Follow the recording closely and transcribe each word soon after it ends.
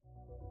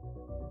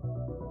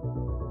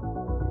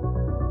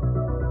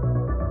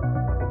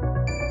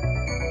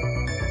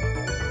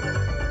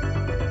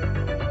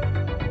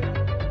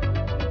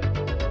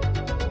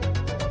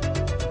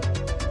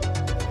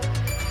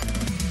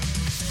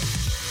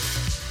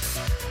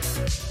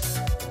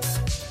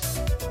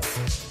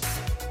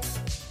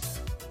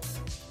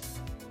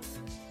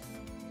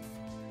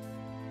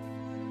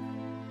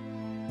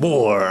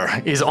War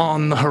is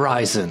on the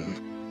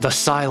horizon. The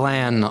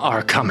Cylon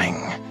are coming.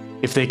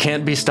 If they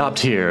can't be stopped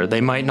here,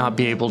 they might not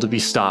be able to be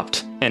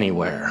stopped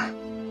anywhere.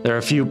 There are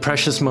a few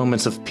precious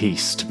moments of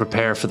peace to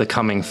prepare for the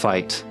coming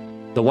fight.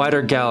 The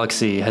wider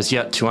galaxy has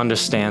yet to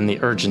understand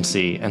the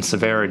urgency and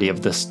severity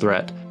of this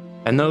threat,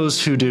 and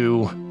those who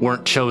do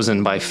weren't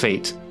chosen by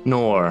fate,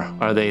 nor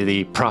are they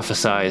the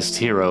prophesized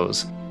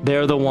heroes.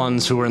 They're the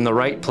ones who were in the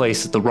right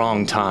place at the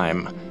wrong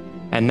time,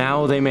 and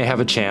now they may have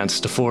a chance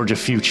to forge a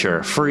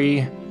future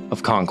free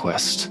of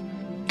conquest.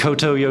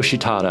 Koto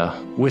Yoshitada,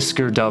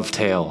 Whisker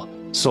Dovetail,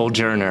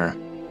 Sojourner,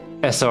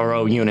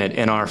 SRO Unit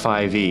in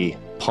R5E,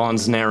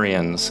 Pawns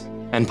Narians,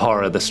 and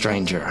Para the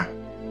Stranger.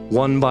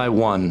 One by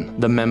one,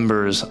 the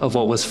members of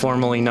what was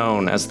formerly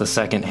known as the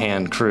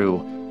Second-Hand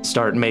Crew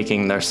start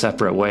making their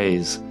separate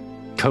ways.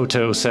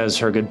 Koto says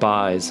her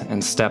goodbyes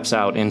and steps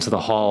out into the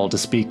hall to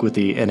speak with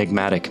the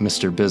enigmatic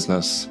Mr.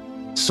 Business.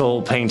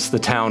 Sol paints the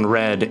town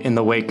red in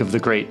the wake of the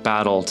great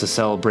battle to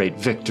celebrate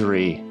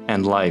victory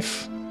and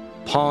life.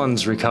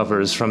 Pawns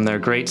recovers from their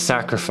great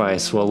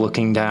sacrifice while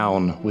looking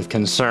down with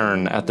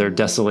concern at their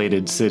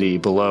desolated city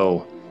below.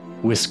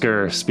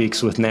 Whisker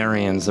speaks with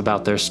Narians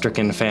about their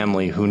stricken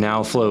family who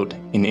now float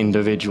in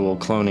individual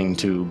cloning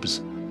tubes,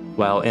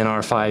 while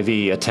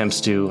NR5E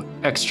attempts to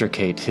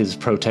extricate his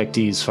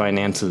protectee's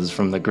finances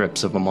from the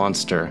grips of a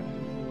monster,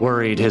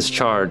 worried his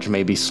charge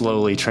may be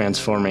slowly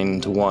transforming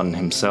into one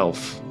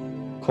himself.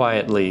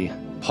 Quietly,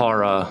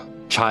 Para,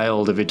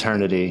 child of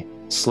eternity,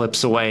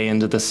 slips away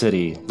into the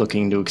city,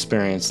 looking to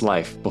experience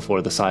life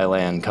before the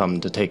Cylon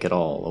come to take it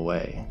all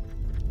away.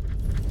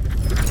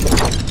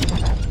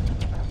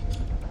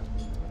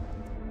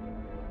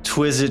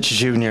 Twizzich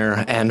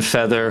Jr. and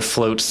Feather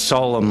float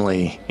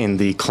solemnly in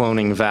the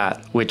cloning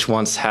vat, which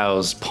once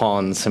housed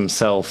Pawns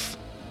himself.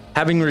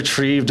 Having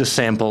retrieved a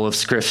sample of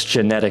Scriff's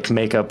genetic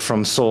makeup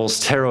from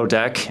Sol's tarot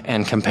deck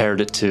and compared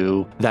it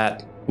to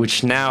that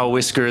which now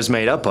Whisker is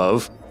made up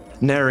of,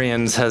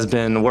 Narians has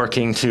been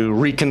working to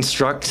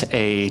reconstruct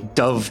a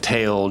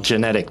dovetail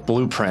genetic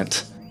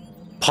blueprint.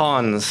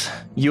 Pawns,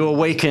 you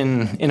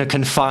awaken in a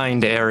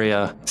confined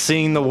area,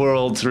 seeing the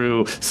world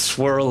through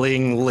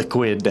swirling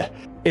liquid.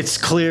 It's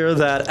clear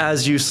that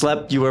as you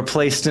slept, you were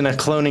placed in a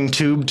cloning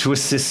tube to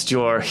assist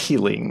your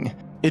healing.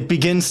 It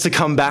begins to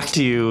come back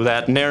to you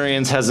that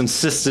Narians has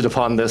insisted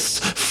upon this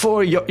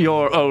for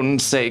your own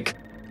sake.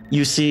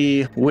 You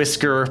see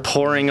Whisker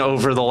poring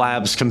over the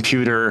lab's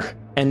computer,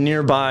 and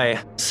nearby,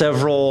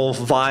 several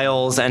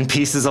vials and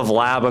pieces of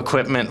lab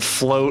equipment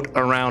float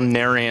around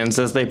Narians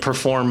as they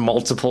perform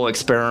multiple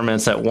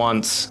experiments at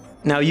once.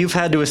 Now, you've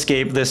had to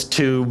escape this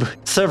tube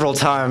several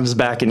times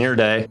back in your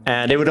day,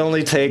 and it would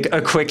only take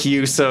a quick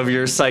use of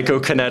your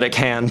psychokinetic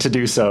hand to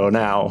do so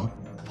now.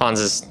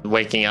 Pawns is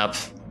waking up,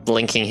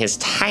 blinking his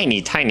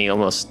tiny,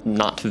 almost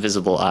not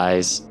visible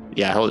eyes.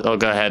 Yeah, he'll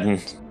go ahead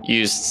and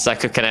use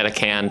psychokinetic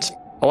hand.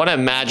 I want to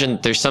imagine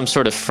there's some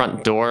sort of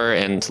front door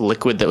and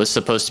liquid that was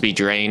supposed to be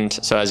drained.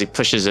 So as he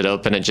pushes it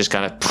open, it just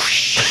kind of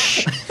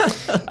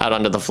out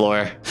onto the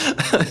floor.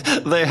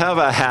 They have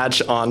a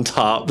hatch on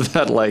top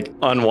that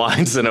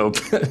unwinds and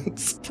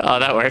opens. Oh,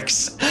 that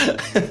works.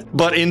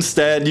 But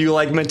instead, you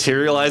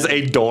materialize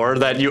a door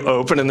that you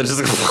open and then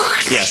just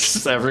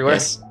yes, everywhere.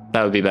 Yes,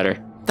 that would be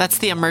better. That's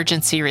the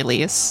emergency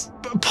release.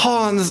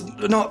 Pawns,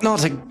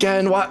 not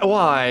again. Why?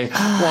 Why?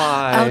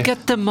 I'll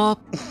get them up.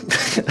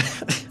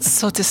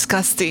 So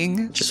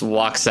disgusting. Just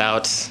walks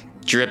out,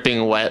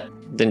 dripping wet,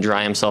 then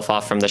dry himself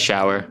off from the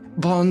shower.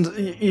 Pawns,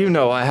 you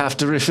know I have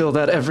to refill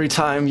that every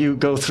time you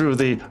go through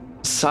the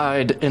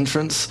side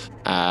entrance.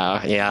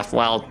 Yeah,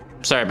 well,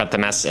 sorry about the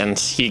mess. And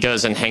he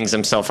goes and hangs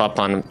himself up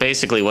on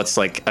basically what's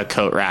like a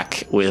coat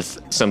rack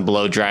with some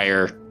blow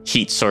dryer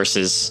heat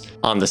sources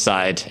on the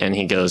side, and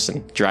he goes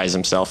and dries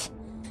himself.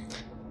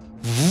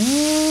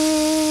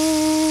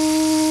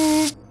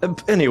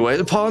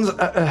 Anyway, Pawns,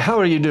 how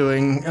are you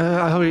doing?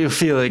 How are you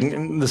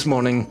feeling this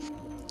morning?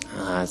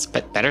 It's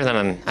better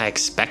than I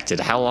expected.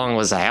 How long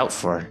was I out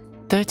for?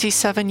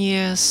 37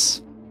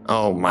 years.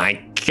 Oh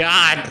my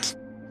god!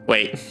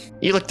 Wait,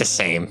 you look the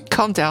same.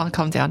 Calm down.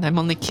 I'm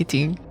only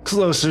kidding.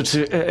 Closer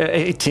to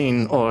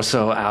 18 or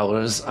so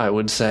hours, I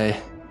would say.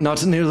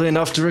 Not nearly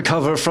enough to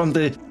recover from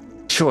the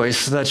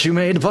choice that you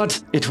made,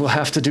 but it will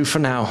have to do for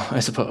now, I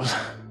suppose.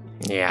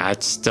 Yeah, I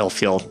still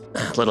feel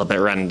a little bit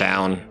run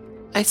down.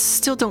 I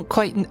still don't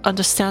quite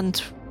understand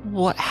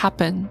what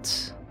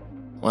happened.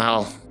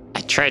 Well,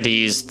 I tried to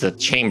use the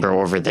chamber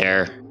over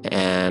there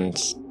and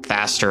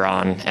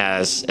Fasteron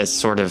as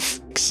sort of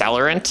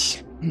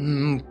accelerant.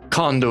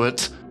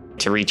 Conduit.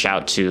 To reach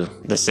out to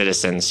the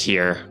citizens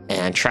here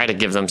and try to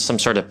give them some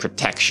sort of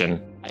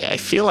protection. I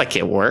feel like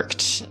it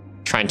worked.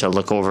 Trying to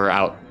look over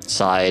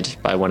outside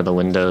by one of the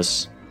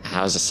windows.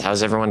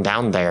 How's everyone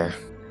down there?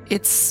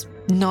 It's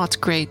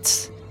not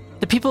great.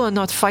 The people are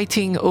not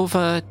fighting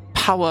over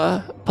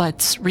power,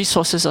 but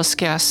resources are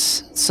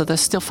scarce, so they're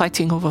still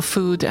fighting over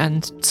food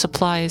and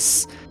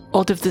supplies.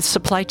 All of the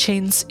supply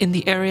chains in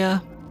the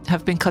area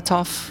have been cut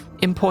off.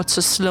 Imports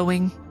are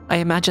slowing. I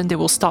imagine they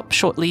will stop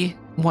shortly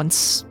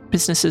once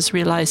businesses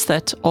realize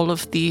that all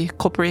of the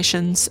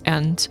corporations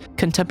and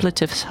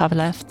contemplatives have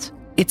left.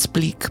 It's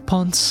bleak,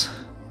 Pons.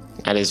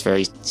 That is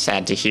very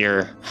sad to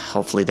hear.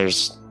 Hopefully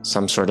there's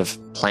some sort of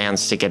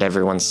plans to get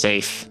everyone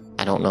safe.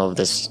 I don't know if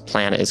this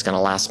planet is going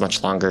to last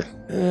much longer.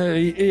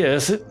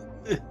 Yes.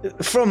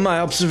 From my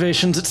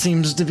observations, it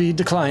seems to be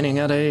declining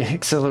at a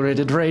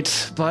accelerated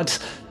rate, but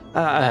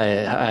I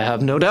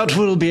have no doubt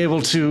we'll be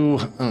able to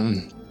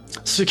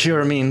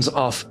secure means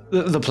off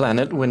the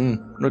planet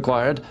when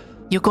required.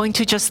 You're going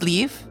to just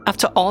leave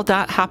after all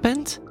that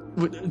happened?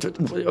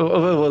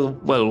 Well,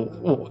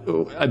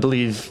 I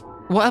believe.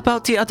 What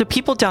about the other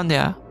people down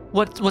there?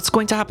 What's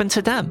going to happen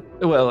to them?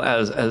 Well,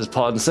 as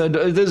Pod said,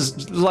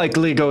 there's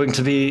likely going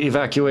to be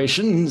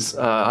evacuations,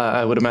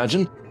 I would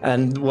imagine.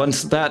 And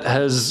once that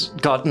has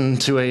gotten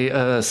to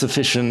a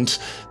sufficient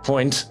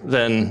point,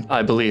 then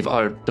I believe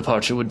our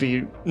departure would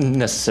be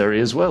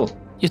necessary as well.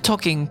 You're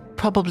talking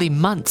probably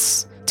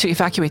months to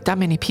evacuate that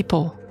many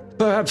people.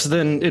 Perhaps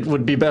then it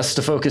would be best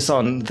to focus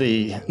on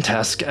the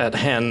task at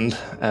hand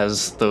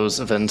as those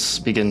events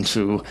begin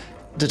to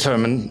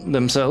determine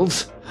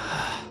themselves.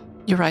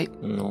 You're right.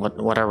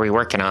 What are we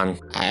working on?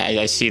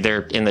 I see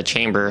they're in the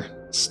chamber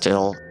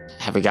still.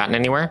 Have we gotten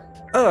anywhere?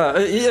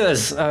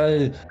 Yes.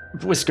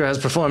 Whisker has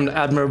performed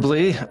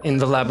admirably in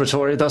the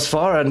laboratory thus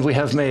far, and we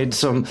have made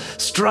some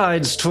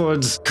strides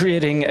towards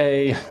creating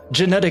a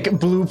genetic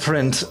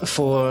blueprint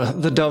for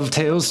the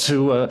dovetails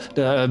to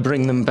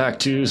bring them back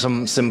to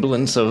some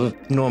semblance of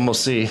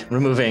normalcy,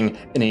 removing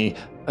any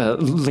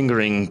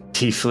lingering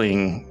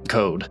tiefling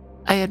code.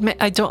 I admit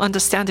I don't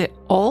understand it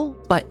all,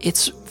 but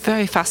it's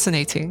very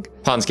fascinating.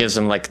 Pons gives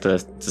him like the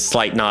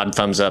slight nod,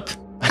 thumbs up.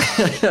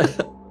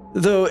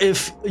 Though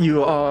if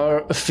you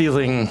are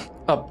feeling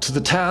up to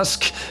the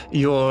task,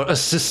 your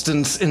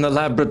assistance in the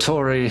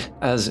laboratory,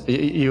 as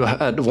you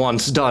had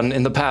once done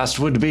in the past,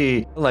 would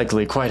be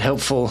likely quite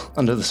helpful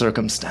under the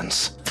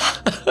circumstance.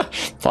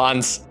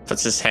 Pons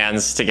puts his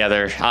hands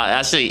together.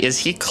 Actually, is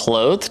he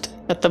clothed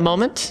at the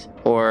moment?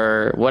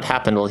 Or what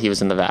happened while he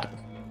was in the vat?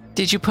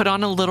 Did you put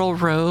on a little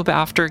robe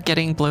after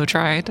getting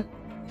blow-dried?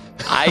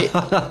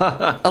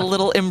 A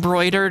little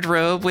embroidered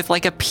robe with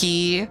like a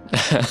P.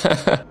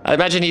 I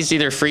imagine he's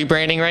either free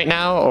braining right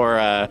now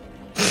or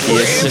he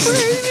is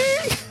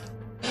just...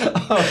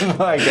 Oh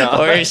my god.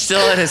 Or he's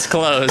still in his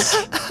clothes.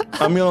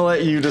 I'm gonna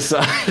let you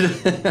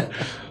decide.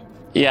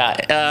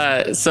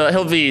 Yeah, so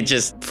he'll be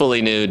just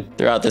fully nude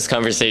throughout this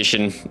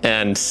conversation,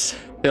 and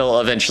he'll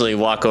eventually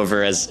walk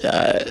over as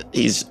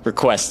he's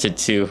requested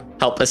to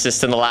help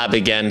assist in the lab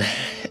again.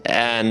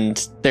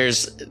 And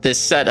there's this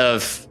set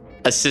of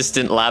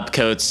assistant lab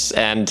coats,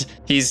 and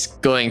he's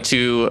going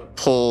to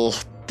pull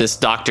this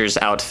doctor's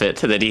outfit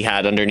that he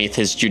had underneath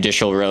his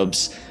judicial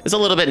robes. It's a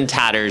little bit in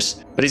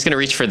tatters, but he's going to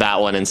reach for that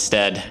one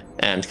instead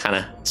and kind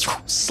of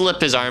slip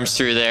his arms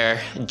through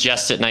there,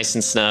 adjust it nice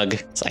and snug.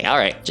 It's like, all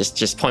right,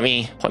 just point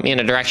me in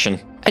a direction.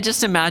 I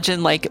just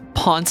imagine like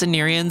Pons and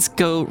Nereans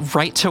go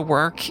right to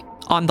work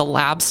on the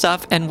lab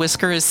stuff, and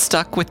Whisker is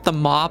stuck with the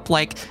mop.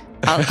 Like,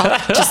 I'll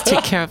just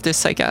take care of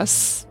this, I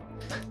guess.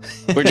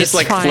 We're just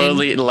like fine.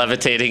 slowly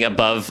levitating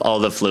above all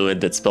the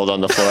fluid that's spilled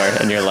on the floor,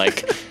 and you're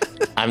like,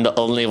 I'm the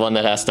only one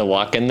that has to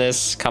walk in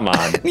this? Come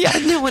on. Yeah,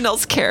 no one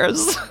else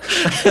cares.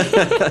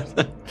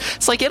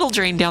 It's like it'll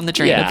drain down the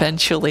drain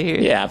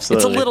eventually. Yeah,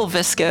 absolutely. It's a little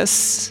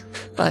viscous,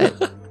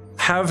 but...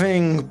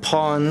 Having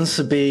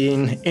Pons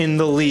being in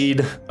the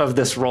lead of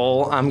this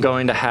role, I'm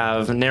going to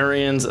have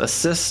Narian's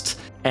assist,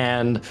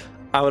 and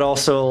I would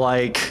also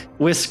like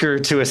Whisker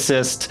to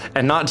assist,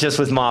 and not just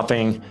with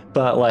mopping,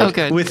 but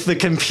like with the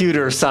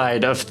computer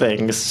side of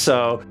things.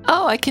 So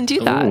I can do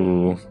that.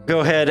 Ooh.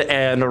 Go ahead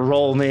and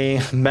roll me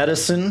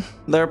medicine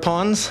there,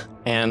 Pons,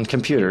 and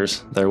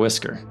computers there,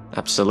 Whisker.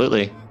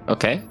 Absolutely.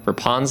 Okay, for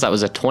Pons, that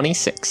was a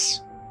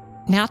 26.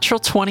 Natural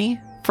 20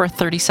 for a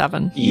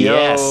 37.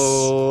 Yes.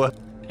 Yo.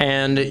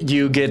 And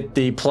you get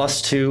the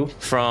 +2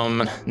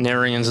 from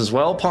Narians as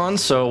well,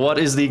 Pons. So what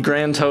is the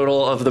grand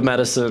total of the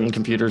medicine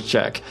computer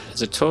check?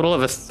 It's a total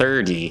of a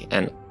 30,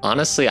 and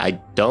honestly, I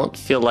don't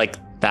feel like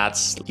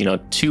that's,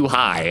 too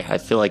high. I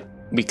feel like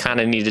we kind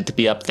of needed to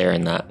be up there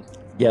in that.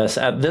 Yes,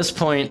 at this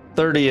point,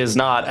 30 is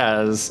not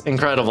as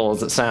incredible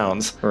as it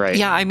sounds. Right.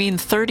 Yeah, I mean,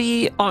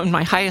 30 on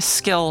my highest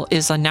skill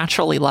is a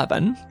natural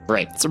 11.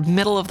 Right. It's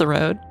middle of the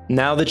road.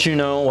 Now that you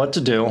know what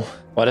to do,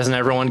 why doesn't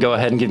everyone go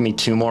ahead and give me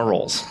 2 more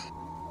rolls?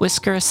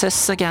 Whisker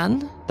assists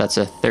again. That's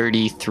a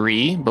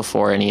 33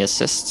 before any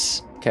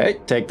assists. Okay,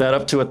 take that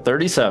up to a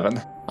 37.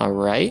 All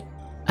right.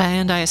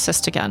 And I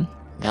assist again.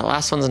 That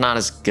last one's not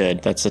as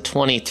good. That's a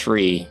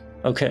 23.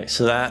 Okay,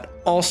 so that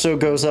also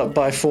goes up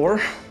by 4.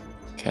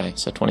 Okay,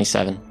 so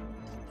 27.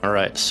 All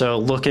right, so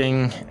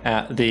looking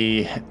at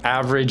the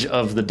average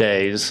of the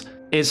days,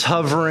 it's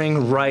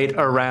hovering right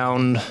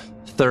around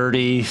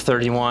 30,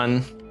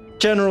 31.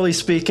 Generally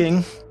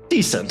speaking,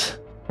 decent.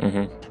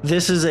 Mm-hmm.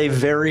 This is a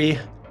very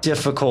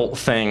difficult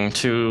thing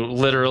to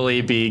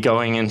literally be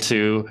going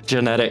into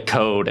genetic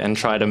code and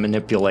try to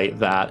manipulate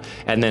that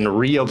and then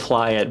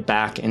reapply it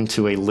back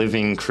into a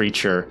living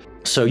creature.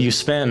 So you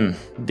spend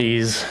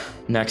these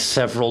next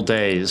several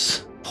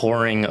days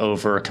poring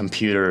over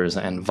computers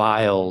and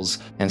vials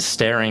and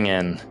staring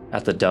in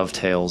at the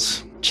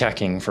dovetails,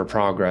 checking for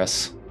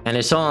progress. And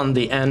it's on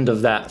the end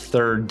of that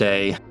third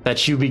day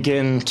that you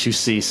begin to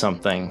see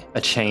something,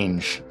 a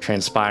change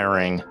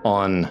transpiring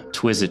on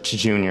Twizzich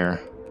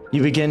Jr.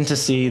 You begin to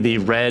see the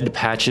red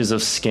patches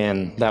of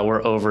skin that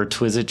were over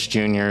Twizzich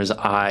Jr.'s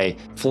eye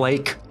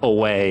flake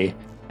away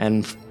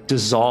and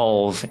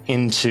dissolve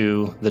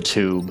into the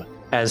tube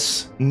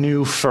as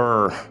new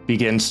fur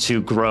begins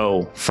to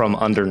grow from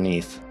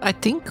underneath. I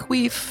think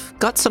we've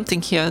got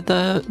something here.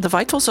 The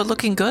vitals are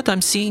looking good.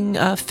 I'm seeing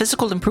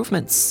physical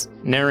improvements.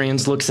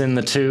 Narians looks in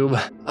the tube.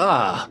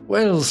 Ah,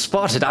 well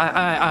spotted.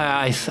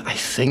 I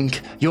think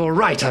you're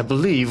right. I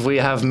believe we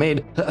have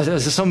made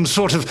some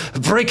sort of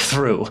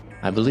breakthrough.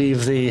 I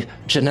believe the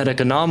genetic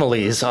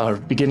anomalies are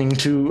beginning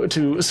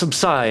to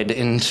subside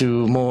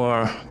into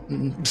more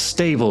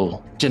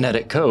stable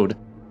genetic code.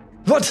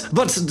 But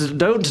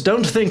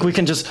don't think we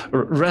can just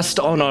rest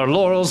on our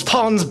laurels.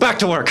 Pawns, back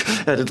to work.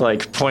 And it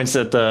like points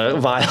at the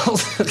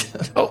vials.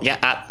 Oh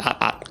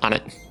yeah, on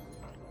it.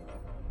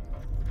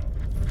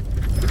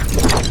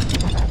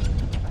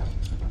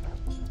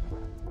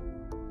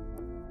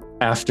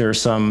 After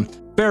some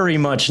very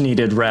much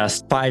needed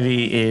rest,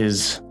 5e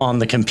is on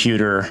the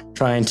computer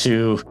trying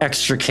to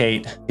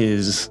protect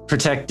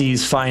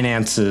these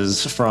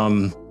finances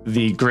from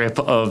the grip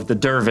of the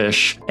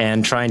dervish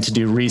and trying to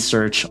do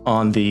research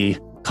on the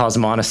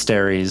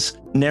cosmonasteries.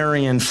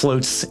 Narian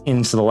floats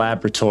into the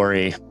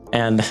laboratory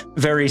and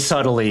very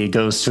subtly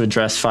goes to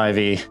address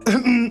 5e.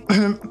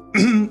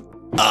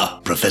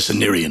 Professor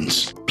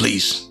Narians,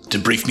 please, to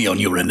brief me on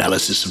your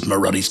analysis of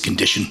Marani's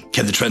condition.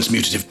 Can the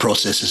transmutative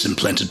processes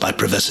implanted by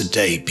Professor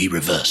Day be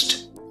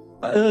reversed?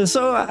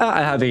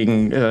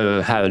 Having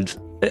had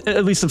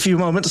at least a few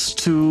moments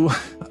to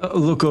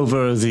look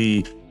over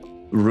the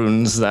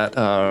runes that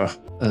are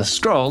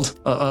scrawled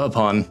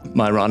upon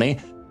Myrani.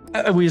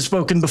 We've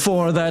spoken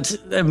before that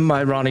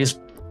Myrani's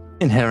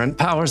inherent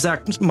powers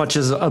act much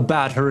as a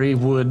battery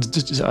would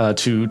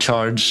to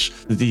charge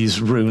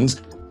these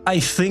runes. I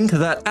think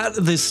that at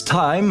this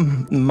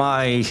time,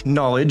 my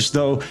knowledge,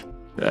 though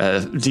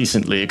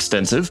decently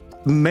extensive,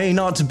 may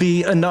not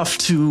be enough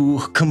to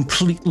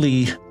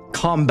completely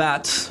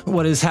combat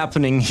what is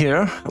happening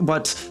here,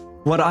 but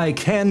what I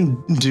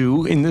can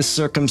do in this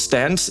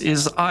circumstance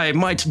is I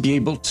might be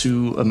able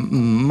to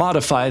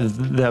modify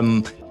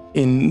them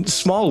in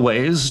small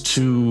ways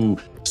to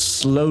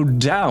slow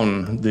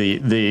down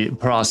the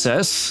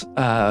process.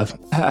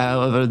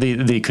 However,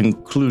 the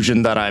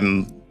conclusion that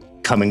I'm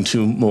coming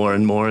to more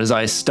and more as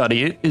I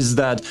study it is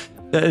that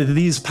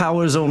these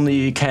powers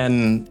only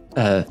can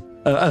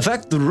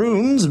affect the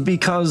runes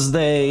because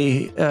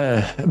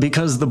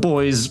the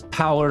boy's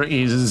power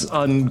is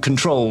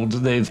uncontrolled.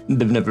 They've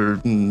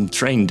never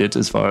trained it,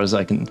 as far as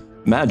I can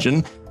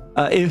imagine.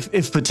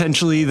 If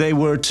potentially they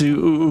were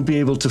to be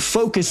able to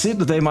focus it,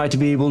 they might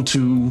be able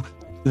to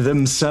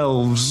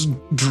themselves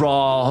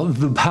draw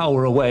the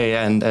power away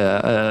and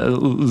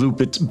loop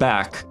it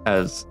back,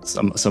 as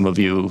some of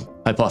you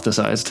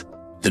hypothesized.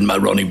 Then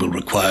Myrani will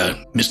require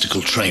mystical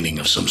training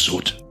of some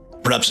sort.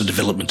 Perhaps a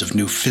development of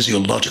new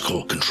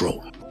physiological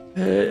control.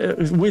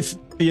 With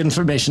the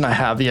information I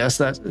have, yes,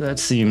 that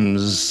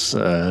seems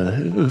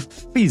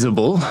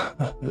feasible,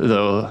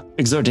 though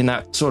exerting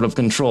that sort of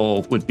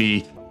control would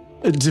be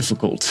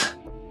difficult.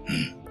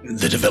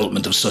 The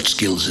development of such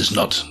skills is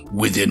not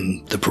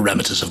within the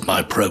parameters of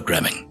my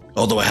programming,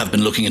 although I have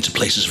been looking into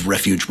places of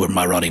refuge where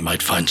Myrani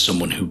might find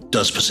someone who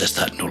does possess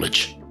that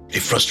knowledge. A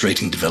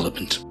frustrating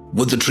development.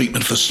 Would the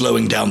treatment for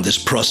slowing down this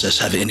process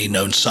have any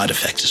known side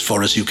effects as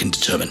far as you can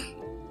determine?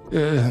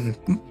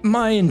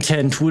 My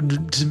intent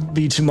would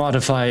be to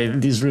modify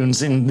these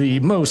runes in the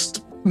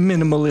most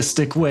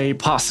minimalistic way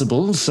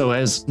possible so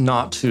as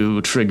not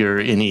to trigger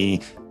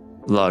any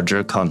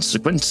larger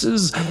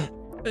consequences.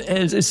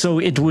 So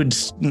it would...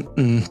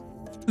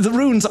 The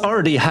runes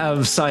already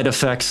have side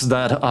effects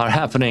that are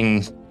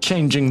happening.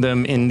 Changing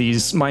them in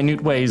these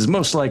minute ways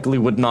most likely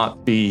would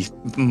not be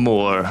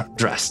more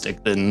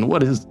drastic than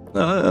what is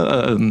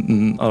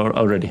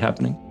already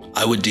happening.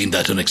 I would deem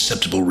that an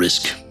acceptable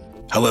risk.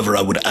 However,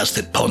 I would ask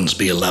that Pons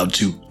be allowed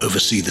to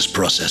oversee this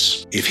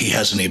process. If he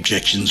has any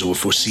objections or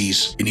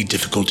foresees any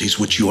difficulties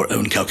which your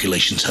own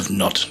calculations have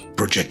not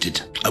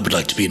projected, I would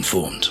like to be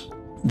informed.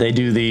 They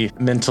do the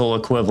mental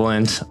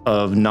equivalent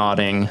of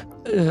nodding.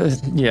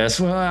 Yes,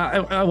 well,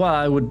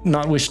 I would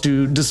not wish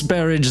to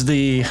disparage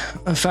the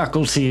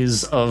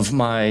faculties of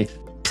my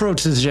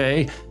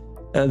protege.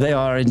 They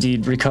are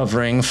indeed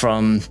recovering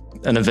from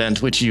an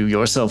event which you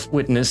yourself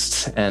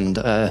witnessed, and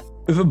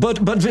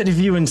but if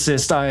you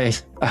insist, I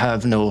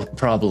have no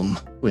problem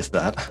with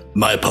that.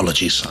 My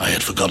apologies. I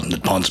had forgotten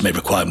that Pons may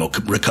require more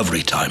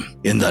recovery time.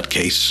 In that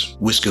case,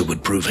 Whisker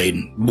would prove a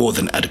more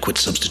than adequate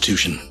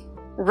substitution.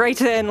 Right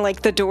then,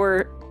 the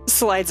door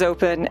slides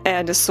open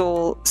and a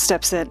soul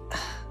steps in.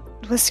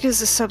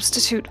 Whisker's a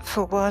substitute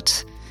for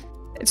what?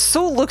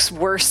 Soul looks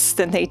worse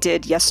than they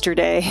did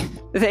yesterday.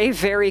 They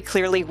very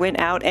clearly went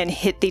out and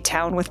hit the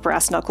town with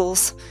brass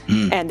knuckles,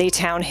 and the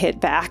town hit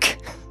back.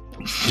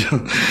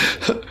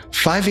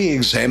 5e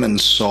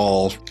examines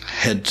Saul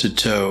head to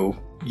toe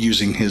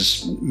using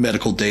his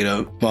medical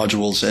data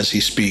modules as he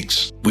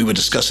speaks. We were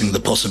discussing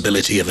the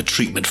possibility of a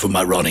treatment for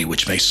Myrani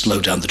which may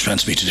slow down the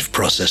transmutative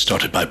process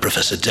started by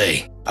Professor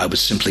Day. I was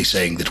simply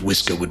saying that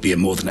Whisker would be a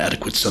more than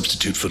adequate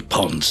substitute for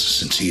Pons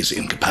since he is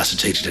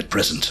incapacitated at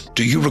present.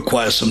 Do you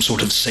require some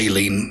sort of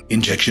saline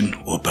injection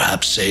or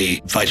perhaps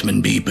a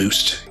vitamin B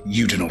boost?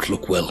 You do not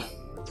look well.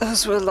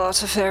 Those were a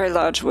lot of very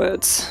large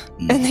words.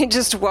 And they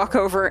just walk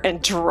over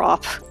and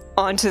drop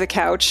onto the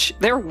couch.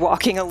 They're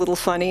walking a little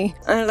funny.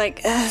 I'm like,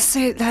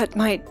 say that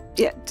might,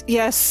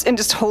 yes, and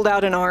just hold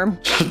out an arm.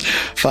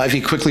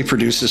 5e quickly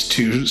produces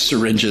 2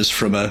 syringes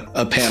from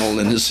a panel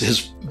in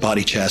his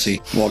body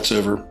chassis, walks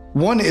over.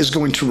 One is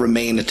going to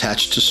remain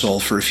attached to Saul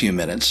for a few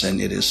minutes,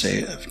 and it is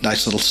a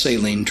nice little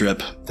saline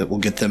drip that will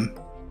get them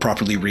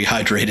properly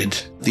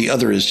rehydrated. The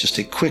other is just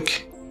a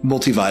quick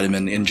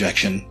multivitamin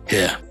injection.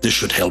 Here, this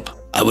should help.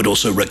 I would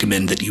also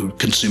recommend that you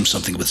consume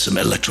something with some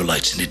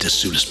electrolytes in it as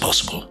soon as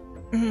possible.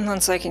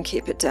 Once I can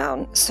keep it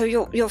down. So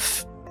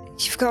you've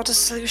got a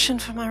solution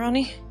for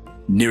Myrani?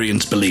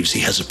 Nerians believes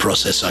he has a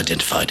process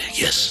identified,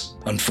 yes.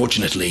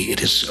 Unfortunately,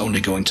 it is only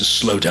going to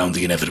slow down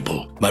the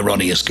inevitable.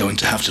 Myrani is going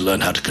to have to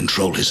learn how to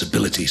control his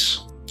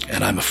abilities,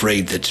 and I'm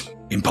afraid that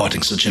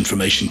imparting such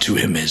information to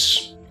him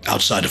is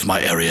outside of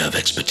my area of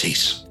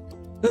expertise.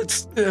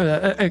 Let's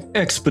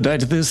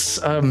expedite this,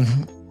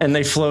 and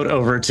they float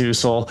over to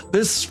Sol.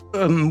 This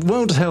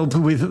won't help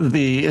with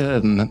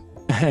the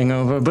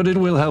hangover, but it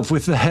will help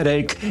with the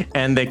headache,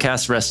 and they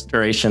cast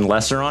Restoration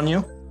Lesser on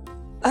you.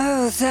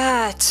 Oh,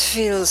 that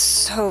feels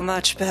so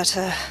much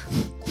better.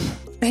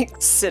 I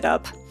sit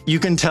up. You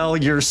can tell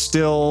you're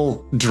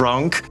still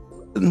drunk.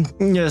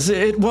 Yes,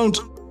 it won't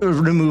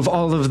remove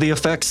all of the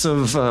effects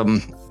of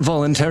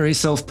voluntary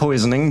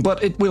self-poisoning,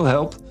 but it will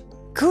help.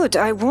 Good,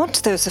 I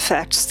want those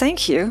effects,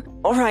 thank you.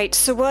 All right,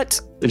 so what?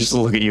 They just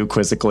look at you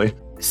quizzically.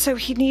 So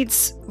he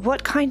needs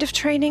what kind of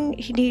training?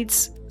 He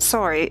needs...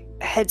 Sorry,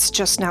 head's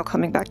just now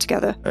coming back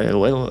together.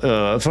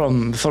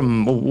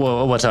 From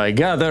what I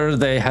gather,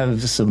 they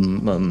have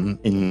some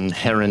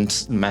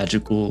inherent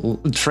magical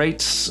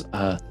traits.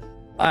 I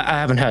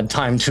haven't had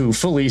time to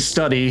fully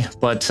study,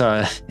 but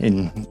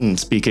in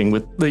speaking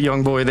with the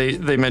young boy,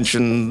 they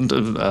mentioned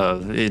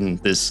in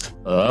this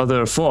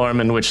other form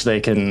in which they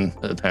can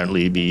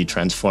apparently be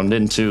transformed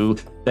into,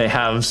 they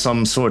have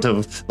some sort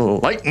of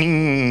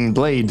lightning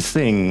blade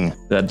thing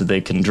that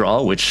they can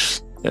draw, which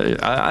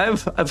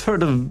I've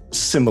heard of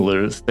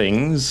similar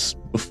things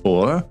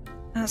before.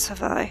 As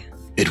have I.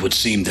 It would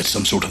seem that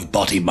some sort of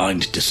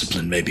body-mind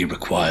discipline may be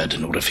required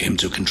in order for him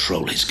to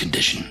control his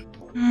condition.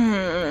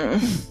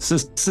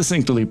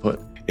 Succinctly put.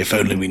 If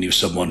only we knew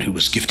someone who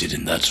was gifted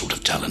in that sort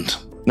of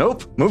talent.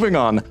 Nope, moving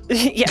on.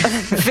 Yeah,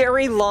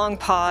 very long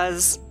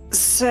pause.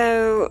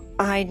 So,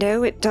 I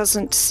know it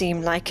doesn't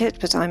seem like it,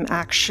 but I'm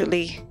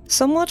actually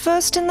somewhat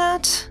versed in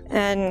that,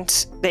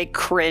 and they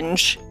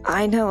cringe.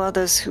 I know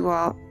others who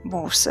are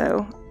more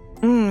so.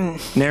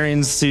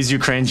 Narian sees you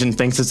cringe and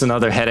thinks it's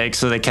another headache,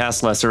 so they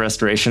cast Lesser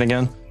Restoration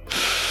again.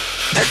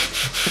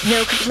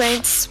 No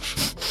complaints.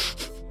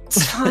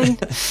 It's fine.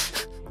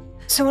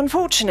 So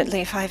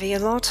unfortunately, 5e,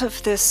 a lot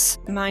of this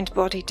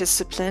mind-body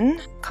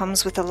discipline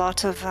comes with a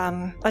lot of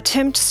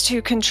attempts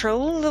to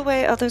control the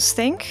way others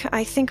think.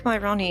 I think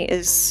Myrani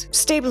is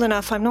stable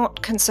enough. I'm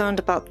not concerned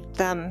about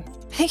them.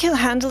 I think he'll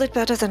handle it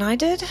better than I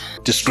did.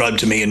 Describe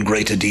to me in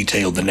greater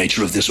detail the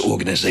nature of this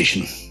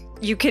organization.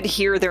 You could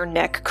hear their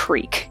neck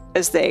creak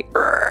as they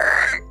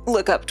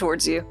look up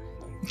towards you.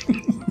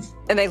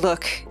 And they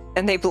look,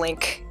 and they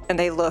blink, and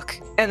they look,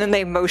 and then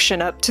they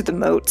motion up to the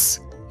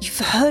moats. You've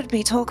heard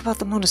me talk about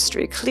the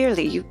monastery.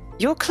 Clearly,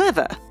 you're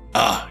clever.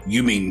 Ah,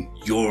 you mean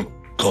your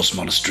cos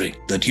monastery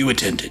that you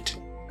attended?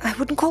 I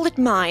wouldn't call it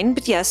mine,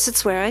 but yes,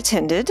 it's where I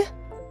attended.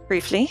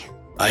 Briefly.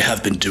 I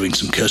have been doing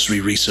some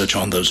cursory research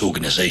on those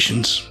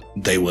organizations.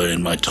 They were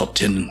in my top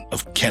 10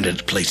 of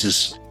candidate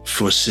places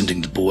for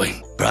sending the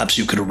boy. Perhaps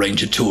you could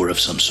arrange a tour of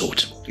some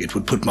sort. It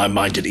would put my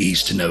mind at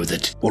ease to know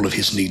that all of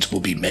his needs will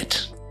be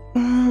met.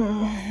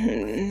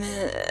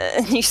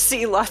 You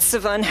see lots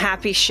of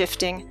unhappy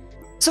shifting.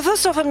 So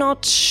first off, I'm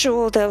not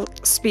sure they'll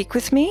speak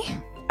with me.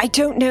 I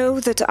don't know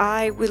that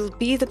I will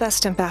be the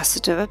best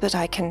ambassador, but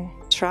I can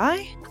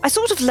try. I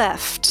sort of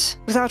left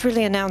without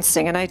really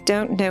announcing, and I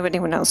don't know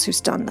anyone else who's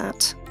done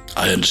that.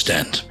 I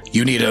understand.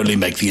 You need only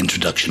make the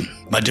introduction.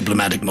 My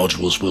diplomatic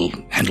modules will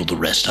handle the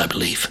rest, I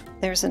believe.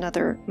 There's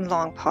another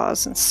long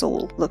pause, and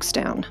Soul looks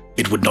down.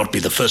 It would not be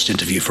the first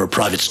interview for a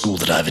private school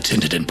that I've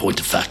attended, in point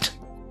of fact.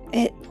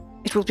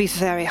 It will be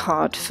very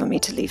hard for me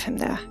to leave him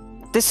there.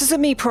 This is a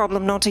me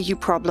problem, not a you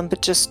problem,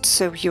 but just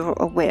so you're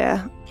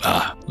aware.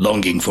 Ah,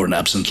 longing for an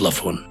absent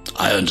loved one.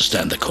 I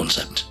understand the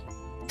concept.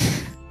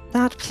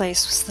 That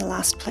place was the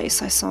last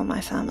place I saw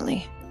my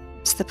family.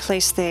 It's the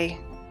place they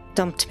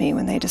dumped me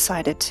when they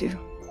decided to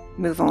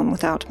move on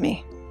without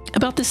me.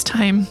 About this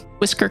time,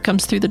 Whisker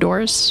comes through the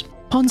doors.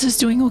 Pons is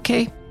doing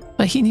okay,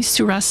 but he needs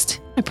to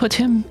rest. I put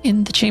him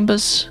in the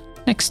chambers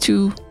next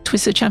to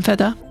Twisted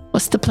Chamfeda.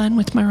 What's the plan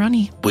with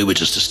Marani? We were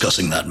just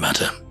discussing that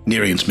matter.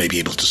 Nerians may be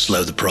able to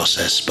slow the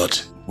process,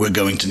 but we're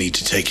going to need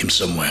to take him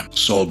somewhere.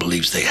 Saul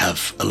believes they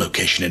have a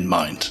location in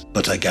mind,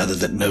 but I gather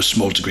that no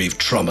small degree of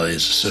trauma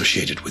is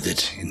associated with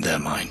it in their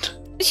mind.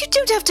 You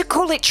don't have to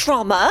call it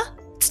trauma.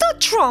 It's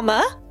not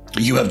trauma.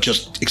 You have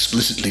just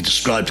explicitly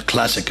described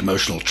classic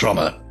emotional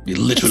trauma. You're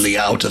literally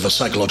out of a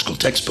psychological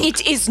textbook.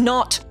 It is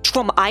not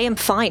trauma. I am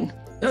fine.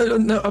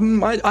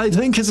 I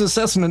think his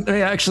assessment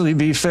may actually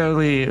be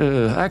fairly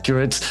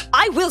accurate.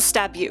 I will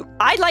stab you.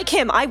 I like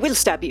him. I will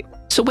stab you.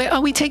 So where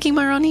are we taking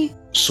Marani?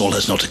 Saul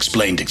has not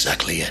explained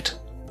exactly yet.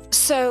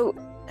 So,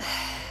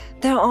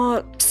 there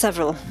are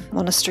several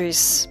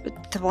monasteries,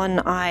 but the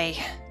one I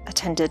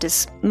attended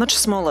is much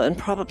smaller and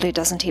probably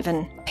doesn't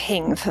even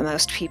ping for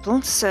most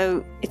people,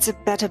 so it's a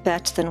better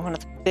bet than one of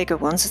the bigger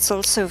ones. It's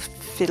also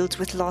filled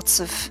with lots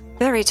of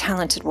very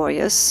talented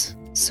warriors,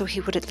 so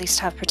he would at least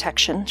have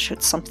protection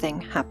should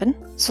something happen.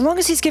 So long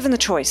as he's given the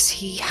choice,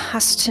 he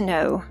has to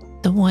know.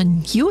 The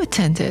one you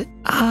attended?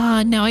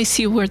 Ah, now I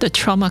see where the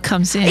trauma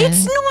comes in.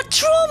 It's not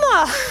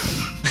trauma!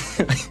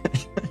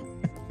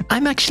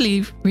 I'm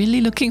actually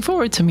really looking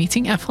forward to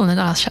meeting Ethel and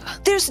Asha.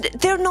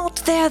 They're not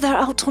there. They're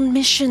out on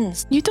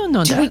missions. You don't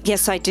know that.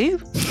 Yes, I do.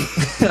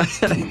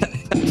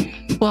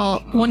 Well,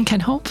 one can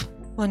hope.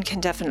 One can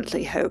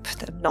definitely hope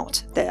they're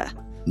not there.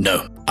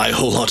 No, I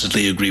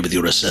wholeheartedly agree with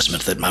your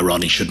assessment that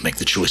Marani should make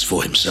the choice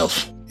for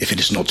himself. If it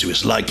is not to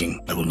his liking,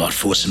 I will not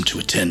force him to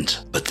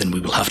attend, but then we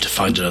will have to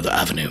find another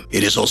avenue.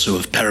 It is also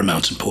of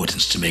paramount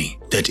importance to me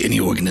that any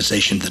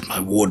organization that my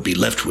ward be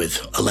left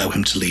with allow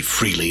him to leave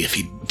freely if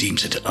he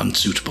deems it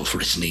unsuitable for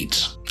his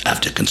needs.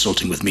 After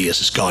consulting with me as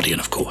his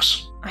guardian, of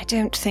course. I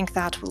don't think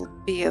that will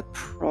be a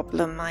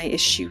problem. My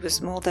issue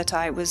was more that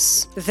I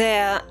was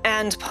there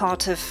and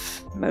part of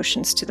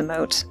Motions to the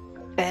Moat,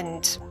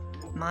 and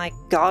my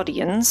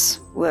guardians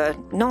were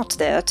not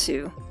there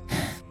to...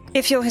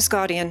 If you're his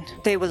guardian,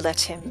 they will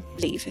let him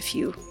leave if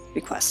you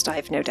request. I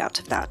have no doubt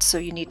of that, so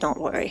you need not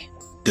worry.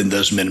 Then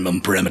those minimum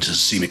parameters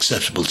seem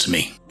acceptable to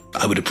me.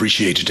 I would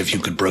appreciate it if you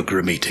could broker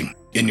a meeting.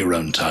 In your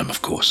own time,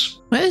 of course.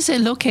 Where is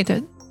it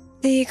located?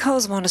 The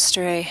Cos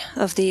Monastery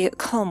of the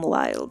Calm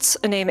Wilds,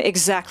 a name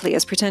exactly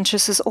as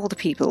pretentious as all the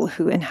people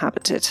who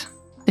inhabit it.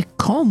 The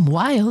Calm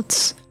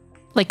Wilds?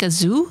 Like a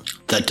zoo?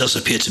 That does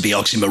appear to be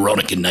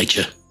oxymoronic in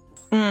nature.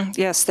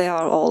 Yes, they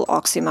are all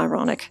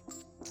oxymoronic.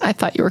 I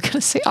thought you were going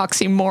to say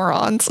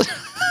oxymorons.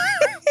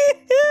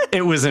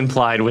 It was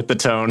implied with the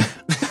tone.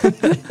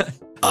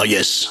 Ah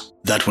yes,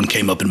 that one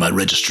came up in my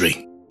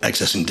registry.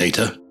 Accessing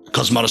data.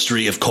 Cos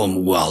Monastery of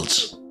Calm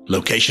Wilds.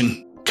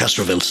 Location,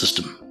 Castroville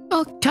system.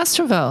 Oh,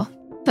 Castroville.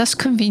 That's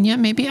convenient.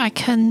 Maybe I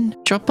can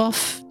drop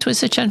off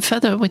Twisted and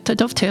Feather with the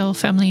Dovetail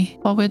family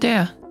while we're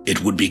there.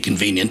 It would be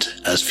convenient,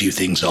 as few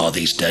things are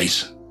these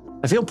days.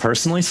 I feel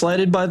personally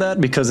slighted by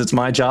that because it's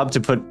my job to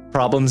put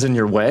problems in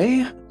your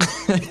way.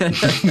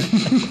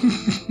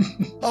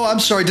 Oh, I'm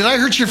sorry. Did I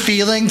hurt your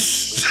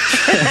feelings?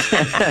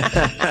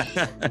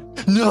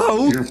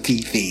 No. Your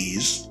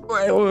fee-fees.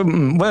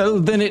 Well,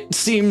 then it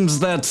seems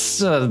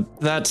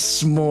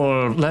that's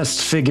more or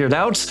less figured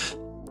out.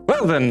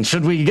 Well then,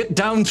 should we get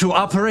down to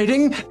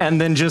operating? And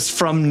then just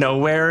from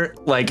nowhere,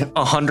 like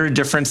 100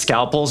 different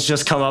scalpels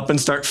just come up and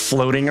start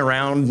floating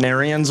around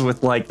Nerians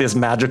with like this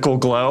magical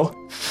glow.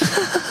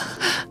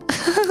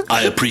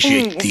 I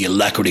appreciate the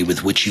alacrity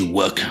with which you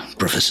work,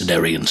 Professor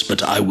Nerians,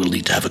 but I will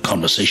need to have a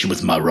conversation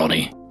with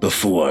Marani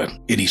before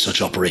any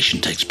such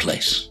operation takes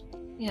place.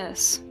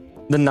 Yes.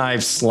 The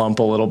knives slump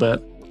a little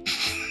bit.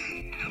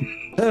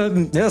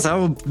 Yes,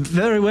 I'll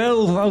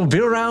be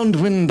around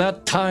when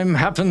that time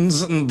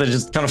happens, and they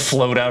just kind of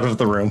float out of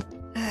the room.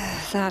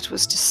 That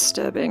was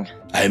disturbing.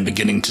 I am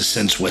beginning to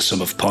sense where some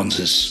of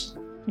Pons's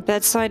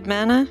Bedside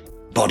manner?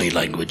 body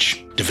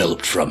language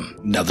developed from,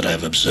 now that I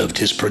have observed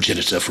his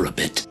progenitor for a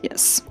bit.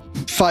 Yes.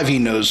 5e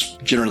knows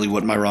generally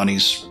what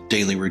Myrani's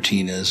daily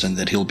routine is and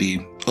that he'll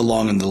be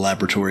along in the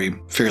laboratory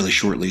fairly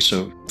shortly,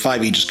 so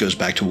 5e just goes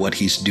back to what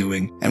he's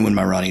doing, and when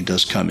Myrani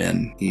does come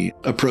in, he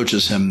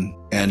approaches him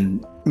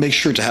and makes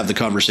sure to have the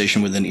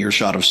conversation within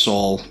earshot of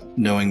Saul,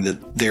 knowing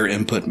that their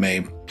input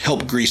may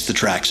help grease the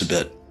tracks a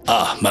bit.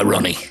 Ah,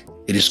 Myrani,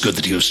 it is good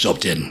that you have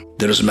stopped in.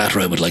 There is a matter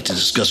I would like to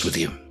discuss with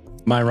you.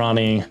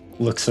 Myrani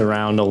looks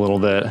around a little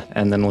bit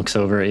and then looks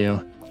over at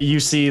you. You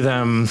see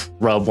them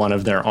rub one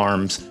of their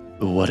arms.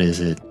 What is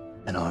it,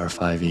 an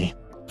R5E?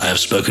 I have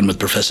spoken with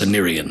Professor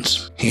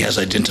Nerians. He has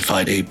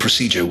identified a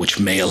procedure which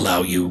may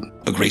allow you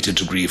a greater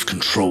degree of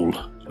control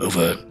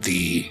over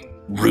the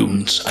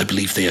runes, I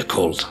believe they are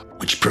called,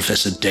 which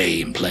Professor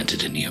Day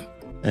implanted in you.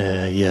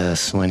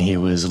 Yes, when he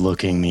was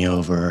looking me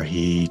over,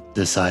 he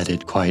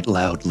decided quite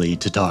loudly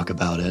to talk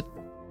about it.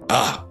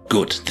 Ah,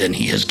 good. Then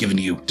he has given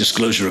you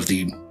disclosure of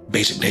the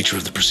basic nature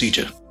of the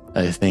procedure.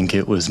 I think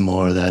it was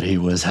more that he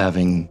was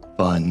having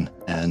fun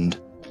and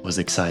was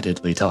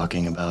excitedly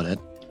talking about it.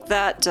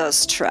 That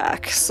does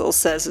track, Sol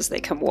says as they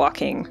come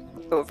walking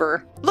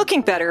over.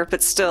 Looking better,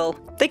 but still,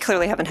 they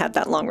clearly haven't had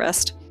that long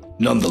rest.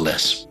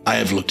 Nonetheless, I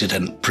have looked at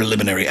a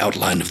preliminary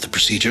outline of the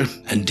procedure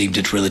and deemed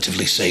it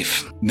relatively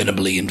safe,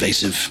 minimally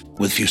invasive,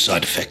 with few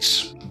side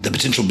effects. The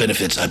potential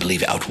benefits, I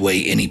believe,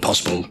 outweigh any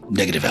possible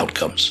negative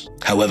outcomes.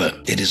 However,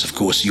 it is, of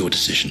course, your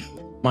decision.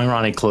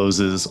 Myrani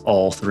closes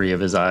all three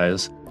of his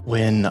eyes.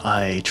 When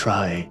I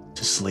try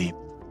to sleep,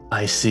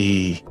 I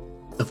see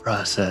the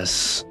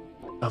process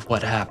of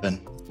what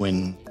happened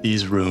when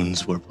these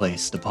runes were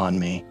placed upon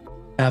me.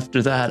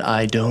 After that,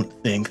 I don't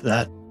think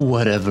that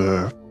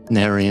whatever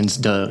Narians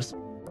does,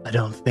 I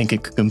don't think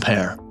it could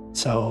compare.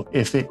 So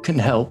if it can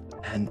help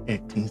and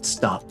it can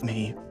stop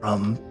me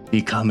from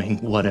becoming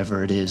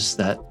whatever it is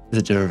that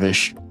the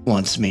dervish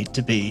wants me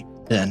to be,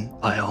 then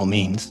by all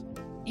means.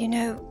 You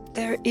know,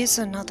 there is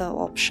another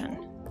option.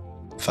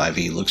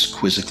 5e looks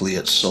quizzically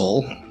at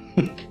Soul.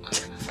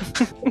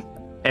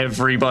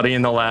 Everybody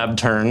in the lab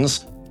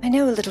turns. I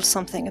know a little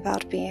something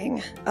about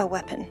being a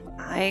weapon.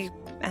 I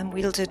am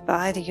wielded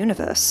by the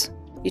universe.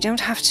 You don't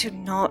have to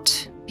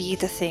not be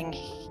the thing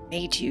he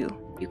made you.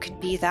 You can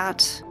be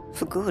that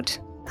for good.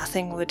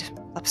 Nothing would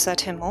upset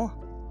him more.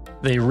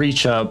 They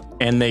reach up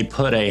and they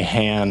put a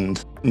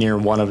hand near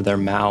one of their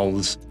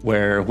mouths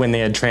where when they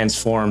had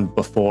transformed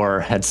before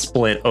had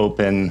split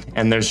open,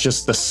 and there's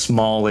just the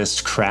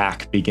smallest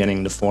crack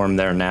beginning to form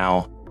there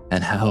now.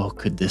 And how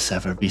could this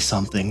ever be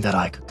something that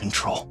I could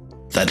control?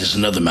 That is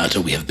another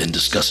matter we have been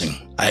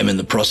discussing. I am in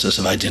the process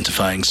of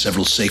identifying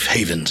several safe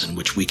havens in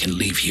which we can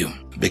leave you,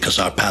 because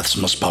our paths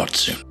must part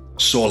soon.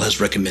 Saul has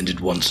recommended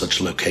one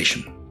such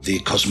location, the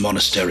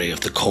Cosmonastery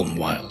of the Calm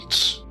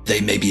Wilds. They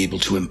may be able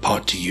to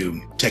impart to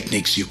you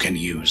techniques you can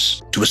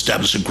use to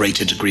establish a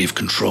greater degree of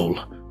control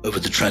over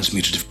the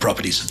transmutative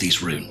properties of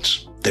these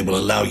runes. They will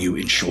allow you,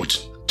 in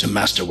short, to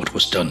master what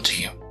was done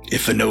to you,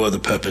 if for no other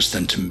purpose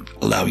than to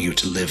allow you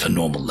to live a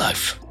normal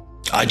life.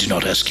 I do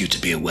not ask you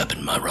to be a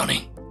weapon,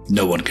 Myrani.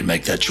 No one can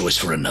make that choice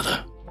for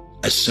another.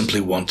 I simply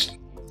want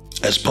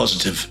as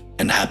positive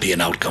and happy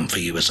an outcome for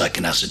you as I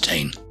can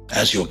ascertain,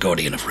 as your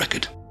guardian of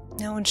record.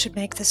 No one should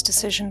make this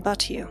decision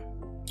but you.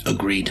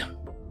 Agreed.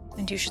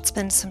 And you should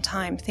spend some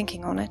time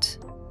thinking on it,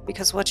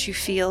 because what you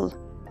feel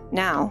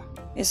now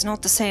is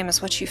not the same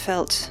as what you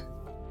felt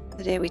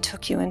the day we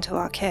took you into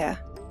our care.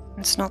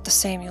 It's not the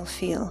same you'll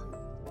feel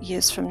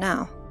years from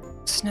now.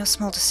 It's no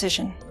small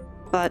decision,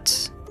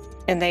 but...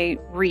 And they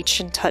reach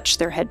and touch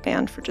their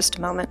headband for just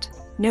a moment.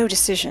 No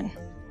decision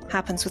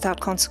happens without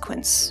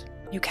consequence.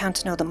 You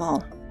can't know them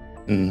all.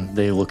 And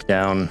they look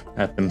down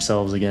at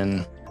themselves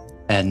again,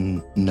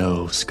 and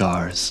no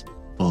scars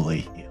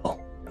fully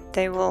heal.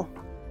 They will,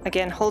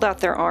 again, hold out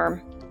their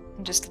arm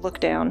and just look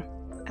down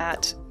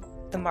at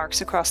the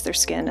marks across their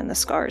skin and the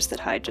scars that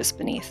hide just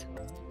beneath.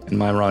 And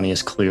Myrani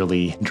is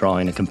clearly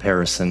drawing a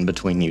comparison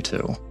between you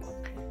two.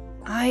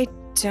 I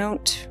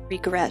don't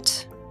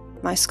regret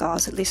my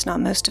scars, at least not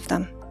most of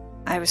them.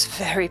 I was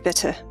very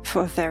bitter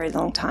for a very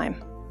long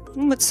time.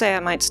 I would say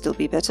I might still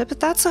be bitter, but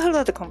that's a whole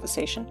other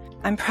conversation.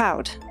 I'm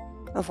proud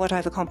of what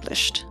I've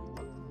accomplished.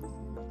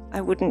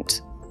 I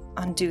wouldn't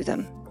undo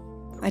them.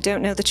 I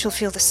don't know that you'll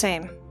feel the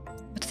same,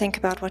 but think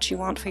about what you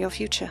want for your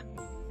future,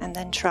 and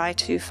then try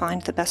to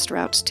find the best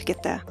route to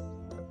get there.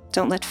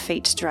 Don't let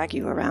fate drag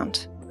you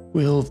around.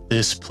 Will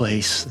this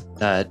place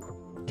that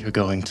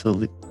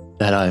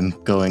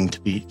I'm going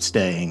to be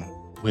staying,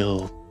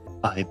 will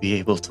I be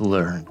able to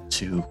learn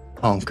to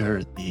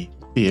conquer the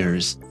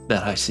fears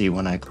that I see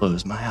when I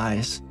close my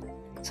eyes?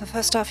 So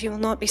first off, you will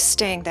not be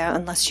staying there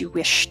unless you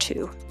wish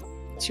to.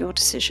 It's your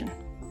decision.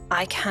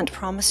 I can't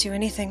promise you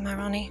anything,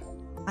 Myrani.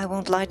 I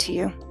won't lie to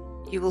you.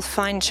 You will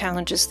find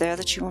challenges there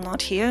that you will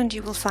not hear, and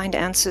you will find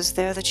answers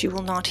there that you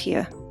will not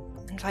hear,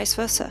 and vice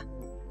versa.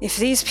 If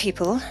these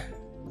people,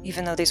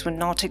 even though these were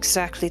not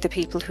exactly the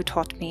people who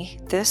taught me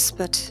this,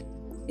 but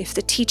if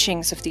the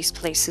teachings of these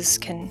places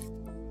can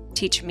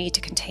teach me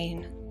to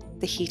contain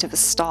the heat of a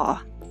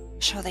star,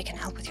 sure they can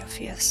help with your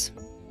fears.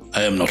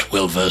 I am not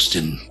well versed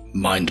in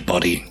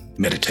mind-body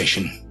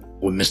meditation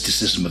or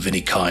mysticism of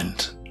any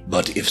kind,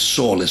 but if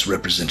Saul is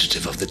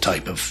representative of the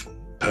type of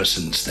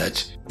persons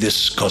that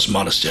this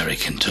Cosmonastery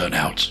can turn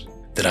out,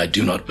 then I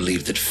do not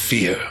believe that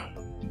fear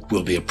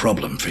will be a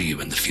problem for you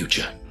in the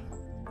future.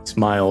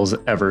 Smiles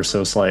ever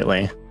so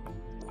slightly.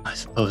 I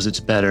suppose it's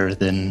better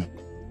than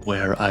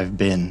where I've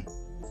been,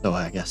 so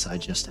I guess I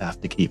just have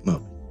to keep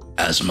moving.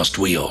 As must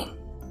we all.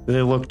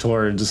 They look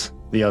towards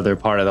the other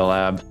part of the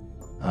lab.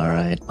 All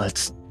right,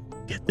 let's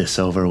get this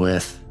over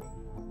with.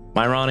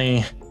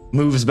 Myrani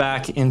moves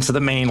back into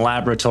the main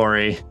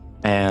laboratory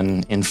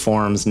and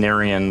informs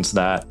Narians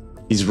that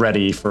he's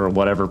ready for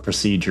whatever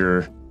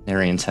procedure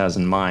Narians has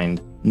in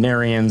mind.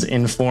 Narians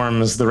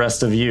informs the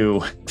rest of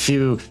you, if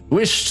you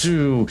wish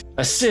to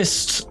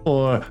assist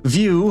or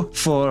view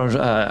for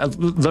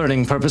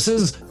learning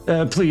purposes,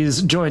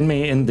 please join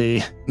me in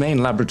the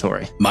main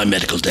laboratory. My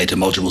medical data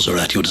modules are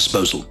at your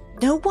disposal.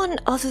 No one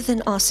other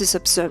than us is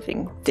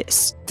observing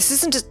this. This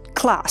isn't a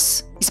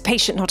class. He's a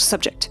patient, not a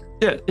subject.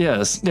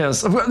 Yes,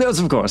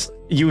 of course.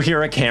 You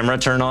hear a camera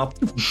turn off.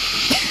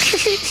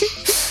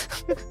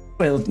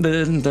 Well,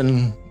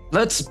 then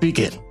let's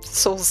begin.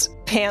 Soul's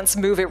pants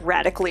move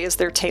erratically as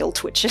their tail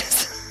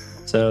twitches.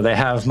 So they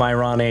have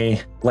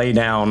Myrani lay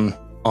down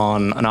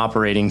on an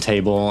operating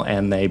table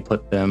and they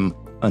put them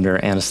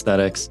under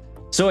anesthetics.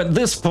 So at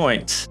this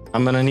point,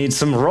 I'm going to need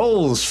some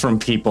rolls from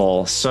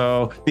people.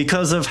 So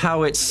because of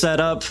how it's set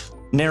up,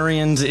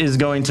 Narians is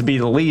going to be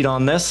the lead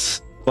on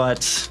this,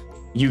 but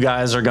you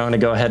guys are going to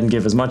go ahead and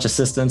give as much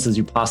assistance as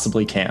you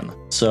possibly can.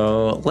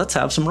 So let's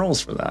have some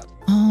rolls for that.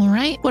 All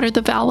right. What are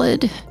the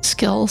valid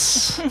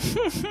skills?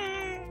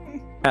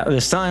 At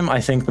this time,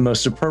 I think the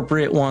most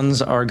appropriate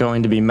ones are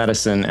going to be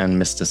medicine and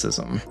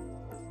mysticism.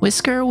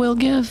 Whisker will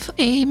give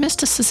a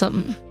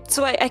mysticism.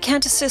 So I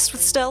can't assist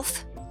with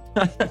stealth?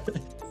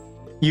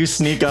 You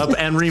sneak up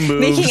and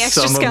remove Making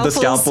extra some of the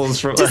scalpels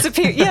from...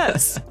 disappear.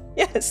 Yes.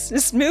 Yes.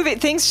 Just move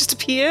it. Things just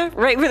appear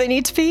right where they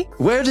need to be.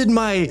 Where did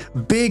my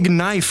big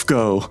knife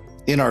go?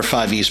 In our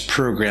 5E's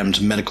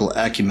programmed medical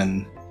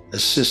acumen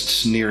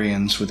assists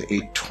Nerians with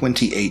a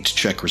 28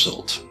 check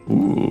result.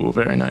 Ooh,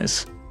 very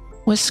nice.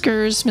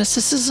 Whisker's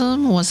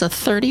mysticism was a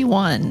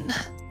 31.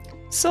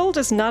 Soul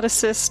does not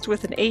assist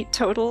with an 8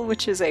 total,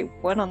 which is a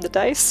 1 on the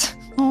dice.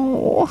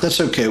 Oh. That's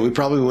okay. We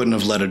probably wouldn't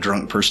have let a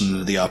drunk person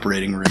into the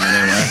operating room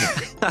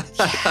anyway.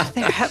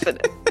 They're having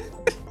it.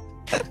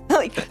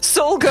 Like,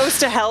 Soul goes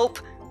to help,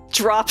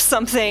 drops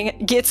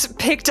something, gets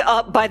picked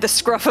up by the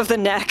scruff of the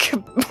neck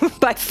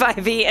by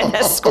 5E and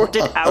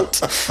escorted out.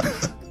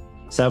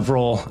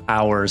 Several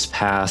hours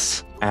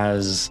pass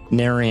as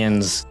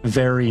Narians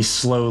very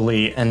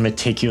slowly and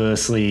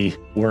meticulously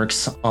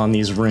works on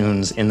these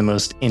runes in the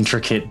most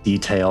intricate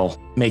detail,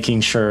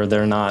 making sure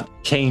they're not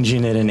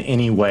changing it in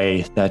any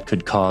way that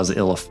could cause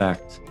ill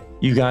effect.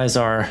 You guys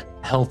are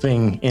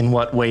helping in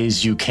what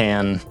ways you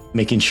can,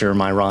 making sure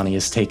Myrani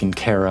is taken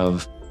care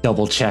of,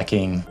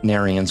 double-checking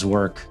Narian's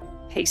work.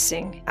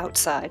 Pacing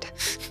outside.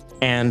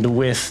 And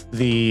with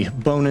the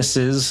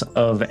bonuses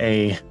of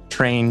a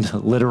trained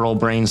literal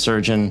brain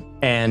surgeon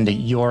and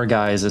your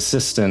guys'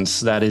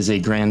 assistance, that is a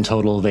grand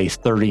total of a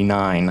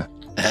 39.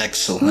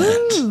 Excellent.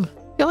 Woo.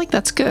 I feel like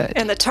that's good.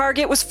 And the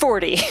target was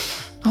 40.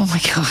 Oh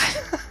my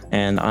god.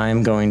 And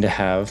I'm going to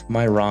have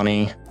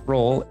Myrani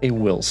roll a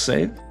will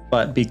save.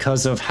 But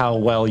because of how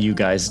well you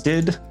guys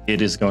did,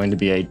 it is going to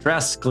be a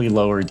drastically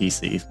lower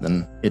DC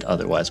than it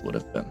otherwise would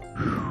have been.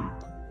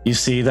 You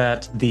see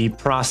that the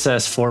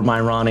process for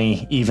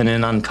Myrani, even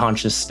in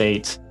unconscious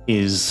state,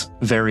 is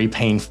very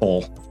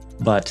painful,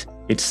 but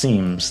it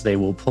seems they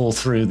will pull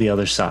through the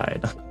other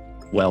side.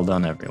 Well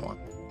done, everyone.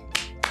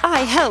 I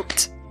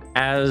helped.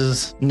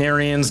 As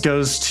Narians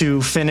goes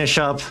to finish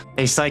up,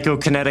 a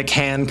psychokinetic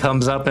hand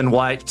comes up and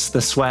wipes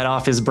the sweat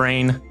off his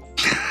brain.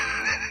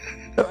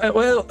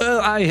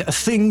 I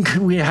think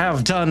we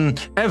have done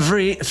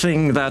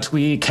everything that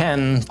we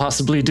can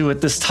possibly do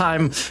at this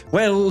time.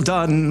 Well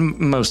done,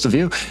 most of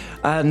you.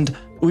 And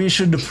we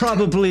should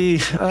probably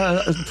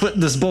put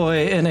this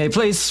boy in a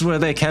place where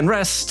they can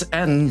rest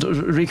and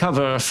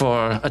recover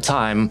for a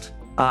time.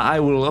 I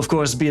will, of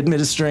course, be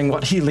administering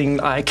what healing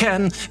I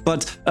can,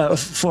 but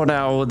for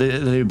now,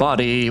 the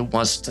body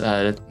must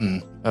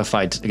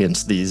fight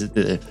against these,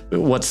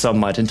 what some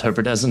might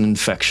interpret as an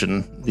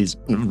infection, these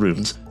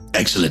runes.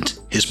 Excellent.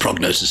 His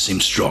prognosis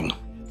seems strong.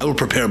 I will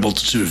prepare a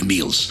multitude of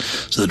meals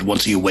so that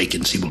once he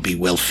awakens, he will be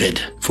well fed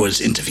for his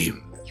interview.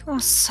 You are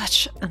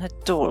such an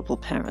adorable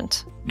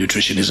parent.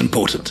 Nutrition is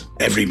important.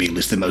 Every meal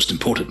is the most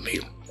important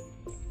meal.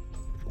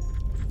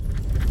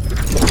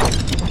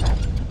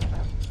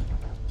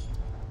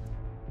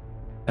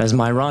 As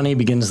Myrani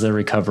begins their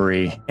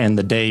recovery and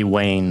the day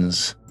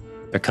wanes,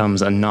 there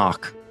comes a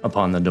knock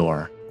upon the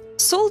door.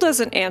 Soul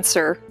doesn't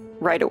answer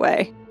right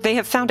away. They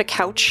have found a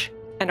couch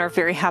and are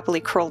very happily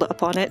curled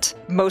up on it,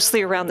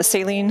 mostly around the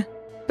saline.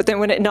 But then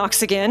when it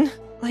knocks again,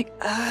 like,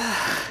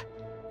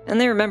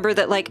 and they remember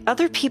that, like,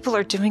 other people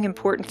are doing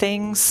important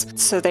things,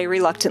 so they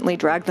reluctantly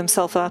drag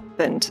themselves up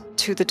and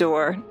to the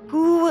door.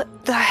 Who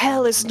the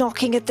hell is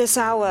knocking at this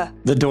hour?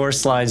 The door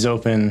slides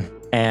open,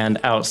 and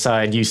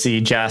outside you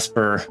see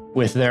Jasper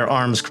with their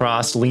arms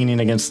crossed, leaning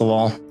against the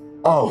wall.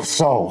 Oh,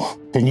 so,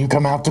 can you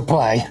come out to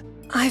play?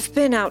 I've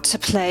been out to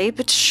play,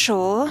 but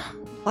sure.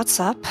 What's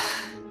up?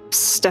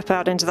 Step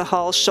out into the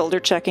hall, shoulder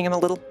checking him a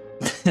little.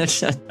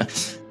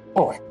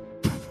 Boy.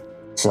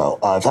 So,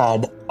 I've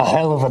had a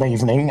hell of an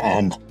evening,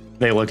 and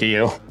They look at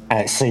you.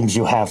 it seems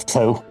you have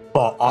too.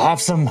 But I have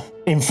some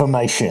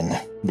information,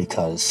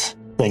 because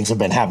things have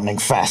been happening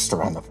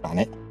faster on the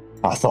planet.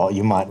 I thought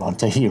you might want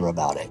to hear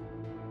about it.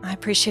 I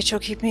appreciate you'll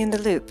keep me in the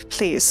loop,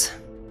 please.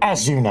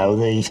 As you know,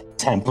 the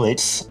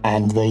Templates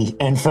and the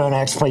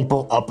Infernax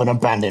people up an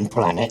abandoned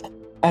planet.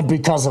 And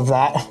because of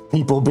that,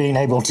 people being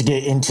able to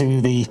get into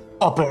the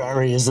upper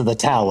areas of the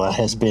tower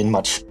has been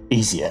much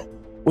easier.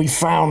 We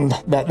found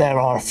that there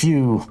are a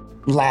few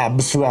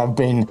labs who have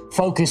been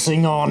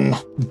focusing on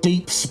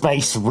deep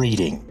space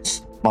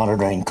readings,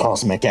 monitoring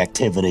cosmic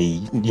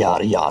activity,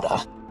 yada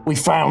yada. We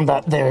found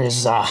that there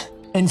is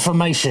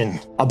information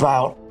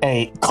about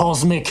a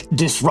cosmic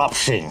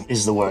disruption,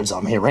 is the words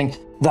I'm hearing,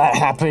 that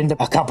happened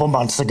a couple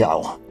months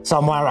ago,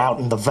 somewhere out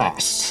in the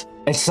vast.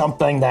 It's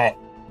something that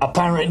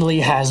apparently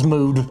has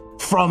moved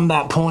from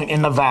that point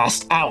in the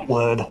vast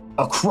outward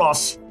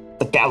across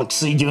the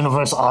galaxy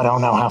universe. I don't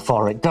know how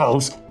far it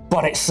goes,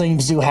 but it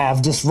seems to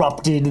have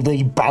disrupted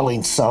the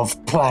balance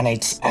of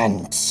planets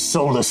and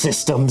solar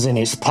systems in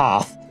its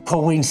path.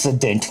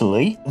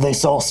 Coincidentally,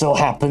 this also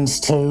happens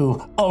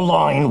to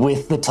align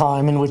with the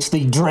time in which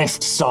the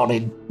drift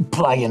started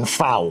playing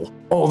foul.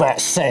 All that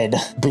said,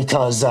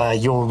 because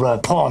your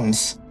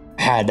pawns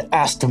had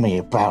asked me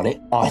about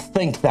it, I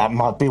think that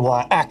might be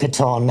why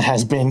Akiton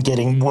has been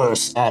getting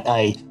worse at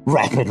a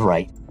rapid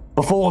rate.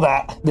 Before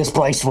that, this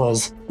place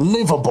was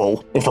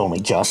livable, if only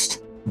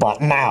just.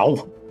 But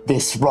now,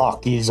 this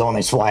rock is on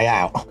its way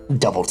out.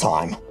 Double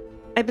time.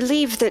 I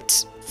believe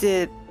that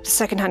the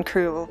second-hand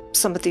crew, or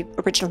some of the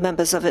original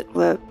members of it,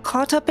 were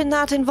caught up in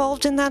that,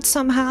 involved in that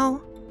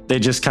somehow. They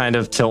just kind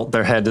of tilt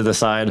their head to the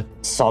side.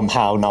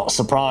 Somehow not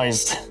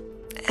surprised.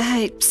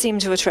 I seem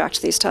to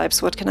attract these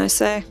types, what can I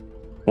say?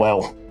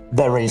 Well,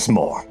 there is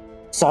more.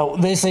 So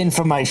this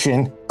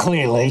information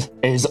clearly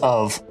is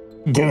of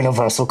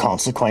universal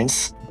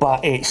consequence,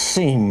 but it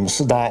seems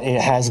that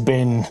it has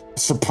been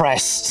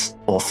suppressed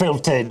or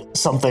filtered,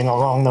 something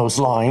along those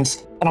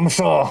lines. And I'm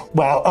sure,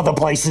 well, other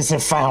places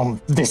have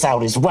found this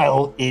out as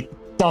well.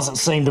 It doesn't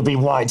seem to be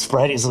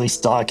widespread, at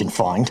least I can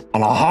find.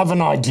 And I have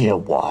an idea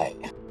why.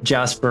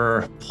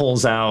 Jasper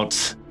pulls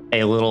out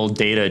a little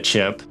data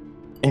chip.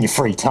 In your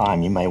free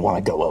time, you may want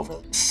to go over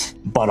this,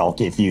 but I'll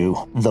give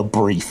you the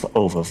brief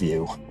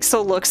overview.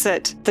 So looks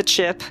at the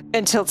chip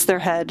and tilts their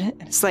head.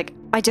 It's like,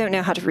 I don't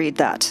know how to read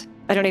that.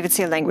 I don't even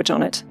see a language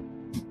on it.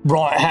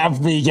 Right,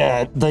 have the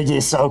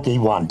Yosoki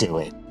one do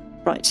it.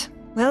 Right.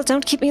 Well,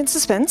 don't keep me in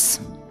suspense.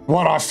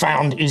 What I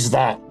found is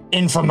that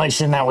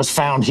information that was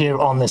found here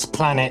on this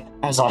planet,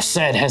 as I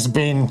said, has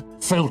been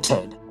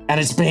filtered, and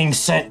it's being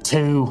sent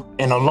to,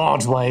 in a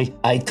large way,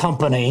 a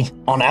company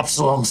on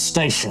Absalom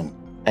Station.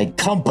 A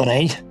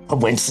company,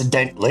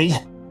 coincidentally,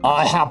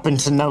 I happen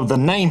to know the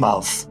name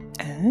of,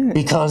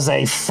 because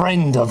a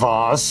friend of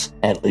ours,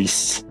 at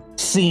least,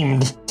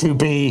 seemed to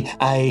be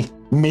a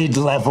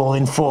mid-level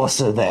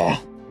enforcer there.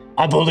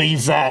 I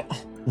believe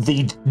that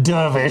the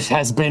dervish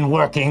has been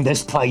working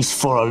this place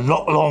for a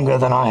lot longer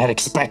than I had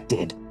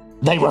expected.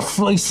 They were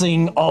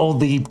fleecing all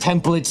the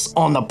templates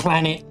on the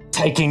planet,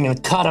 taking a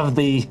cut of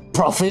the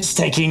profits,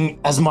 taking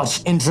as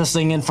much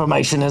interesting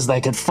information as they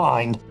could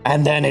find.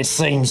 And then it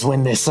seems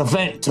when this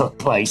event took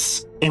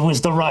place, it was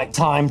the right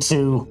time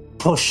to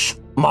push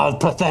my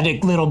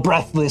pathetic little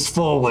breathless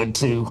forward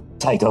to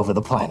take over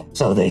the planet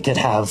so they could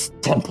have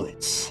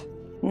templates.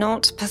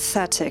 Not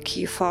pathetic.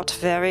 You fought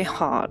very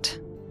hard.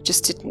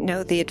 Just didn't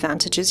know the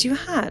advantages you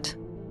had.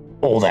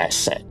 All that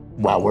said,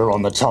 while we're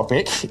on the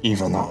topic,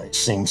 even though it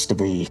seems to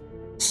be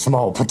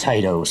small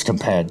potatoes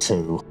compared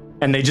to...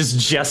 And they just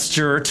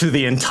gesture to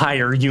the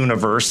entire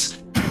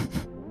universe.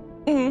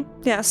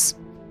 Yes.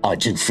 I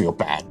do feel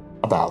bad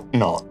about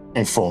not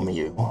informing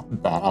you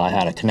that I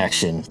had a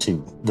connection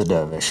to the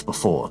dervish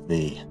before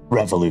the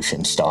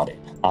revolution started.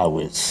 I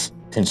was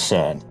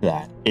concerned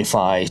that if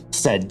I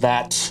said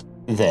that,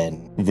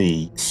 then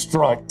the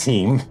strike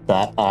team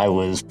that I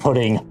was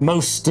putting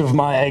most of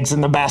my eggs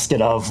in the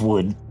basket of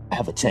would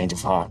have a change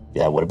of heart.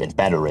 Yeah, it would have been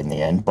better in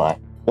the end, but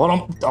what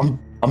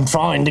I'm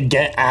trying to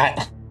get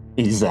at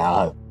is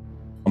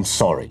I'm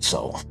sorry,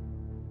 so.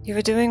 You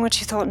were doing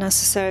what you thought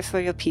necessary for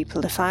your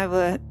people. If I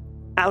were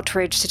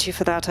outraged at you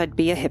for that, I'd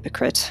be a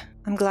hypocrite.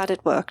 I'm glad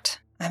it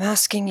worked. I'm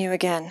asking you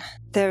again.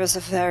 There is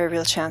a very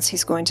real chance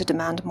he's going to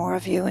demand more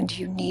of you, and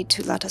you need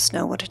to let us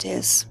know what it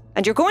is.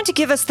 And you're going to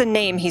give us the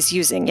name he's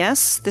using,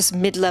 yes? This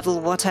mid-level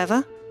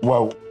whatever?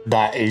 Well,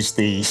 that is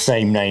the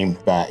same name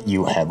that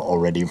you have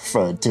already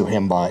referred to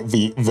him by.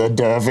 The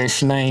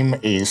dervish name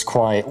is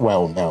quite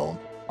well known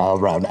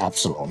around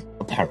Absalom,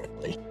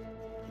 apparently.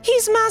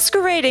 He's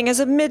masquerading as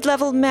a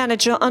mid-level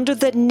manager under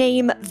the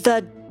name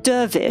The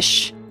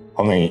Dervish.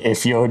 I mean,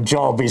 if your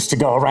job is to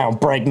go around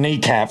break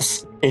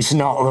kneecaps, it's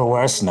not the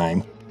worst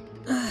name.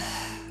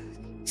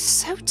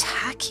 So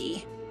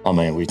tacky. I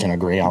mean, we can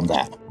agree on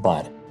that,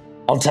 but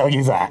I'll tell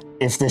you that,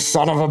 if this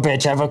son of a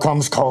bitch ever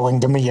comes calling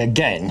to me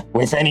again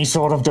with any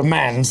sort of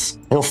demands,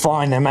 he'll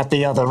find them at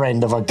the other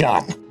end of a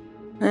gun.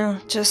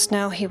 Well, just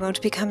know he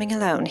won't be coming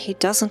alone. He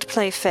doesn't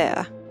play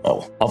fair.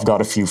 Oh, I've got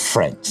a few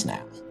friends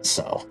now,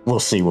 so we'll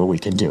see what we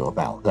can do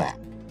about that.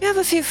 You have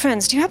a few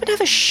friends. Do you happen to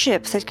have a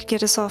ship that could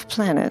get us off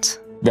planet?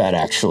 That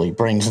actually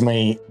brings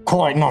me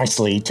quite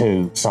nicely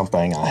to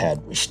something I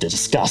had wished to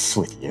discuss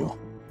with you.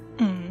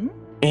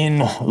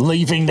 In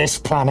leaving this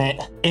planet,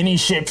 any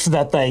ships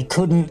that they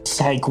couldn't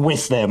take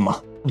with them,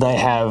 they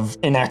have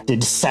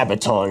enacted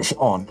sabotage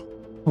on.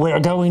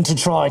 We're going to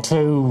try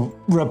to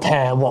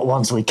repair what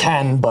ones we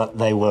can, but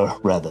they were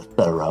rather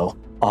thorough.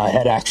 I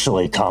had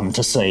actually come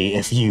to see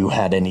if you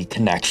had any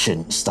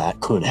connections that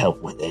could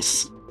help with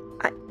this.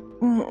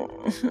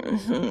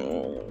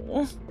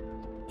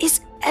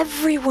 Is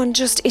everyone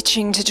just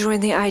itching to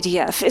join the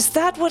IDF? Is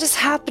that what is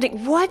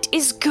happening? What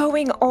is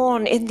going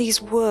on in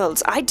these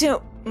worlds? I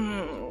don't...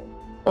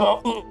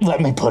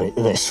 Let me put it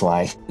this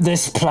way.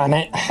 This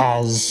planet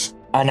has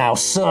a now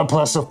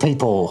surplus of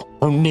people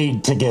who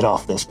need to get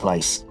off this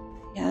place.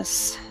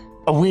 Yes.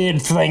 A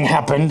weird thing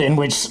happened in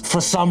which,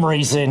 for some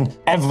reason,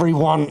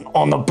 everyone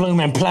on the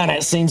blooming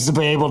planet seems to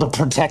be able to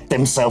protect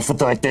themselves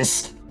with like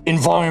this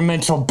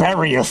environmental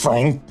barrier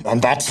thing,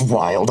 and that's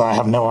wild. I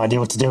have no idea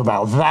what to do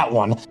about that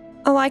one.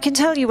 Oh, I can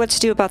tell you what to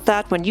do about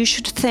that one. You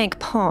should thank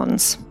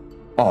Pawns.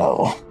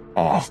 Oh,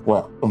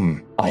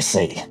 I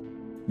see.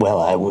 Well,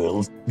 I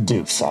will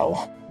do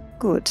so.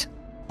 Good.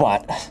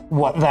 But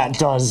what that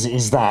does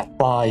is that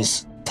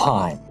buys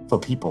time for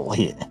people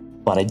here.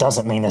 But it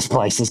doesn't mean this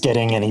place is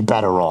getting any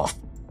better off.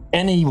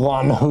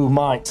 Anyone who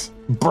might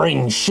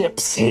bring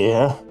ships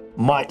here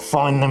might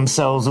find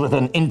themselves with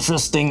an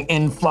interesting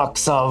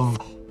influx of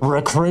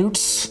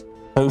recruits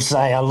who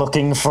say are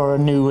looking for a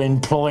new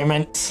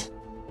employment.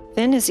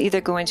 Finn is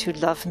either going to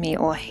love me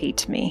or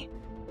hate me.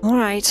 All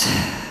right.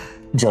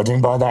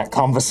 Judging by that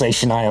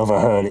conversation I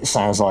overheard, it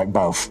sounds like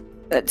both.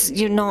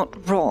 You're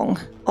not wrong.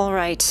 All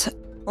right.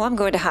 Well, I'm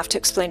going to have to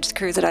explain to the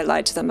crew that I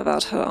lied to them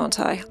about her, aren't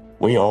I?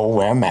 We all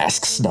wear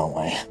masks, don't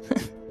we?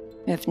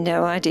 I have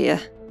no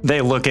idea.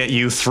 They look at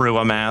you through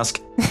a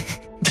mask.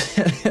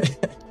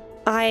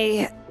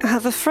 I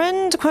have a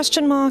friend,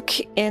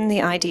 in the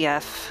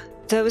IDF.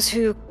 Those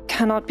who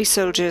cannot be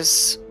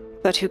soldiers,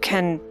 but who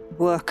can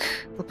work,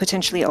 will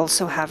potentially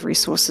also have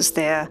resources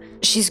there.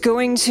 She's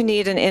going to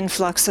need an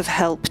influx of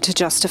help to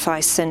justify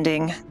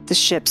sending the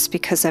ships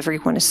because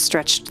everyone is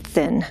stretched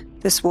thin.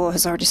 This war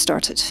has already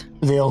started.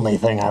 The only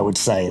thing I would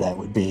say that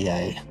would be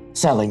a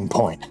selling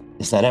point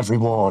is that every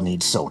war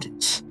needs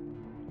soldiers.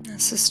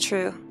 This is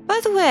true. By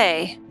the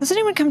way, has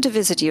anyone come to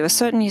visit you? A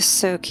certain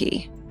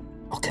Yosoki?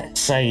 Okay,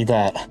 say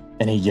that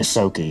any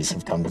Yosokis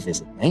have come to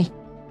visit me.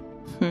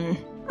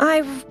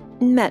 I've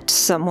met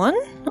someone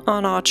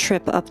on our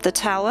trip up the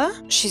tower.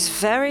 She's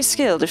very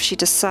skilled if she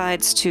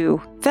decides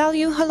to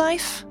value her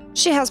life.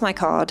 She has my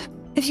card.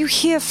 If you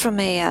hear from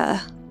a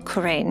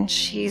Corain,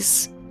 she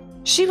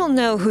will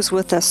know who's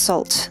worth their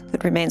salt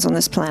that remains on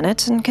this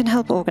planet and can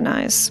help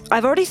organize.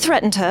 I've already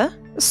threatened her,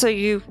 so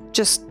you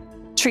just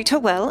treat her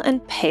well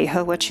and pay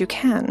her what you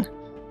can.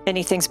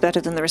 Anything's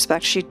better than the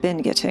respect she'd been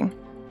getting.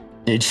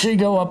 Did she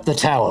go up the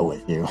tower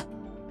with you?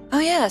 Oh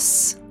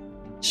yes.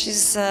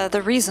 She's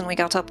the reason we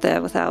got up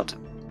there without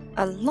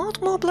a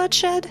lot more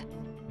bloodshed.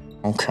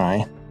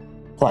 Okay.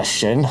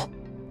 Question.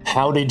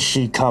 How did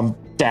she come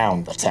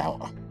down the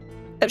tower?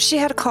 She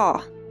had a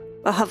car.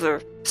 A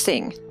hover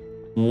thing.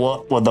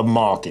 What were the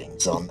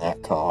markings on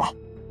that car?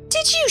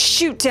 Did you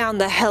shoot down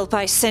the help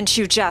I sent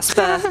you,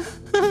 Jasper?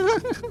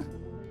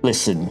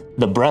 Listen,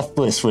 the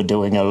Breathless were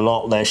doing a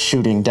lot less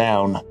shooting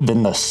down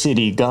than the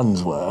city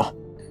guns were.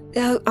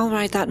 Oh, all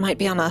right, that might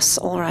be on us.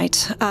 All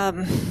right.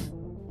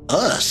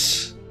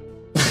 Us?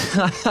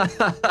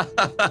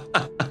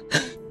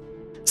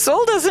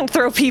 Soul doesn't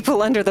throw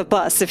people under the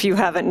bus, if you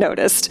haven't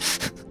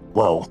noticed.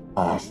 Well,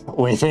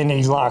 with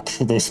any luck,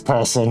 this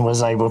person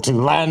was able to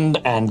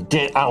land and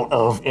get out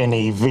of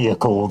any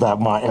vehicle that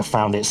might have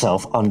found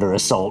itself under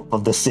assault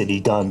of the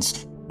city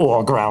guns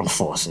or ground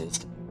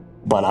forces.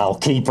 But I'll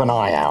keep an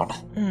eye out.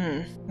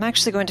 I'm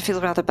actually going to feel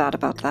rather bad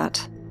about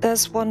that.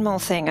 There's one more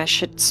thing I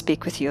should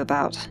speak with you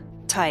about.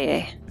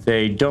 Taye.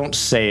 They don't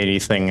say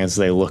anything as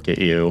they look at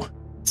you.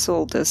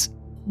 Soul does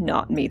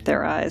not meet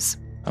their eyes.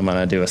 I'm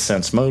gonna do a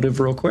sense motive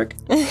real quick.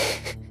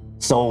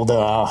 So there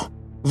are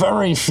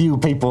very few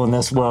people in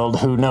this world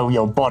who know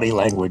your body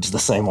language the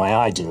same way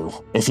I do.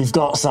 If you've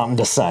got something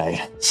to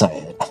say,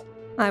 say it.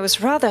 I was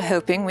rather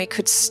hoping we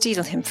could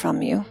steal him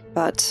from you,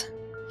 but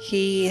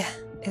he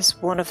is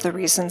one of the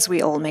reasons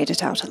we all made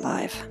it out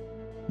alive.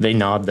 They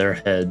nod their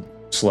head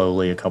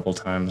slowly a couple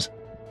times.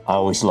 I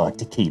always like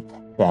to keep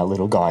that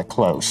little guy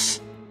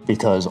close,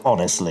 because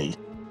honestly,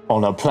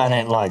 on a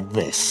planet like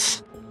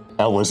this,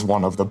 that was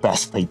one of the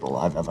best people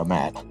I've ever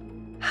met.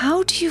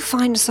 How do you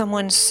find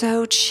someone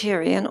so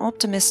cheery and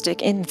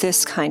optimistic in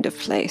this kind of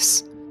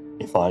place?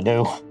 If I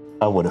knew,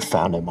 I would have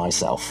found it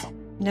myself.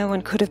 No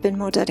one could have been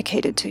more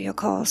dedicated to your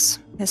cause.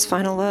 His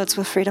final words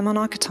were freedom on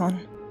Akiton.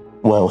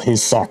 Well,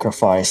 his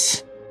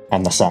sacrifice,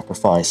 and the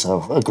sacrifice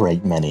of a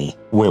great many,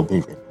 will be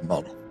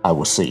remembered. I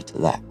will see to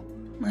that.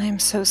 I am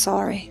so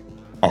sorry.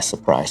 That's the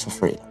price of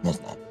freedom,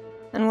 isn't it?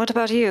 And what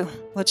about you?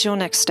 What's your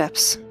next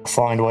steps?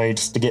 Find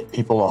ways to get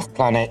people off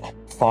planet,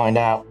 find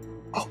out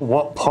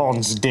what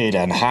Pons did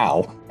and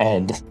how,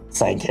 and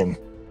thank him.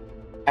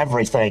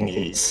 Everything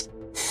is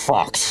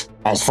fucked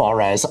as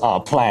far as our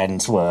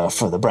plans were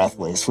for the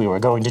Breathless. We were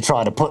going to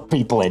try to put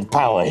people in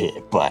power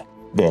here, but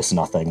there's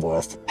nothing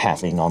worth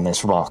having on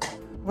this rock.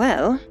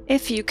 Well,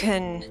 if you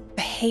can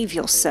behave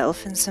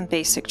yourself in some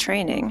basic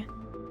training,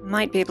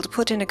 might be able to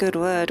put in a good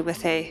word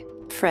with a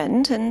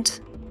friend and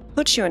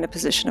put you in a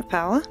position of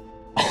power.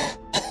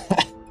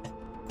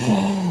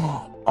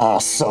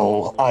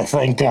 So I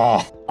think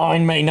I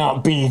may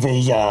not be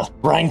the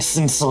ranks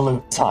and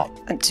salute type.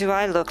 Do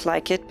I look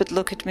like it? But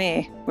look at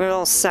me. We're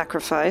all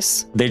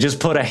sacrifice. They just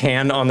put a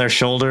hand on their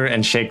shoulder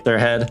and shake their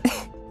head.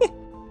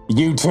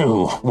 You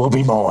too will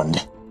be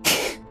mourned.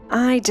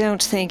 I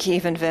don't think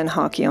even Van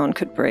Akiton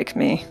could break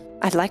me.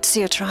 I'd like to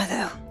see her try,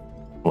 though.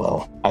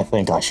 Well, I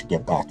think I should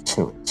get back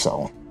to it,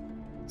 so...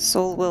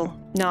 Soul will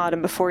nod,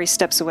 and before he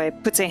steps away,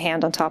 puts a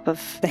hand on top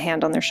of the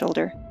hand on their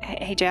shoulder.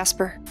 Hey,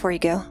 Jasper, before you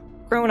go.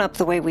 Growing up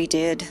the way we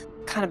did,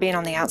 kind of being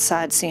on the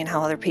outside, seeing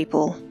how other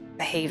people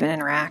behave and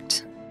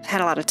interact, I've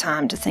had a lot of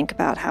time to think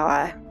about how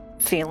I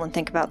feel and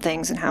think about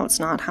things and how it's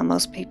not how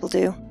most people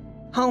do.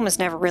 Home has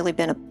never really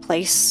been a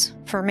place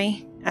for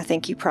me. I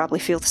think you probably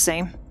feel the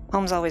same.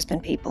 Home's always been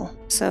people.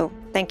 So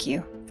thank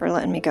you for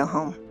letting me go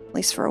home, at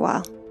least for a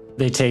while.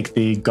 They take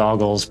the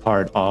goggles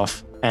part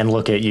off and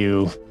look at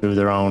you through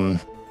their own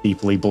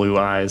deeply blue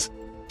eyes.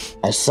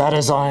 As sad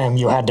as I am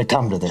you had to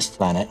come to this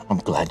planet, I'm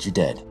glad you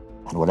did.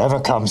 And whatever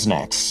comes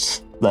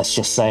next, let's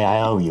just say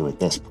I owe you at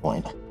this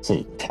point, so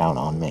you can count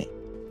on me.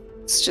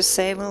 Let's just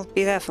say we'll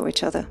be there for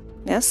each other,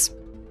 yes?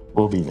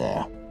 We'll be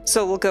there.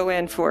 So we'll go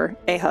in for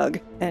a hug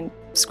and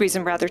squeeze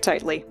them rather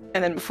tightly.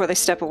 And then before they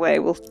step away,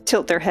 we'll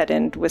tilt their head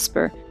and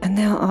whisper, and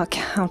there are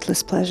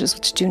countless pleasures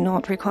which do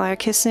not require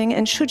kissing,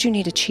 and should you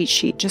need a cheat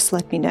sheet, just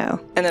let me know.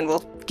 And then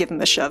we'll give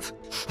him a shove.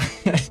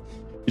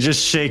 He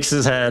just shakes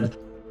his head.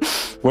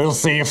 We'll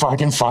see if I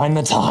can find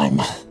the time.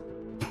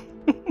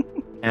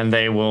 And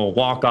they will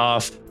walk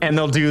off, and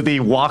they'll do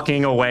the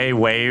walking away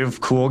wave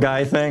cool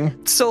guy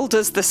thing. Soul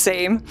does the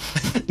same.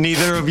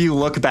 Neither of you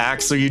look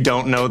back, so you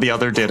don't know the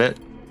other did it.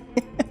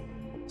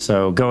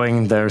 So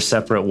going their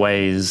separate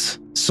ways,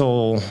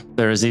 Soul,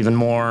 there is even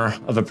more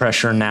of a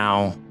pressure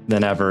now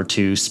than ever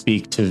to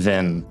speak to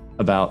Vin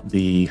about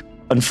the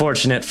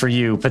unfortunate for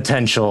you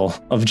potential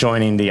of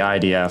joining the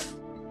IDF.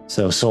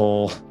 So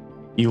Soul,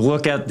 you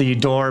look at the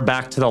door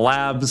back to the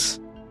labs,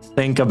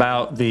 think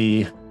about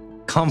the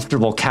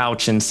comfortable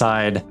couch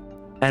inside,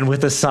 and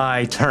with a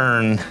sigh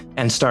turn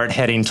and start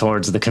heading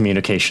towards the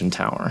communication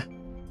tower.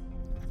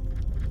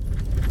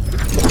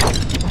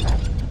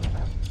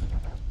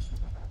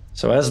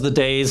 So as the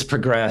days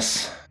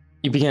progress,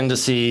 you begin to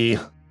see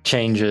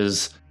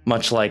changes,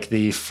 much like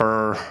the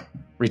fur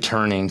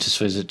returning to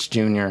Swizzits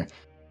Jr.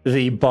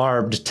 The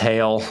barbed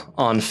tail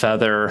on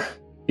Feather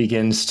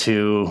begins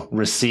to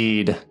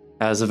recede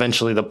as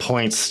eventually the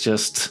points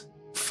just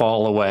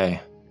fall away.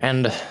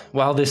 And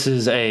while this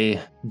is a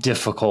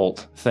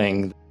difficult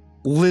thing,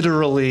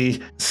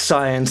 literally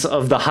science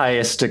of the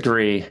highest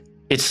degree,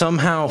 it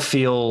somehow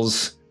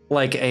feels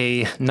like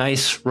a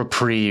nice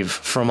reprieve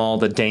from all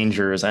the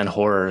dangers and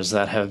horrors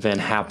that have been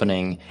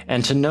happening.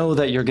 And to know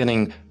that you're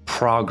getting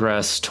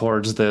progress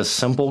towards this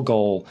simple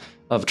goal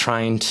of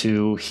trying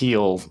to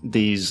heal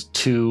these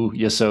two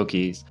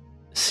Yosokis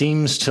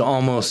seems to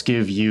almost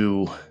give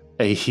you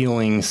a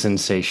healing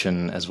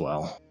sensation as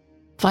well.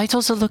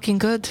 Vitals are looking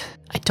good.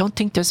 I don't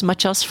think there's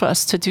much else for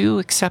us to do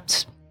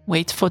except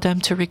wait for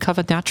them to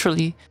recover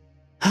naturally.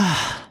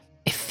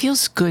 It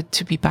feels good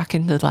to be back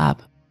in the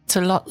lab. It's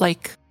a lot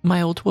like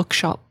my old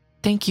workshop.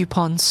 Thank you,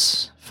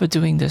 Pons, for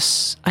doing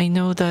this. I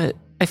know that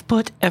I've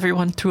put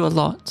everyone through a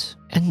lot,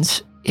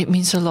 and it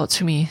means a lot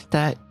to me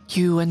that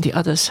you and the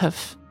others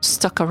have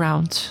stuck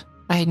around.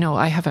 I know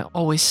I haven't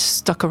always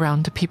stuck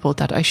around the people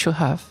that I should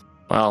have.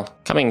 Well,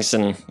 comings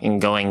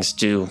and goings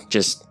do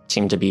just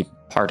seem to be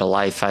part of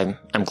life.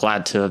 I'm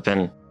glad to have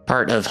been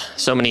part of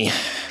so many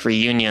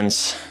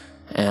reunions,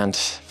 and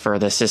for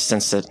the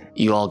assistance that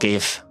you all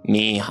gave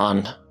me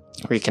on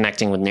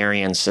reconnecting with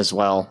Nerians as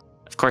well.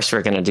 Of course,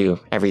 we're going to do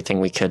everything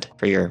we could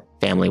for your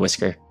family,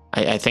 Whisker.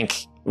 I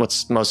think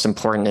what's most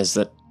important is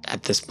that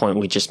at this point,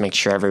 we just make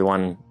sure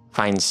everyone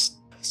finds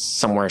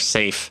somewhere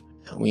safe.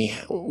 We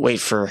wait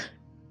for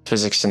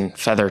Physics and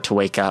Feather to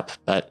wake up,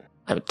 but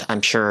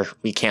I'm sure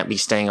we can't be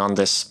staying on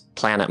this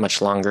planet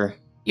much longer.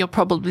 You're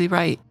probably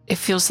right. It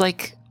feels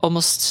like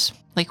almost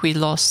like we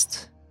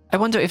lost. I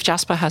wonder if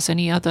Jasper has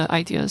any other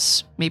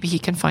ideas. Maybe he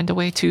can find a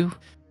way to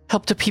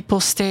help the people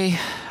stay.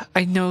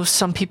 I know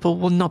some people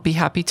will not be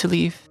happy to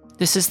leave.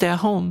 This is their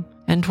home.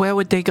 And where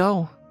would they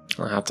go?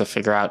 I'll have to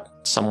figure out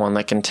someone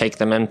that can take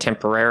them in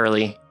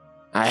temporarily.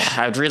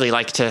 I'd really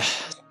like to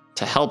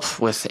help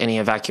with any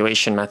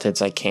evacuation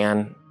methods I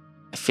can.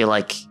 I feel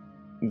like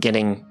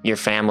getting your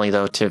family,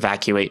 though, to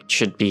evacuate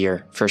should be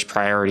your first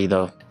priority,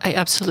 though. I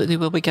absolutely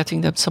will be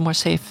getting them somewhere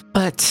safe.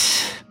 But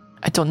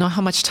I don't know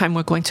how much time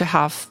we're going to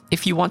have.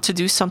 If you want to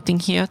do something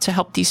here to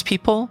help these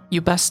people,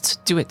 you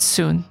best do it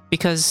soon.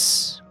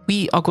 Because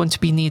we are going to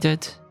be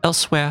needed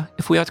elsewhere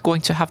if we are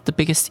going to have the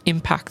biggest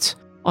impact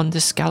on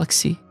this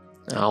galaxy.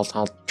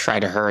 I'll try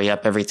to hurry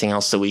up everything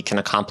else that we can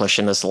accomplish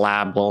in this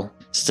lab while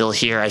still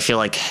here. I feel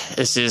like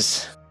this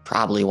is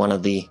probably one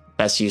of the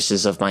best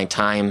uses of my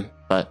time,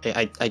 but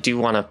I do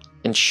want to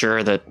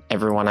ensure that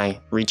everyone I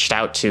reached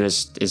out to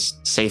is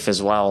safe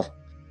as well.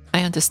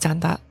 I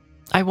understand that.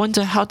 I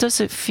wonder, how does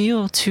it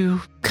feel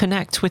to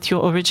connect with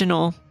your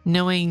original,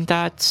 knowing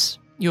that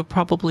you're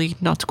probably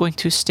not going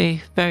to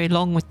stay very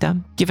long with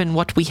them, given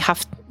what we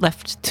have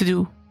left to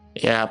do?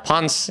 Yeah,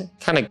 Pons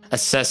kind of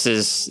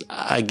assesses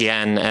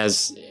again,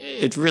 as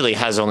it really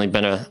has only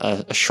been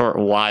a short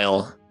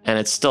while, and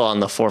it's still on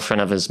the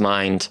forefront of his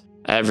mind.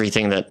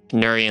 Everything that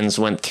Nurians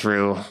went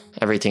through,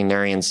 everything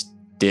Nurians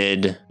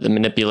did, the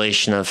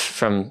manipulation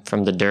from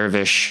the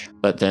dervish,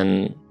 but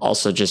then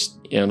also just,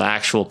 the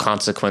actual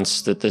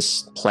consequence that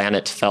this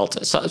planet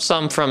felt.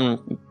 Some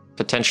from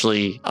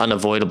potentially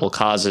unavoidable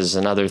causes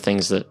and other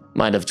things that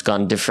might have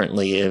gone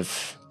differently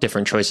if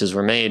different choices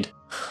were made.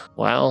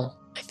 Well,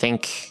 I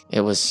think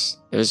it was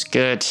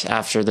good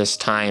after this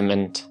time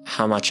and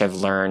how much I've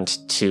learned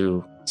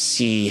to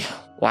see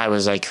why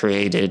was I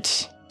created,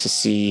 to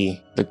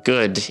see the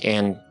good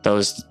and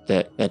those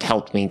that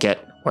helped me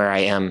get where I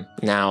am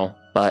now.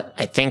 But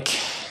I think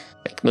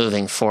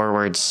moving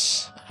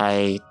forwards,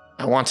 I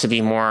want to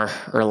be more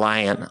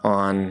reliant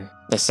on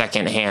the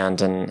second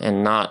hand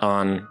and not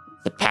on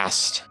the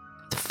past.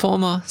 The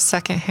former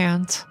second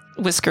hand.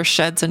 Whisker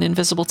sheds an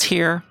invisible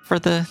tear for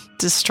the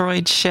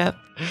destroyed ship.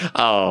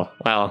 Oh,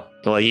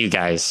 well, you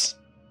guys.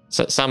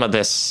 So some of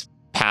this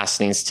past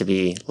needs to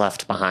be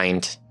left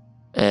behind.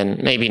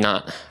 And maybe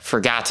not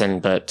forgotten,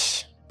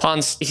 but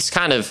Pons, he's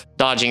kind of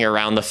dodging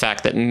around the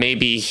fact that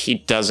maybe he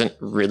doesn't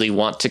really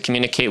want to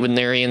communicate with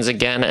Nerians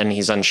again, and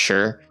he's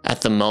unsure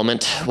at the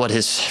moment what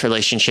his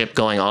relationship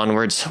going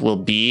onwards will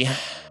be.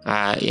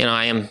 I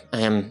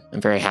am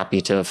very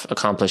happy to have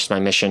accomplished my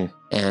mission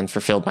and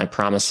fulfilled my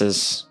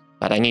promises,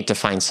 but I need to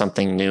find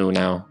something new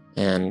now.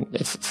 And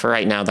if for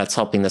right now that's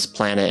helping this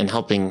planet and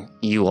helping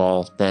you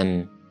all,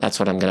 then that's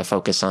what I'm going to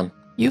focus on.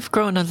 You've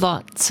grown a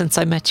lot since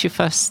I met you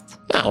first.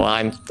 Oh, well,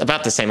 I'm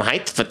about the same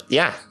height, but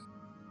yeah.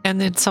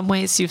 And in some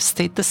ways, you've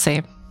stayed the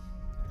same.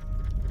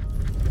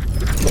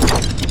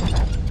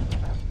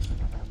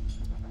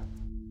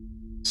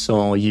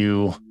 So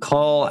you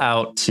call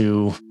out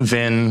to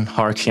Vin,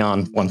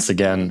 Harkion once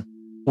again.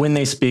 When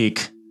they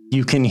speak,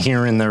 you can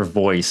hear in their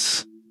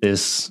voice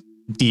this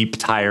deep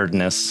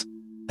tiredness.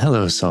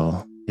 Hello,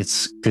 Sol.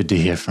 It's good to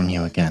hear from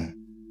you again.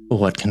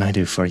 What can I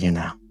do for you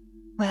now?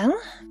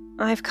 Well,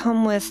 I've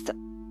come with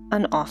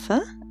an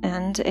offer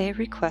and a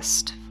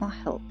request for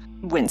help.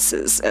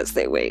 Winces as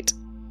they wait.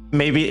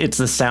 Maybe it's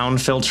the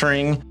sound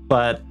filtering,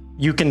 but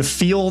you can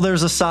feel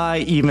there's a sigh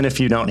even if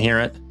you don't hear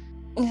it.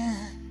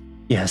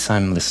 Yes,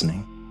 I'm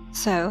listening.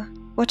 So,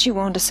 what you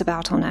warned us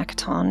about on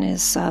Akiton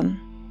is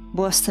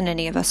worse than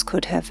any of us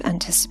could have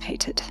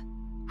anticipated.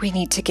 We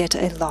need to get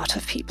a lot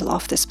of people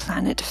off this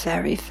planet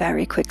very,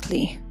 very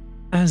quickly.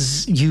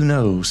 As you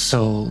know,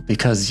 Sol,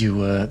 because you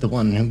were the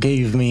one who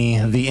gave me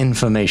the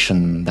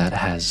information that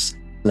has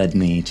led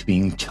me to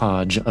being in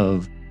charge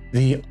of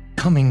the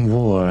coming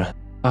war,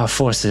 our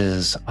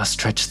forces are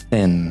stretched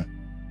thin.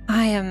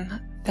 I am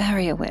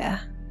very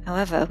aware.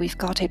 However, we've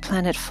got a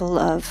planet full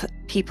of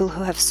people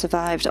who have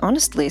survived,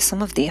 honestly,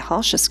 some of the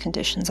harshest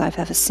conditions I've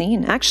ever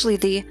seen. Actually,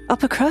 the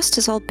upper crust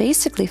has all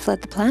basically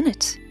fled the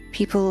planet.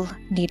 People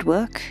need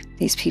work.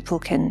 These people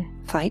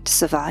can fight,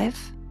 survive.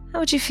 How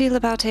would you feel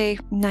about a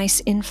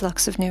nice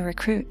influx of new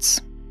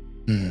recruits?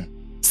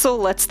 Sol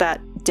lets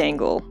that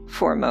dangle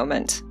for a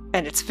moment,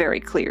 and it's very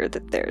clear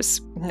that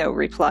there's no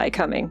reply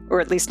coming, or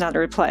at least not a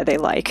reply they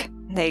like.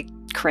 They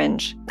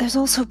cringe. There's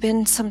also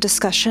been some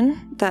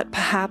discussion that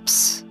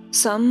perhaps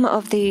some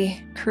of the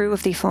crew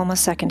of the former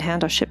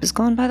second-hand, our ship is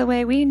gone, by the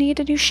way, we need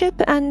a new ship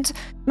and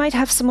might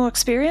have some more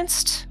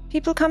experienced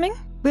people coming,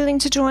 willing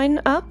to join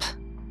up.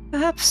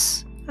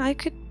 Perhaps I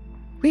could...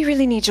 We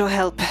really need your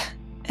help,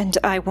 and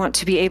I want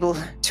to be able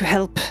to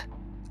help.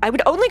 I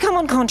would only come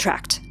on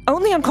contract.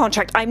 Only on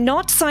contract. I'm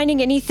not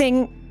signing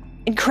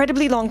anything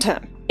incredibly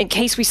long-term, in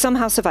case we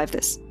somehow survive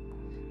this.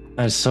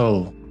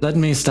 So, let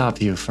me stop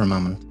you for a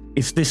moment.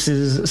 If this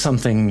is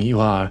something you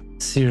are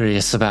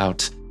serious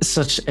about,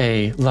 such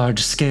a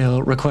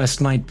large-scale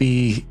request might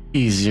be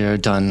easier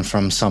done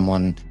from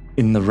someone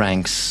in the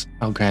ranks.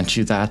 I'll grant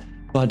you that.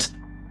 But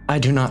I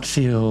do not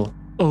feel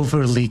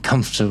overly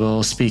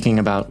comfortable speaking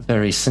about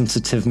very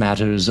sensitive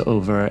matters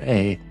over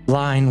a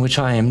line which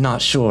I am not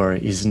sure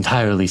is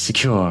entirely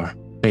secure,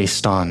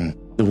 based on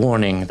the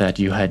warning that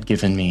you had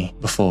given me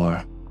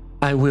before.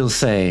 I will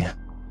say,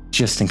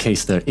 just in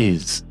case there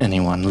is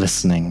anyone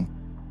listening,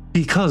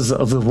 because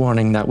of the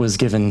warning that was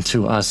given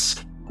to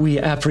us, we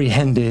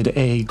apprehended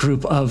a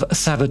group of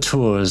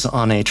saboteurs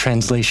on a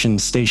translation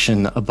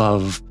station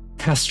above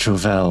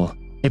Castrovel,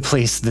 a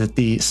place that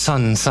the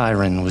Sun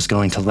Siren was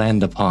going to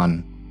land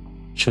upon.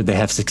 Should they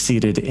have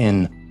succeeded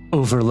in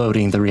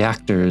overloading the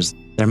reactors,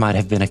 there might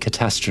have been a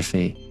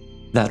catastrophe.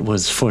 That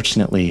was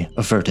fortunately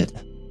averted,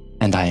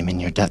 and I am in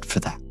your debt for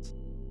that.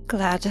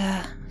 Glad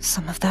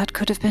some of that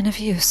could have been of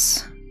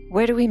use.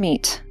 Where do we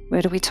meet?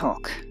 Where do we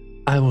talk?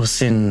 I will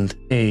send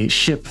a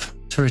ship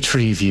to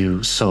retrieve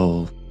you,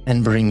 Sol,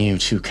 and bring you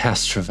to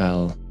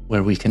Castrovel,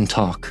 where we can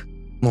talk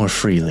more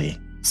freely.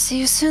 See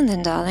you soon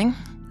then, darling.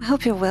 I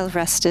hope you're well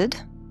rested.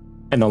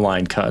 And the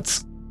line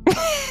cuts.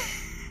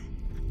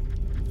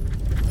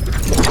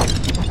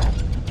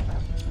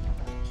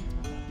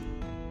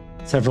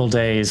 Several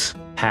days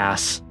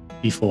pass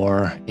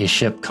before a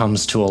ship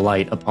comes to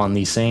alight upon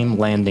the same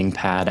landing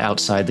pad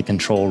outside the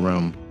control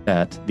room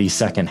that the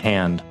second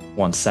hand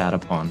once sat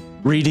upon.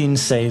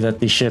 Readings say that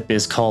the ship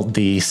is called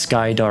the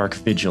Skydark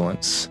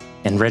Vigilance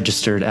and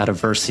registered at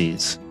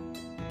Averses,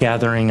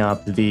 gathering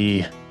up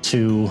the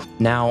two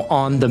now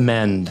on the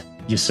mend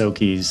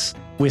Yosokis,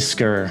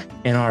 Whisker,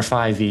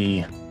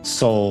 NR5E,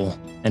 Sol,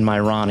 and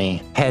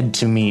Myrani head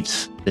to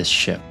meet this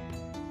ship.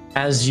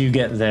 As you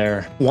get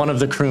there, one of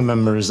the crew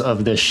members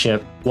of this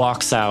ship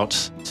walks out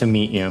to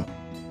meet you.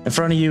 In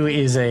front of you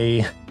is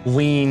a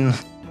lean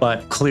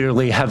but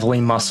clearly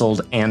heavily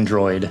muscled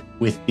android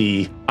with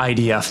the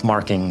IDF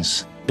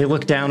markings. They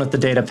look down at the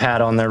data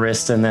pad on their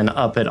wrist and then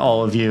up at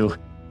all of you.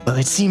 Well,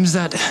 it seems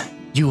that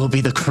you will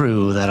be the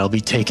crew that I'll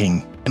be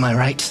taking. Am I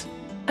right?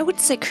 I would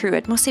say crew.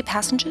 I'd mostly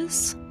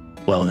passengers.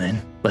 Well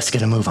then, let's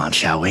get a move on,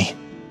 shall we?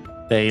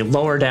 They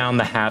lower down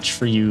the hatch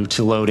for you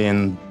to load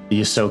in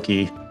the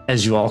Yosoki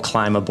as you all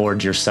climb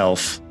aboard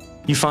yourself.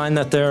 You find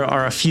that there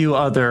are a few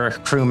other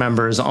crew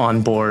members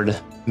on board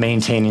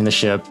maintaining the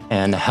ship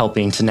and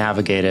helping to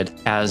navigate it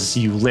as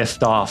you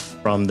lift off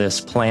from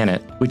this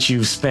planet, which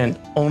you've spent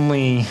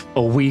only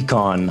a week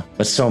on,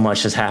 but so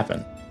much has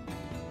happened.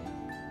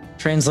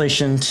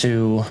 Translation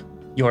to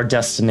your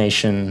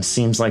destination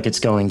seems like it's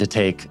going to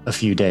take a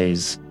few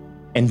days,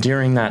 and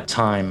during that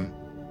time,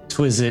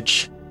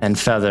 Twizzich and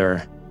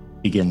Feather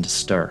begin to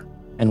stir,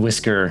 and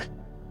Whisker,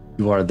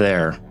 you are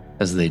there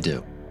as they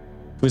do.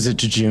 Twizzich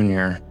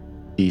Jr.,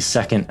 the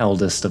second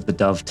eldest of the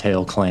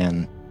Dovetail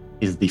clan,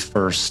 is the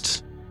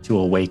first to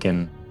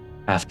awaken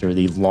after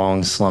the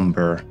long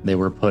slumber they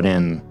were put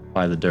in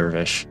by the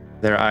dervish.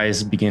 Their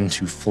eyes begin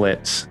to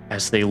flit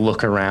as they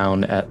look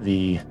around at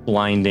the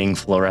blinding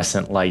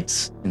fluorescent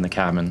lights in the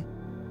cabin.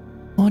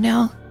 Oh,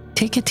 now,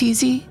 take it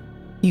easy.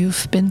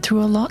 You've been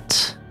through a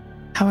lot.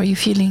 How are you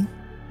feeling?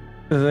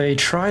 They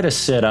try to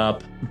sit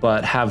up,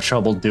 but have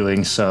trouble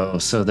doing so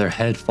their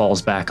head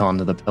falls back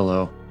onto the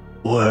pillow.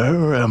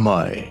 Where am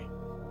I?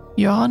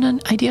 You're on an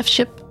IDF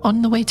ship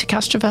on the way to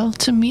Castrovel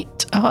to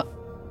meet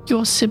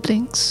your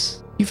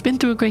siblings. You've been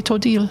through a great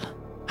ordeal.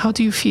 How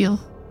do you feel?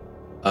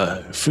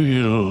 I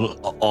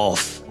feel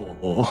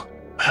awful.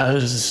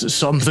 Has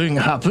something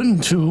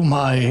happened to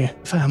my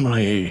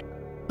family?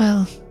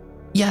 Well,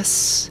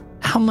 yes.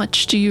 How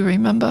much do you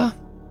remember?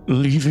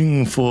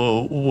 Leaving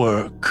for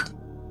work.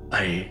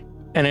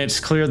 And it's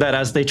clear that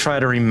as they try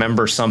to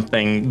remember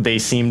something, they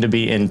seem to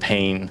be in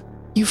pain.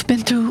 You've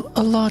been through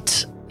a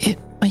lot. It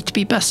might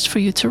be best for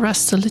you to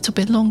rest a little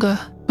bit longer,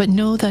 but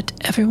know that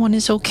everyone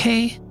is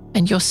okay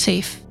and you're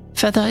safe.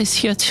 Feather is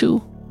here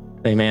too.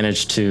 They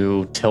manage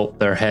to tilt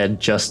their head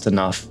just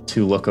enough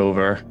to look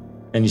over,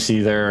 and you see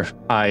their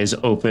eyes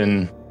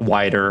open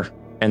wider,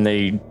 and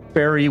they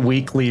very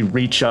weakly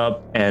reach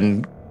up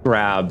and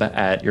grab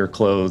at your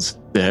clothes.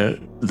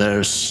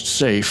 They're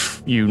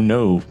safe. You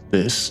know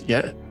this.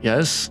 Yeah,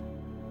 yes?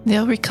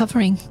 They're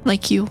recovering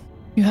like you.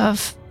 You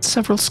have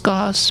several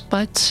scars,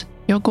 but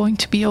you're going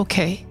to be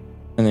okay.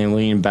 And they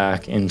lean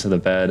back into the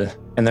bed,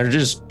 and they're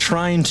just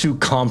trying to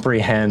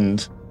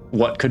comprehend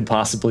what could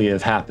possibly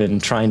have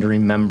happened, trying to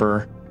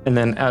remember. And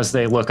then as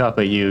they look up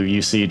at you,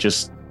 you see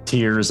just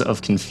tears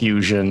of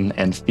confusion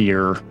and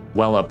fear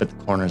well up at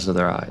the corners of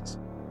their eyes.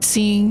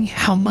 Seeing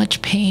how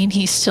much pain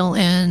he's still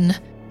in,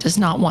 does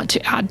not want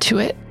to add to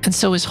it, and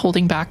so is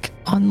holding back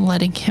on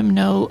letting him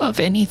know of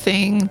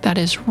anything that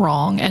is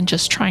wrong and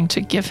just trying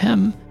to give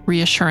him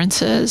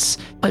reassurances,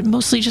 but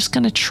mostly just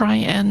going to try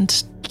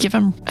and give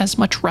him as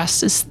much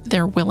rest as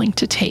they're willing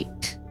to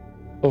take.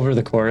 Over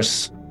the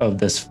course of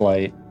this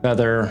flight,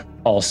 Feather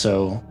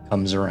also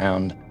comes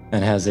around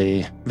and has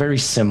a very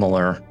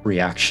similar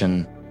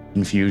reaction,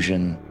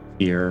 confusion,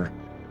 fear.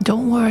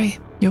 Don't worry,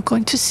 you're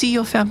going to see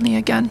your family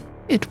again.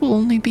 It will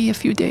only be a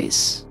few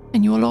days,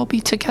 and you will all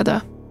be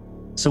together.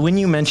 So when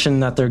you mention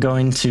that they're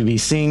going to be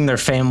seeing their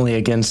family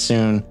again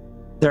soon,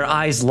 their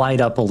eyes light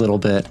up a little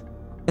bit.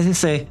 And they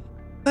say,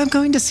 I'm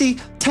going to see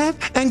Tap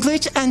and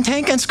Glitch and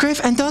Tank and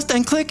Scriff and Dust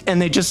and Click.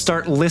 And they just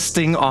start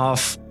listing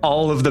off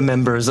all of the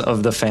members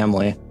of the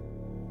family.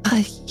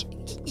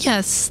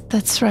 Yes,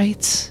 that's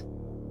right.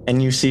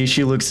 And you see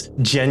she looks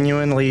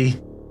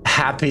genuinely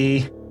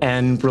happy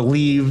and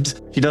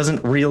relieved. She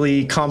doesn't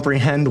really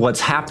comprehend what's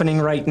happening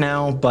right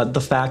now, but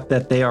the fact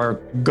that they are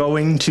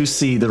going to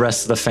see the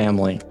rest of the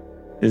family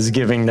is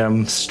giving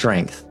them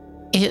strength.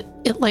 It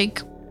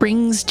like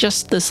brings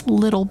just this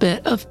little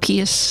bit of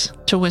peace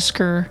to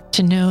Whisker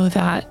to know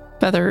that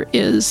Feather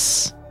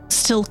is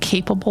still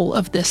capable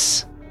of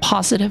this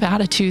positive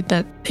attitude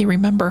that they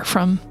remember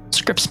from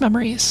Scrip's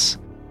memories.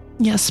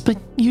 Yes, but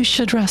you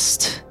should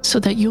rest so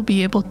that you'll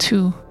be able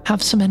to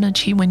have some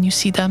energy when you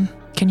see them.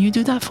 Can you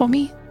do that for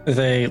me?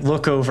 They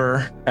look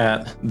over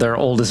at their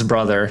oldest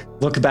brother,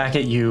 look back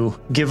at you,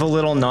 give a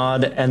little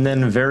nod, and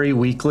then very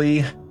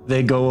weakly,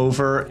 they go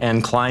over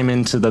and climb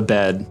into the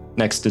bed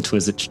next to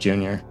Twizzich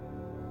Jr.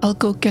 I'll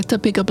go get a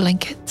bigger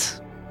blanket.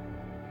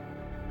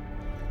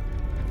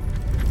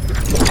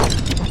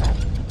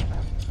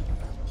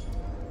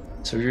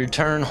 So we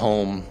return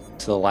home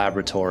to the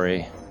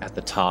laboratory at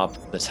the top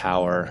of the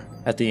tower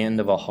at the end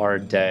of a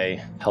hard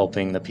day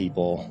helping the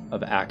people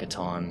of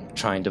Akiton,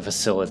 trying to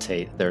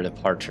facilitate their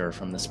departure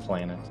from this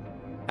planet.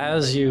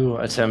 As you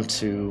attempt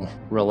to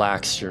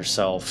relax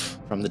yourself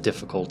from the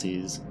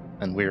difficulties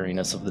and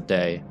weariness of the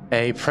day,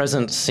 a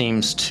presence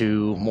seems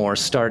to more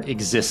start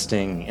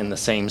existing in the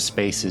same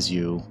space as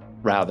you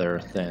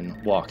rather than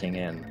walking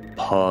in.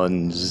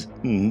 Pawns,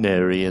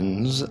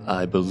 Narians,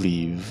 I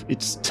believe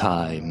it's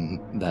time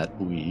that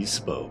we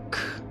spoke.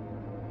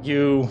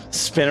 You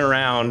spin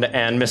around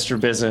and Mr.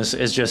 Business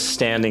is just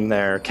standing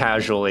there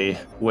casually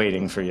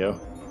waiting for you.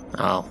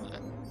 Oh,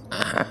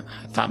 I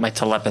thought my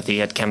telepathy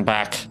had come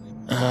back.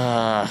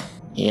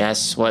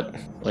 Yes, what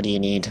do you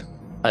need?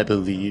 I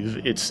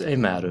believe it's a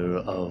matter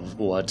of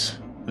what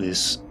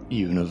this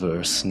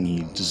universe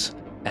needs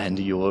and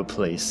your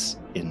place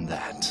in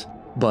that.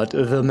 But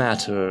the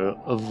matter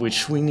of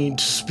which we need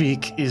to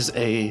speak is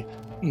a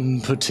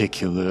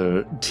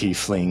particular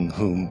tiefling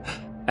whom,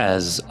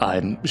 as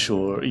I'm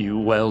sure you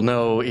well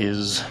know,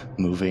 is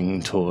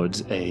moving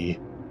towards a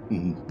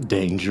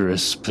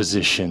dangerous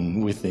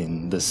position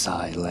within the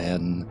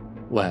Psylan.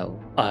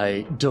 Well,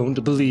 I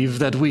don't believe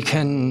that we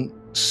can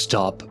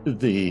stop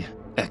the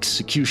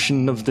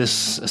execution of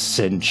this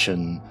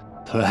ascension.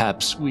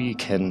 Perhaps we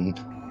can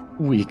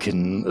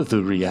weaken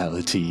the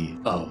reality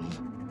of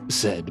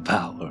said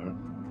power.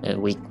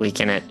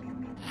 Weaken it?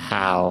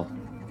 How?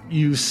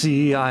 You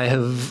see, I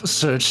have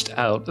searched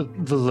out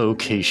the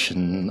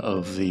location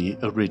of the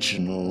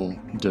original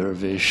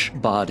dervish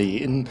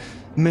body in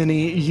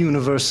many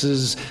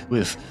universes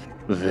with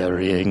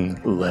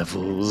varying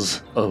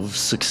levels of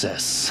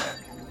success.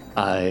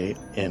 I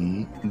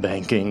am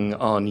banking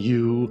on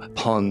you,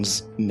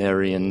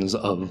 Ponsnarians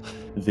of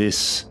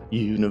this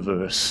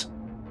universe,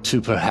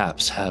 to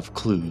perhaps have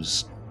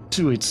clues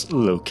to its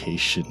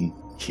location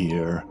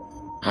here.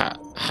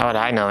 How would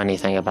I know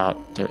anything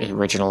about the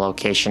original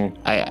location?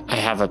 I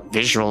have a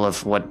visual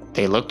of what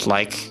they looked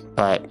like,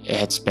 but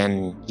it's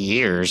been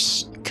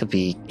years. It could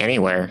be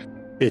anywhere.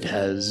 It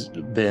has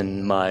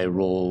been my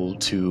role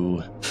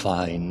to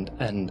find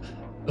and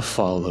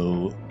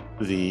follow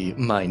the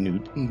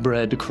minute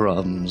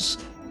breadcrumbs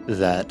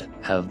that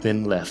have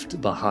been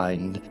left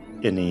behind.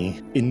 Any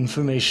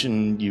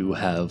information you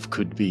have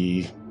could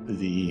be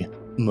the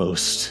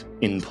most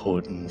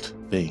important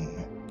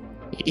thing.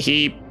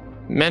 He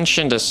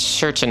mentioned a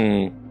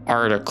certain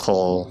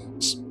article,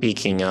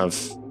 speaking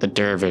of the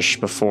dervish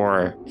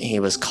before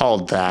he was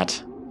called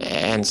that,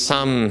 and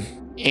some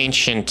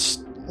ancient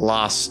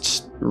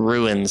lost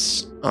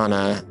ruins on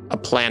a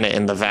planet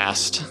in the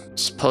vast.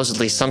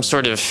 Supposedly some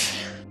sort of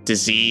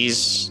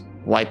disease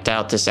wiped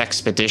out this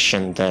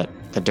expedition that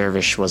the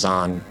dervish was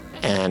on,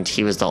 and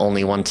he was the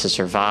only one to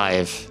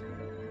survive.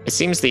 It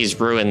seems these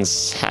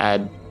ruins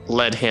had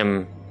led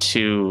him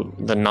to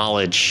the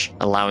knowledge,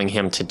 allowing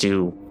him to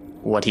do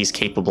what he's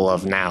capable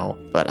of now,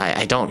 but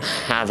I don't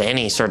have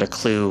any sort of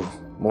clue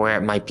where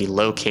it might be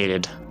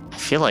located. I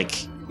feel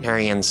like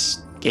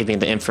Marian's gave me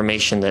the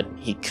information that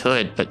he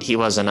could, but he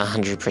wasn't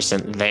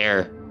 100%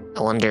 there.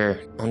 I wonder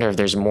if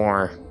there's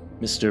more.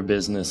 Mr.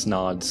 Business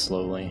nods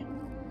slowly.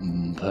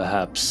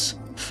 Perhaps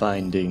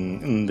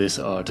finding this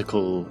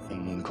article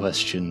in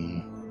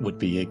question would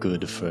be a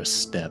good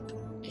first step.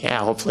 Yeah,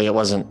 hopefully it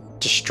wasn't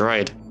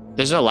destroyed.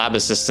 There's no lab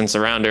assistants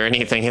around or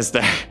anything, is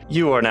there?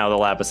 You are now the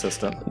lab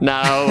assistant.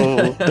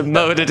 No,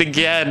 demoted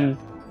again.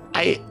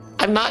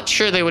 I'm not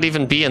sure they would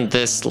even be in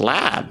this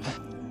lab.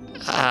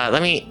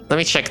 Let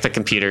me check the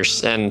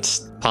computers, and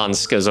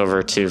Pons goes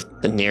over to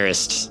the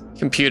nearest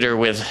computer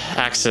with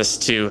access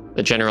to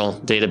the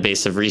general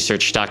database of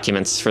research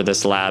documents for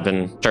this lab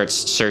and starts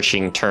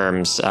searching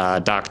terms,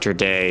 Dr.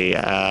 Day,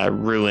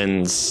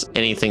 ruins,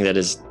 anything that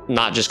is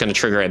not just going to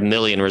trigger a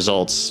million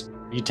results.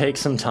 You take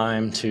some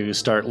time to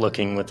start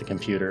looking with the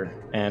computer,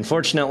 and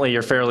fortunately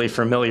you're fairly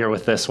familiar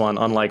with this one,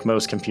 unlike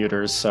most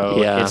computers,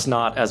 so It's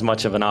not as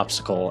much of an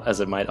obstacle as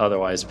it might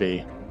otherwise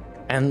be.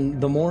 And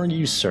the more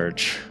you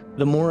search,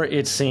 the more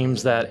it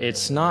seems that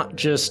it's not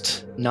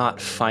just not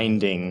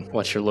finding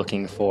what you're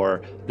looking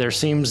for. There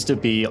seems to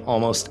be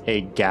almost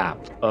a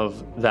gap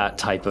of that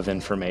type of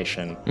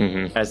information,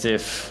 as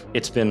if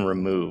it's been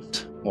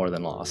removed more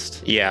than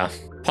lost. Yeah.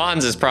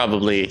 Pons is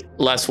probably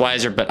less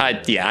wiser, but I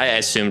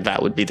assumed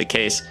that would be the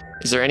case.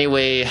 Is there any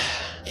way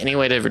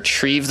to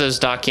retrieve those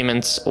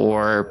documents,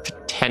 or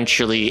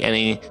potentially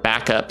any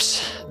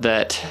backups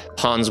that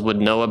Pons would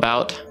know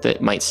about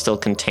that might still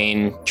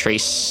contain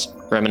trace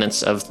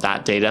remnants of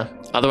that data?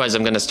 Otherwise,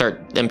 I'm going to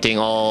start emptying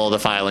all the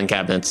filing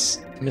cabinets.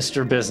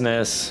 Mr.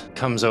 Business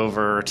comes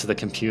over to the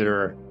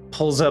computer,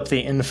 pulls up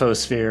the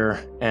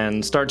infosphere,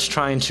 and starts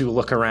trying to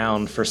look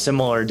around for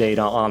similar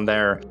data on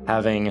there,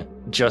 having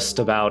just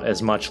about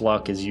as much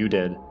luck as you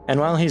did. And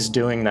while he's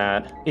doing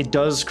that, it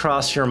does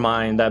cross your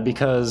mind that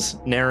because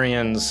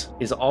Narians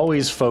is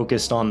always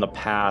focused on the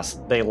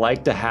past, they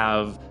like to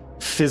have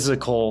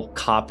physical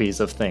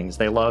copies of things.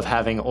 They love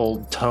having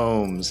old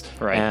tomes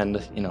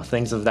and,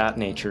 things of that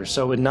nature.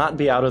 So it would not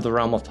be out of the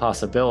realm of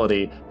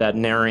possibility that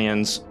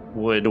Narians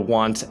would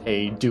want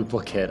a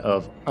duplicate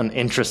of an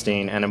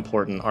interesting and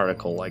important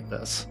article like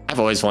this.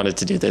 I've always wanted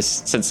to do this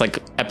since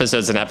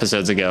episodes and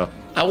episodes ago.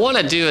 I want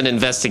to do an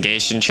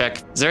investigation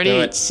check. Is there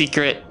any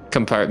secret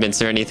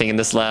compartments or anything in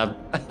this lab?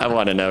 I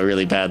want to know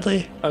really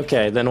badly.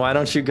 Okay, then why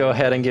don't you go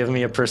ahead and give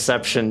me a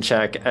perception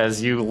check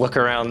as you look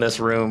around this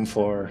room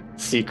for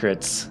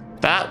secrets.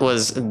 That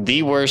was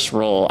the worst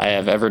roll I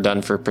have ever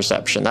done for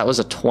perception. That was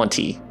a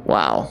 20.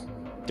 Wow.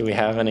 Do we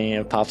have any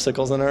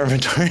popsicles in our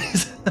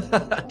inventories?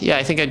 Yeah,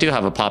 I think I do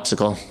have a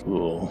popsicle.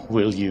 Ooh,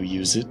 will you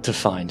use it to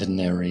find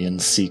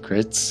Narian's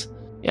secrets?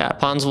 Yeah,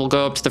 Pons will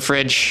go up to the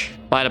fridge,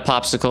 light a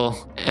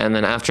popsicle, and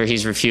then after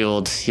he's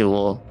refueled, he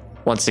will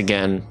once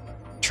again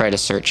try to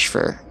search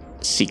for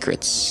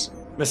secrets.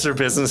 Mr.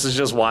 Business is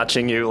just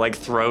watching you, like,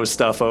 throw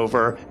stuff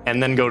over,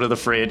 and then go to the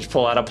fridge,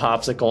 pull out a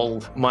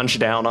popsicle, munch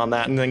down on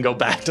that, and then go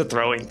back to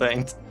throwing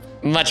things.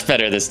 Much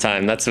better this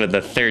time. That's with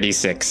the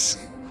 36.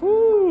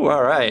 Woo,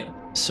 all right.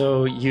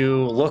 So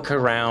you look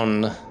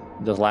around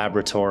the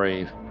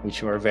laboratory,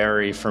 which you are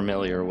very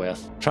familiar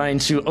with, trying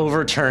to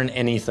overturn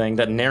anything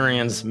that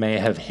Narians may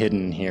have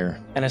hidden here.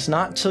 And it's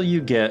not till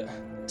you get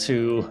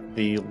to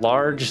the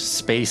large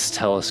space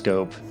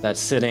telescope that's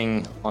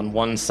sitting on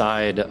one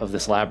side of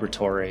this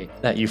laboratory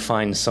that you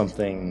find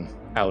something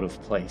out of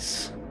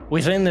place.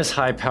 Within this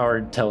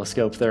high-powered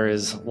telescope, there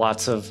is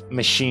lots of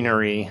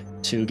machinery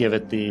to give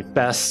it the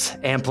best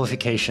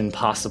amplification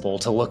possible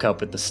to look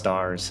up at the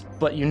stars.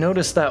 But you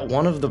notice that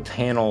one of the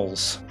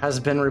panels has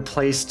been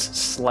replaced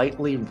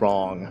slightly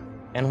wrong.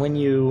 And when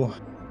you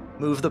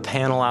move the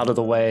panel out of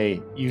the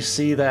way, you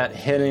see that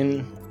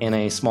hidden in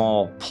a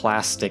small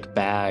plastic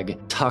bag,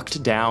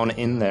 tucked down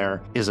in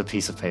there, is a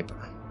piece of paper.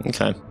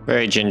 Okay.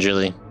 Very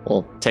gingerly,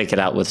 we'll take it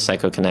out with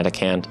psychokinetic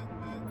hand.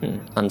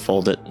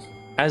 Unfold it.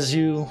 As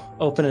you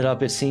open it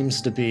up, it seems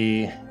to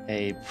be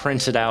a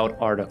printed out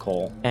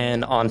article,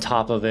 and on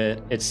top of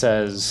it, it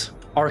says,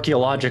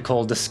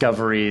 "Archaeological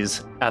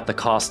discoveries at the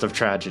cost of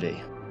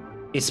tragedy."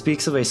 It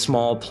speaks of a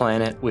small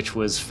planet which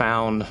was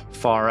found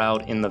far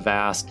out in the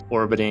vast,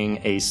 orbiting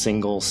a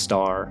single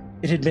star.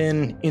 It had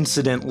been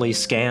incidentally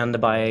scanned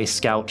by a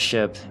scout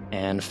ship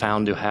and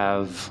found to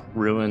have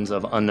ruins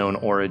of unknown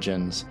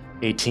origins.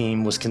 A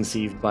team was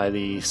conceived by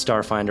the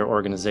Starfinder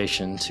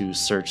organization to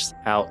search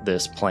out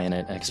this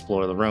planet and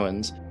explore the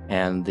ruins,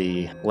 and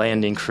the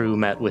landing crew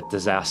met with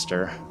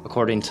disaster.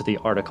 According to the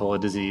article, a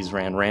disease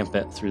ran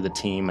rampant through the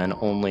team, and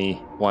only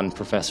one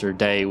Professor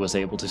Day was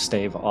able to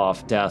stave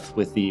off death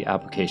with the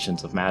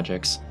applications of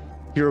magics.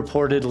 He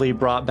reportedly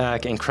brought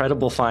back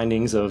incredible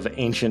findings of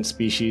ancient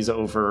species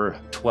over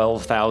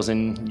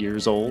 12,000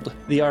 years old.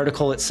 The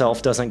article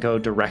itself doesn't go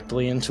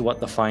directly into what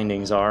the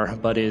findings are,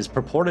 but is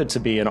purported to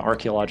be an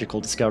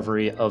archaeological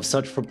discovery of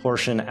such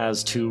proportion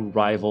as to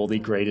rival the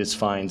greatest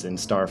finds in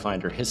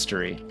Starfinder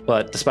history.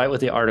 But despite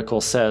what the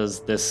article says,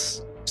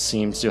 this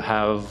seems to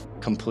have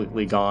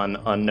completely gone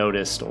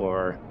unnoticed,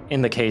 or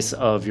in the case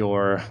of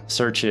your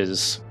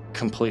searches,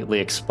 completely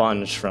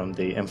expunged from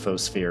the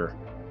infosphere.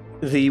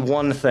 The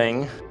one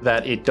thing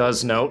that it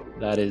does note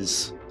that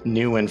is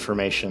new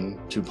information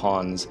to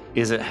Pons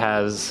is it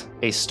has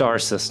a star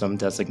system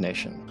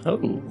designation.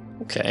 Oh,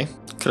 okay.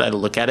 Could I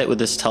look at it with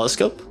this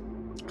telescope?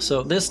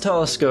 So this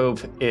telescope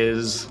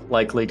is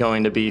likely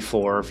going to be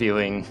for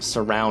viewing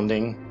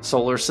surrounding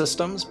solar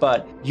systems,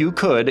 but you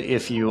could,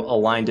 if you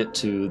aligned it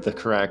to the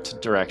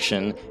correct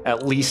direction,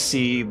 at least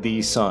see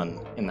the sun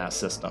in that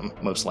system,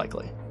 most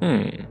likely.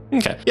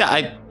 Okay. Yeah, I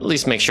at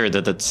least make sure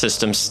that the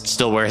system's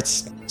still where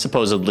it's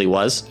supposedly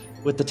was.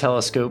 With the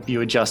telescope,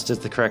 you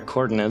adjusted the correct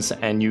coordinates,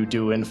 and you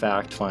do in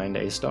fact find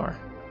a star.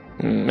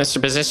 Mr.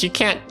 Business, you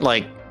can't,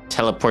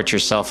 teleport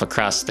yourself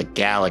across the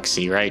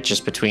galaxy, right?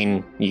 Just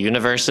between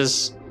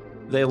universes?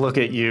 They look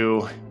at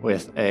you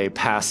with a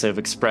passive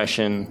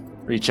expression,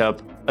 reach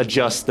up,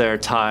 adjust their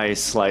tie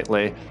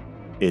slightly.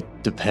 It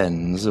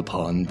depends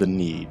upon the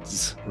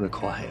needs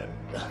required.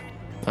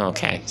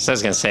 Okay, so I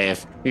was gonna say,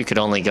 if you could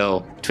only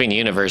go between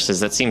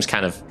universes, that seems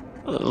kind of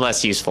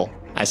less useful,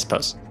 I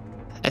suppose.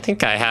 I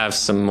think I have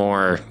some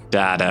more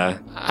data.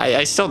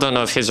 I still don't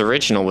know if his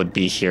original would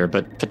be here,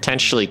 but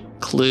potentially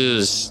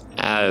clues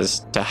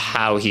as to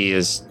how he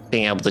is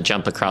being able to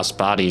jump across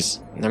bodies.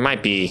 There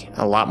might be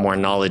a lot more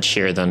knowledge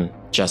here than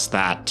just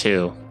that,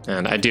 too.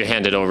 And I do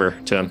hand it over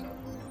to him.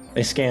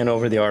 They scan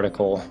over the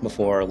article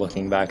before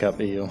looking back up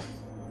at you.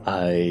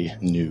 I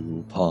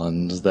knew,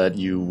 Pons, that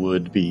you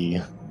would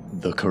be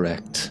the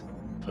correct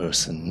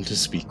person to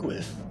speak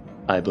with.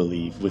 I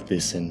believe with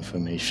this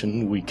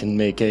information we can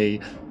make a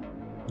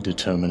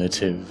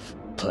determinative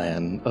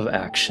plan of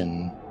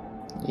action.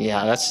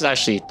 Yeah, that's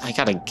actually, I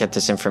gotta get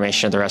this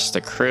information to the rest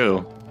of the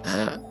crew.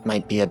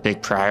 Might be a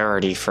big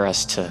priority for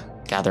us to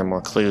gather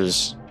more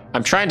clues.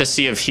 I'm trying to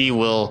see if he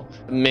will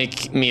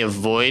make me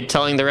avoid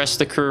telling the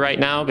rest of the crew right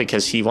now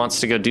because he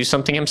wants to go do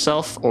something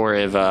himself, or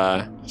if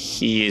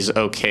he is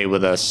okay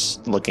with us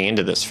looking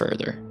into this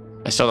further.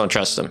 I still don't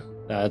trust him.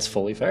 That's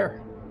fully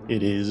fair.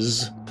 It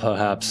is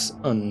perhaps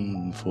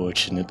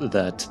unfortunate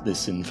that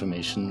this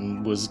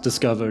information was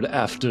discovered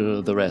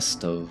after the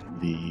rest of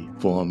the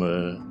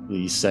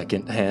formerly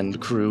second-hand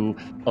crew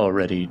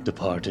already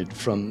departed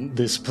from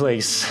this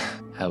place.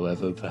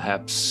 However,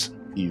 perhaps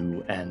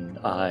you and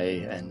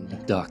I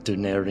and Dr.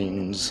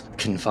 Nerins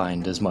can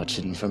find as much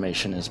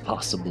information as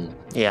possible.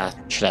 Yeah,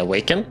 should I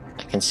wake him?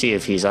 I can see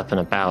if he's up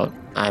and about.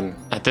 I'm,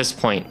 at this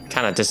point,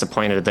 kind of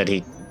disappointed that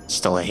he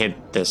still hid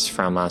this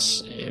from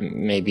us.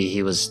 Maybe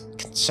he was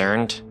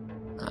concerned?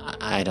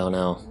 I don't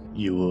know.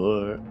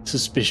 Your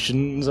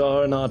suspicions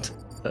are not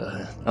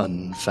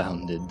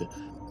unfounded.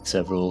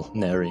 Several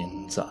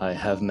Narians I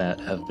have met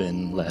have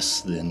been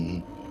less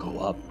than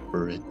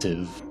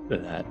cooperative.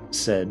 That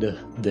said,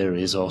 there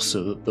is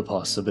also the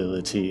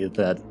possibility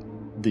that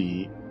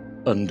the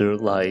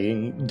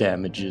underlying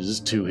damages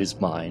to his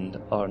mind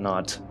are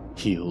not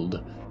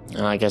healed.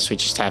 I guess we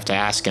just have to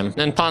ask him.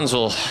 Then Pons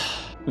will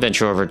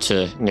venture over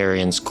to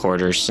Narian's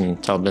quarters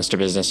and tell Mr.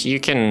 Business, you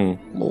can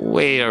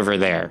wait over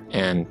there,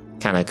 and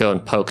kind of go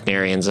and poke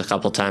Narian's a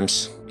couple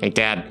times. Hey,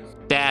 Dad.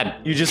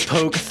 You just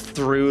poke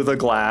through the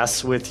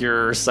glass with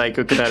your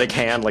psychokinetic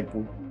hand, like,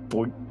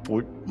 boy,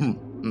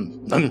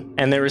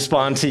 and they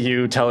respond to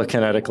you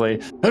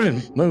telekinetically.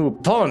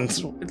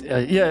 Pons,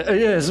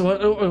 yes.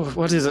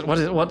 What is it?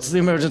 What's the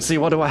emergency?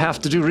 What do I have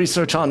to do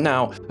research on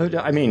now?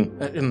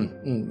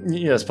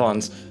 Yes,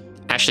 Pons.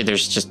 Actually,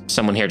 there's just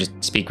someone here to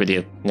speak with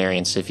you,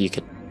 Narian, so if you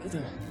could.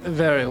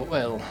 Very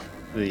well.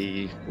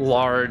 The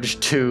large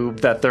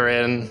tube that they're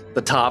in,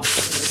 the top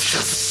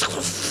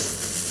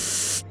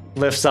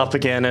lifts up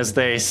again as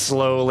they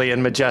slowly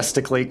and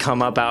majestically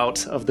come up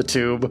out of the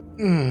tube.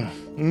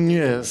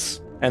 Yes.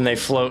 And they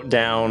float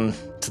down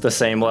to the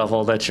same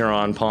level that you're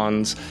on,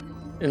 Pons.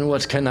 And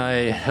what can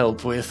I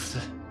help with?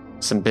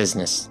 Some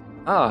business.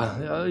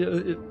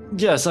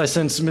 Yes, I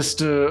sense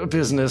Mr.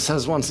 Business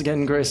has once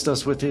again graced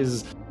us with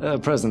his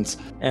presence.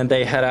 And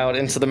they head out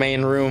into the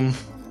main room.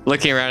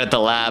 Looking around at the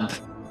lab,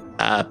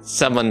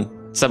 someone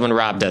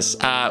robbed us.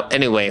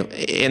 Anyway,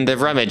 in the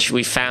rummage,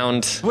 we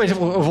found... Wait,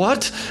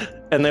 what?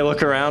 And they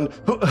look around.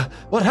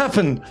 What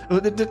happened?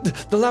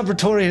 The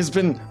laboratory has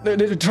been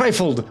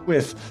trifled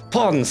with.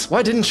 Pons,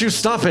 why didn't you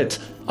stop it?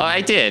 Oh,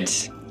 I did.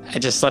 I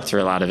just slept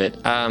through a lot of it.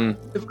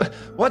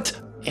 What?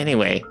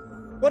 Anyway.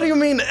 What do you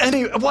mean,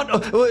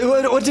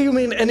 what do you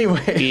mean,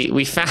 anyway?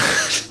 We found...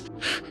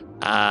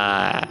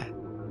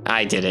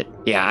 I did it.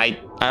 Yeah,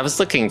 I was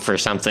looking for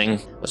something.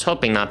 Was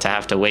hoping not to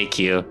have to wake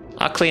you.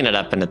 I'll clean it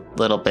up in a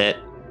little bit.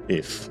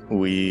 If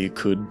we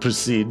could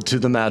proceed to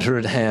the matter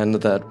at hand,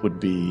 that would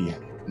be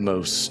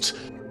most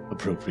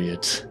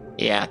appropriate.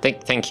 Yeah,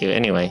 thank you.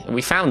 Anyway,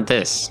 we found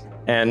this.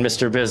 And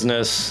Mr.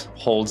 Business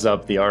holds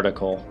up the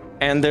article.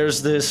 And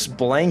there's this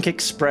blank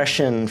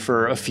expression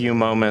for a few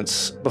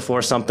moments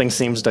before something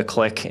seems to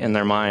click in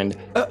their mind.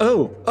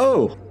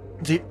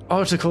 The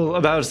article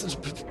about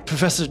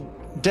Professor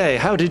Day,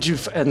 how did you...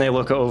 And they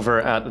look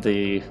over at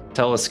the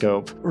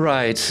telescope.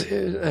 Right.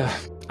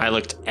 I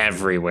looked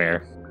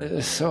everywhere.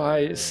 So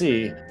I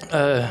see.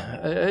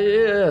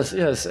 Yes.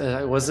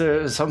 Was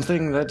there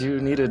something that you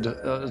needed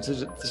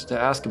to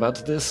ask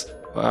about this?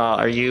 Well,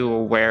 are you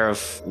aware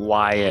of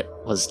why it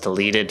was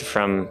deleted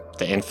from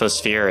the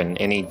infosphere and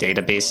any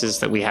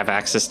databases that we have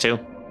access to?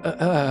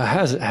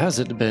 Has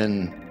it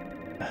been?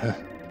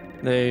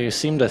 They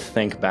seem to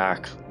think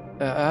back.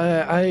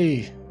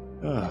 I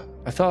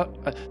thought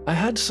I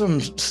had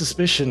some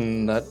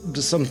suspicion that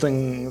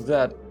something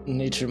that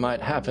nature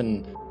might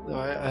happen.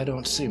 I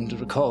don't seem to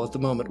recall at the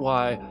moment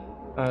why.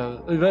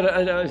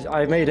 But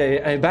I made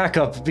a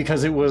backup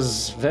because it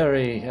was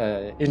very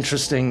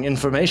interesting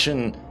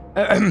information.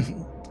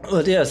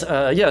 But yes,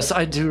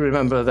 I do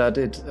remember that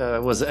it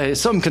was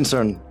some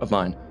concern of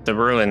mine. The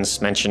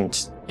ruins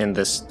mentioned in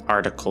this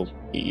article,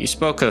 you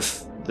spoke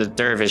of the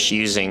dervish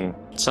using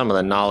some of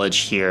the knowledge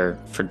here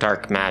for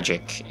dark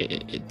magic,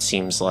 it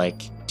seems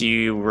like. Do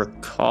you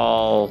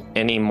recall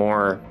any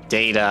more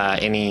data,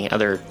 any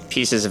other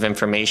pieces of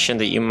information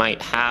that you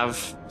might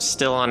have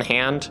still on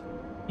hand?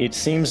 It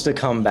seems to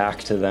come back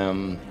to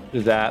them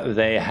that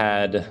they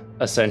had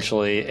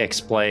essentially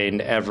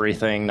explained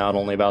everything, not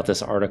only about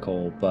this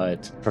article,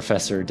 but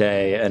Professor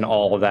Day and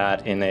all of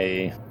that in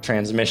a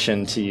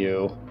transmission to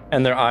you.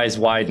 And their eyes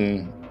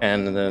widen,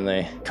 and then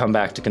they come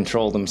back to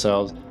control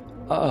themselves.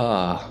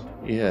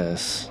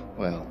 Yes,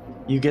 well...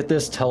 You get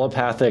this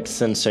telepathic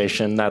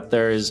sensation that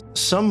there is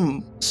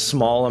some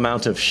small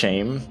amount of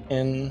shame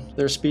in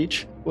their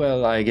speech.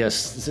 Well, I guess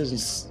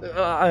since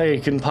I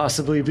can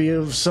possibly be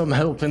of some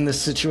help in this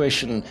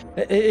situation.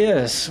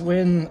 Yes,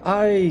 when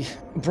I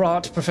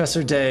brought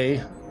Professor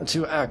Day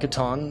to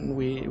Akiton,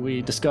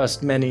 we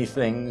discussed many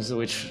things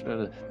which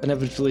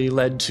inevitably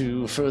led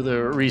to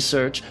further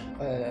research.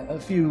 A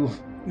few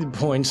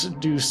points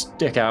do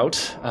stick out.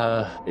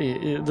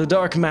 The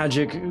dark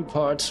magic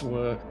parts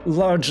were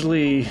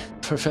largely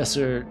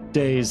Professor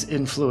Day's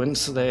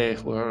influence. They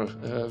were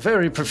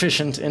very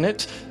proficient in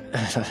it.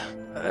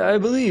 I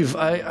believe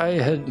I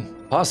had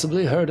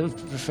possibly heard of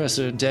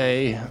Professor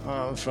Day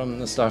from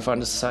the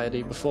Starfinder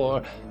Society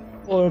before,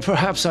 or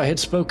perhaps I had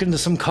spoken to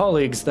some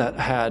colleagues that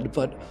had,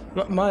 but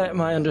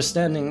my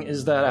understanding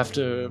is that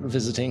after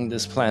visiting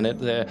this planet,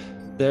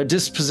 their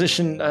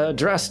disposition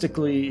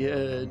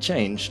drastically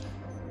changed.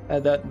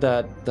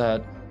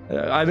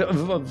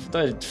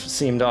 It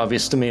seemed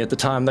obvious to me at the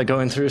time that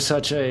going through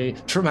such a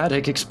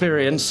traumatic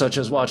experience, such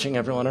as watching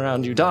everyone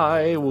around you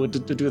die,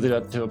 would do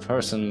that to a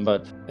person.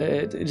 But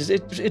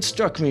it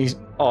struck me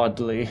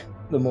oddly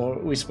the more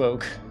we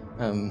spoke.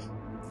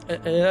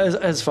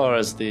 As far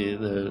as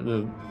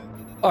the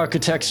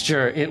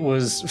architecture, it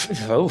was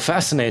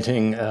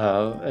fascinating.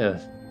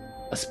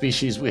 a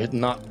species we had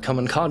not come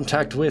in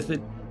contact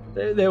with.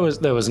 There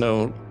was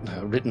no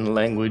written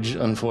language,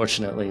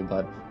 unfortunately,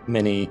 but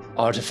many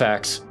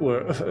artifacts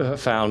were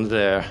found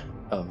there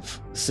of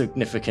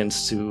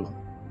significance to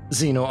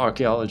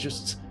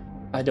xenoarchaeologists.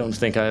 I don't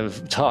think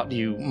I've taught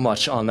you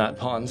much on that,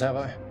 Pons, have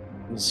I?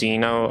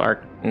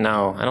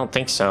 No, I don't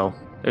think so.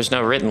 There's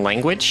no written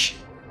language?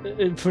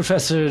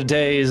 Professor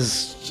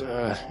Day's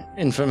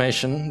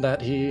information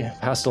that he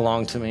passed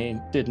along to me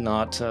did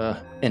not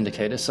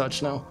indicate as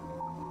such, no.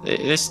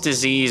 This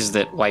disease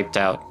that wiped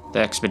out the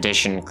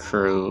expedition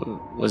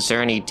crew, was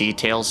there any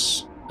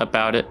details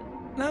about it?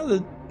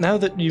 Now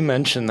that you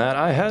mention that,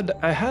 I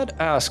had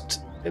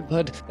asked,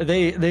 but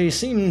they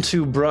seemed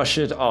to brush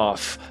it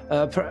off.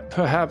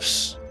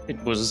 Perhaps it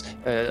was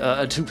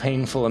too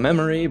painful a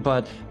memory,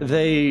 but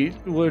they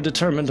were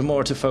determined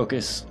more to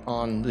focus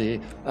on the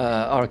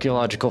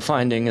archaeological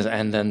findings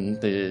and then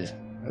the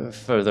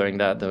furthering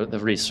that, the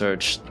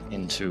research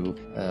into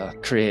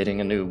creating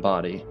a new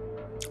body.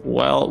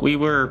 Well, we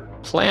were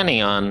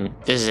planning on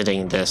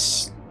visiting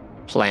this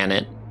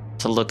planet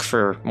to look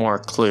for more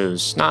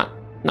clues. Not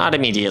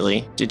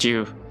immediately. Did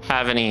you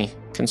have any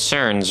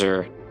concerns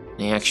or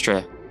any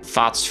extra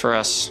thoughts for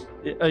us?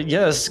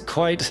 Yes,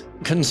 quite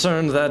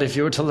concerned that if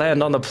you were to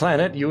land on the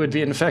planet, you would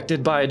be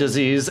infected by a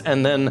disease,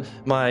 and then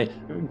my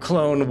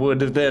clone would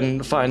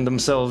then find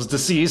themselves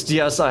deceased.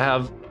 Yes, I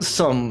have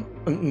some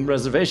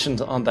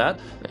reservations on that.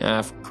 Yeah,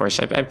 of course.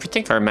 I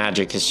think our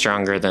magic is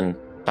stronger than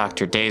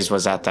Dr. Days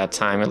was at that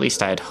time. At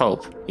least I'd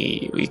hope.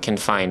 We can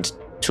find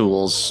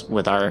tools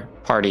with our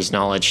party's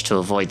knowledge to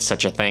avoid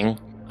such a thing.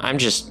 I'm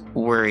just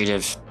worried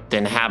if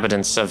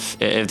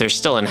there's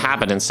still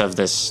inhabitants of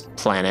this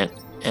planet,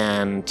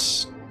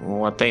 and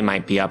what they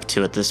might be up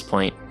to at this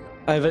point.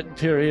 I've at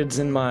periods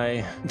in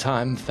my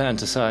time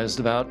fantasized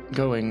about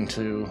going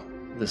to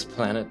this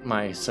planet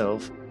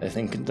myself. I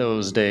think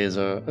those days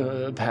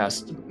are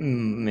past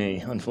me,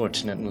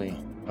 unfortunately.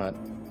 But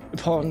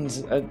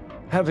Pons,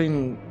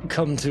 having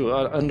come to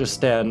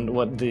understand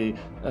what the,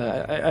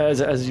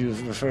 as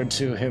you've referred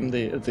to him,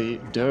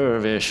 the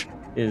dervish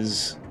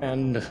is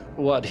and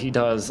what he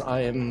does,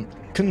 I am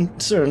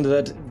concerned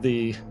that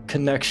the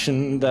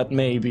connection that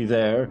may be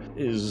there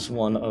is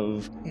one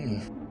of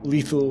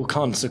lethal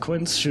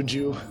consequence should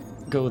you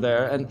go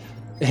there, and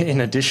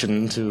in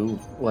addition to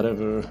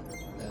whatever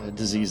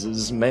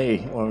diseases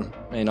may or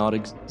may not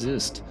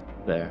exist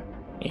there.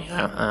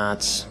 Yeah,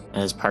 that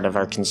is part of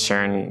our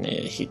concern.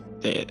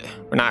 We're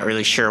not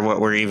really sure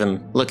what we're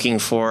even looking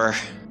for,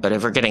 but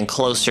if we're getting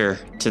closer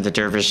to the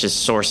dervish's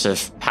source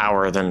of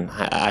power, then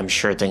I'm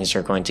sure things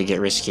are going to get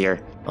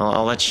riskier.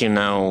 I'll let you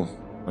know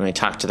when we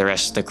talk to the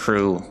rest of the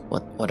crew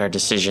what our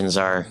decisions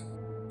are.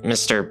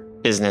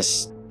 Mr.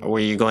 Business, were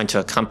you going to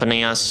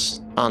accompany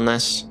us on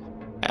this?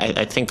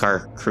 I think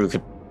our crew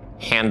could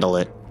handle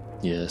it.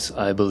 Yes,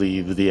 I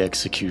believe the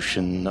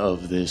execution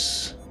of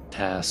this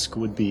task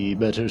would be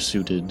better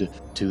suited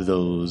to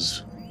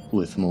those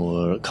with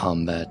more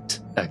combat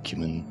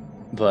acumen.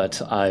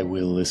 But I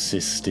will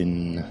assist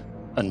in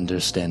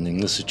understanding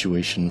the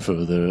situation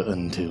further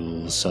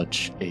until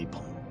such a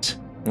point.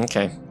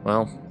 Okay,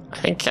 well, I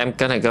think I'm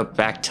gonna go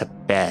back to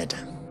bed.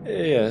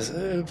 Yes,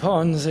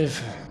 Pons,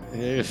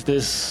 if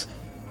this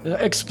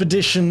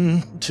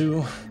expedition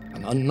to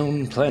an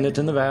unknown planet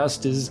in the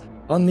vast is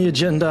on the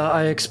agenda,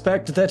 I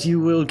expect that you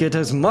will get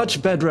as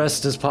much bed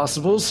rest as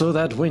possible so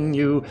that when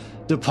you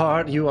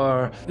depart, you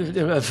are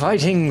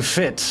fighting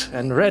fit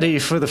and ready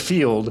for the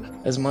field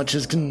as much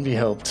as can be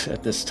helped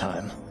at this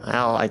time.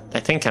 Well, I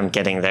think I'm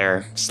getting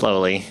there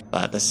slowly,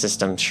 but the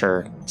system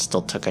sure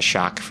still took a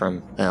shock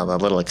from the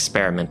little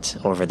experiment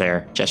over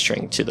there,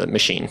 gesturing to the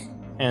machine.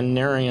 And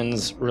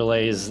Narians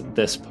relays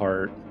this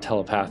part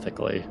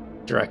telepathically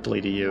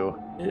directly to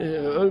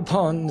you.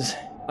 Pons,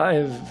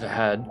 I've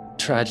had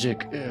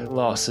tragic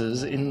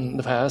losses in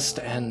the past,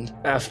 and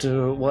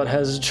after what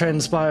has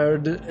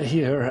transpired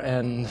here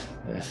and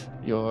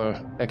your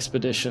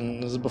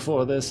expeditions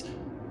before this,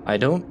 I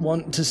don't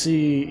want to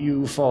see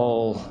you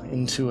fall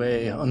into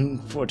a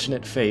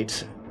unfortunate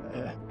fate.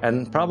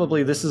 And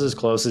probably this is as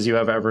close as you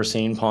have ever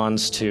seen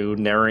Pons to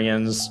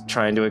Narians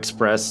trying to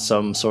express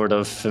some sort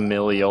of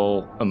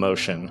familial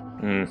emotion.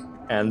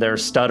 And they're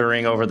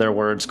stuttering over their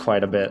words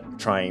quite a bit,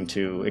 trying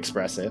to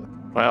express it.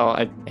 Well,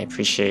 I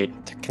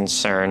appreciate the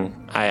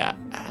concern.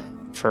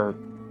 For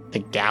the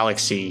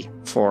galaxy,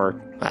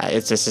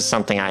 this is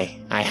something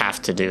I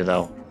have to do,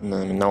 though.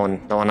 No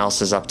one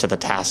else is up to the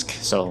task,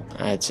 so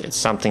it's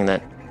something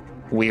that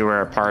we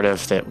were a part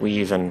of, that we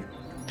even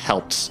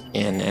helped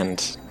in,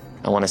 and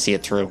I want to see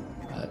it through.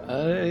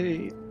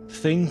 I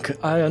think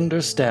I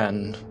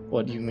understand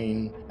what you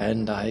mean,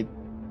 and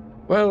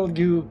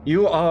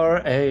you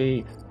are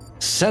a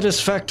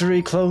satisfactory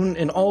clone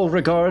in all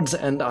regards,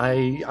 and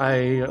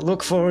I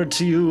look forward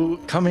to you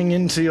coming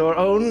into your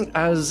own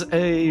as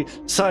a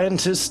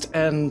scientist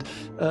and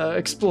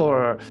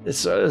explorer.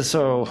 It's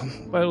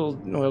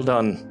well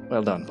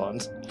done,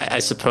 Pons. I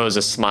suppose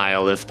a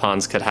smile, if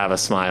Pons could have a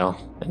smile,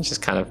 and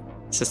just kind of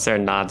sits there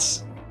and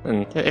nods,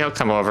 and he'll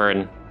come over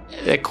and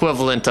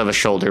equivalent of a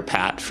shoulder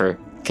pat for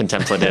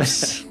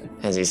contemplatives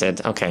as he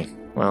said, okay,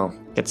 well,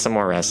 get some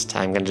more rest.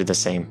 I'm going to do the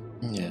same.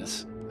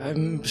 Yes.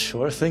 I'm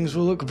sure things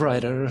will look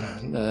brighter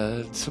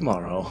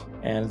tomorrow.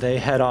 And they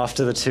head off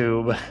to the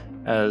tube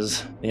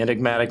as the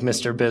enigmatic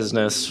Mr.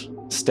 Business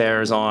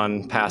stares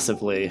on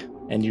passively,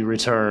 and you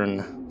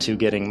return to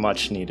getting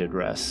much needed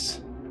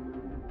rest.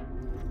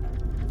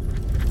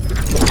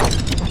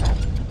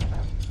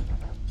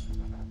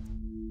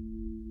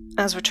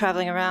 As we're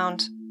traveling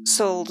around,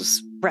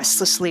 Sol's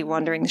restlessly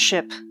wandering the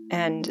ship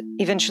and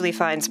eventually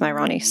finds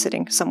Myrani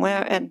sitting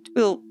somewhere and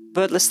will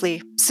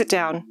wordlessly sit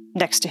down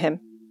next to him.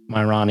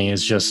 Myrani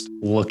is just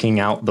looking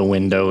out the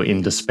window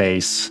into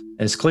space.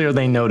 It's clear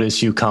they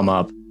notice you come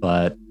up,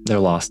 but they're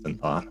lost in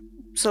thought.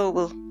 Sol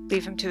will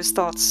leave him to his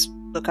thoughts,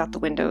 look out the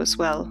window as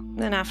well.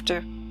 Then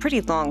after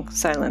pretty long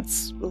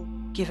silence, we'll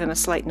give him a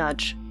slight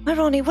nudge.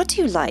 Myrani, what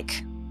do you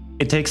like?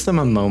 It takes them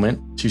a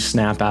moment to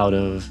snap out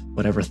of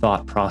whatever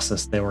thought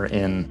process they were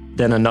in,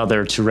 then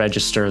another to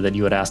register that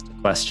you had asked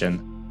a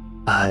question.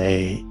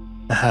 I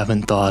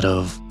haven't thought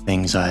of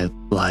things I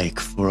like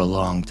for a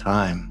long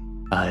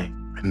time. I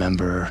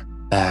remember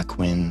back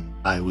when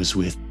I was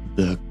with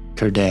the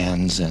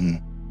Kerdans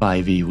and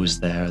 5e was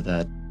there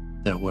that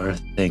there were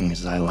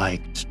things I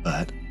liked,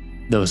 but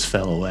those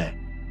fell away.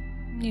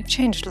 You've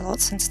changed a lot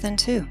since then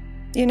too.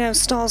 You know,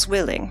 Star's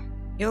willing.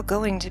 You're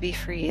going to be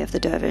free of the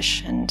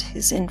dervish and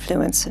his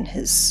influence and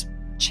his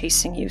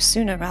chasing you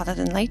sooner rather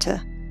than later.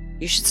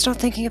 You should start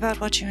thinking about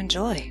what you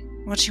enjoy,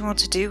 what you want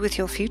to do with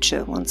your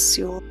future once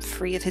you're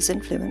free of his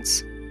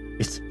influence.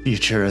 It's a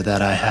future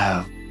that I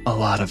have a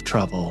lot of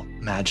trouble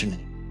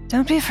imagining.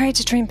 Don't be afraid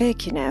to dream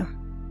big, you know.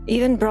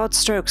 Even broad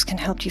strokes can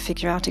help you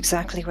figure out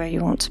exactly where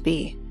you want to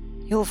be.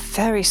 You're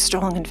very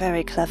strong and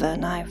very clever,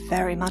 and I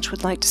very much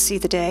would like to see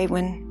the day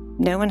when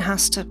no one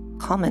has to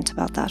comment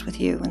about that with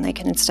you, and they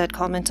can instead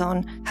comment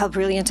on how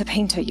brilliant a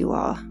painter you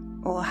are,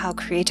 or how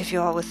creative you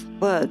are with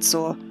words,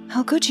 or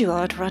how good you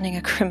are at running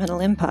a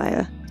criminal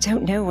empire. I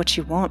don't know what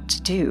you want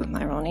to do,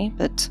 Myrani,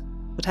 but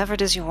whatever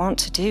it is you want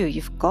to do,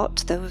 you've got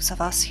those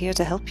of us here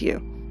to help you.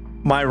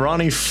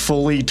 Myrani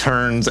fully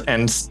turns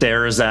and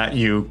stares at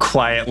you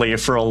quietly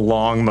for a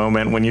long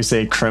moment when you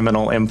say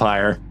criminal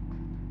empire.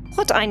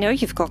 What? I know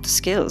you've got the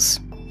skills.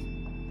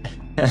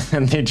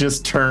 And they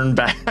just turn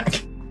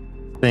back.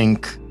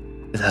 Think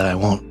that I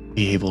won't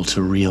be able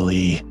to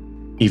really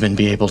even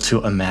be able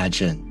to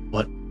imagine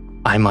what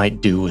I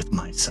might do with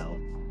myself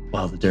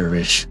while the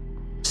dervish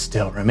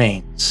still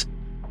remains.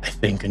 I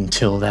think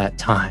until that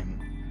time,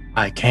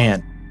 I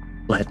can't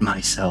let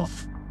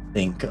myself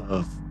think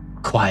of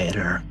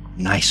quieter,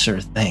 nicer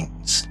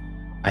things.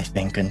 I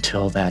think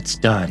until that's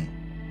done.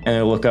 And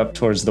I look up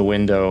towards the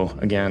window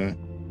again.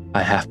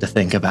 I have to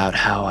think about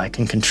how I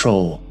can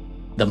control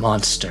the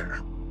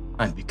monster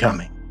I'm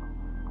becoming.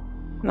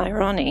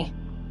 Myrani.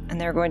 And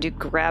they're going to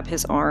grab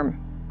his arm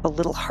a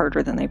little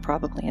harder than they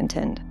probably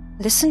intend.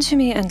 Listen to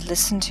me and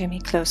listen to me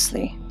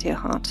closely, dear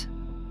heart.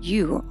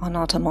 You are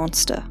not a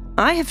monster.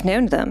 I have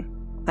known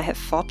them. I have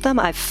fought them.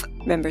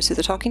 Remembers who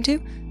they're talking to?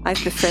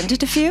 I've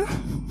befriended a few.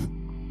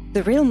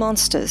 The real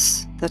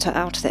monsters that are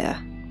out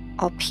there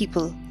are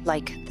people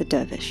like the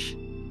dervish.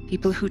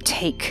 People who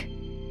take,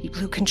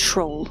 people who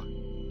control,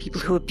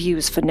 people who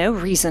abuse for no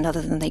reason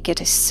other than they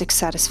get a sick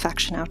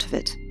satisfaction out of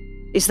it.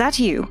 Is that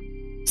you?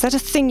 Is that a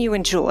thing you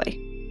enjoy?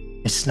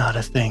 It's not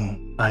a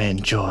thing I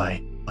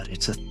enjoy, but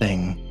it's a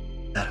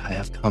thing that I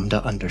have come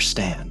to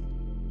understand.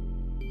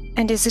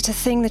 And is it a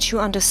thing that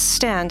you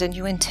understand and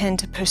you intend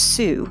to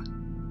pursue?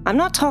 I'm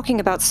not talking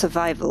about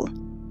survival.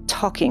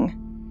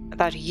 Talking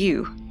about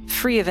you,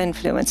 free of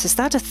influence. Is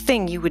that a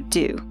thing you would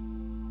do?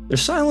 They're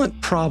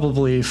silent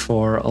probably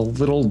for a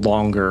little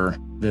longer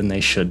than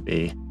they should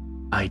be.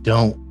 I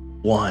don't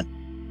want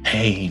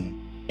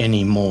pain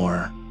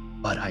anymore,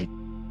 but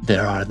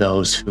there are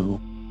those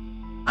who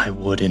I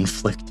would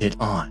inflict it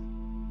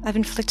on. I've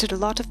inflicted a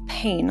lot of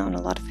pain on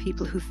a lot of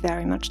people who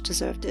very much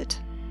deserved it.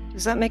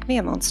 Does that make me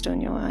a monster in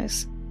your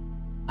eyes?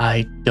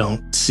 I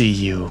don't see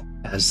you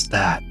as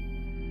that,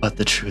 but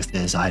the truth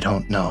is I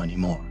don't know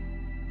anymore.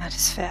 That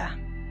is fair.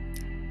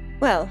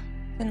 Well,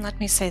 then let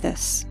me say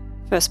this.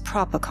 First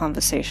proper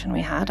conversation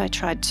we had, I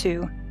tried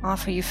to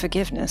offer you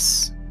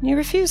forgiveness. You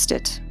refused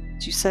it.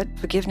 You said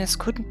forgiveness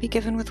couldn't be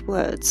given with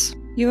words.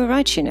 You were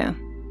right, you know.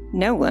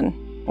 No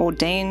one,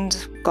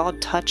 ordained,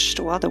 God-touched,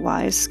 or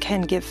otherwise,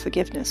 can give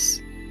forgiveness.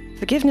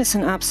 Forgiveness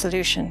and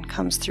absolution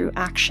comes through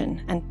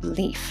action and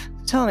belief.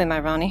 Tell me,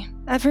 Myrani,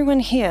 everyone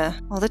here,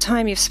 all the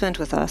time you've spent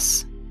with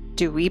us,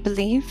 do we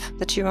believe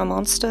that you're a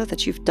monster,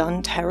 that you've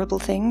done terrible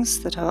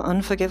things that are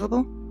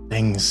unforgivable?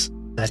 Things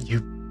that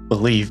you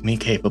believe me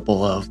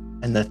capable of,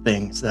 and the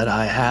things that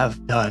I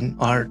have done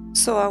are...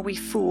 So are we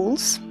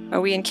fools?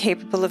 Are we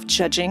incapable of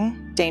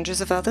judging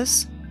dangers of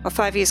others? Are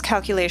 5e's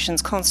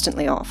calculations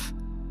constantly off?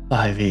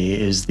 5e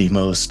is the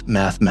most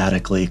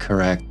mathematically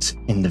correct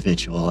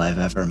individual I've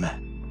ever met.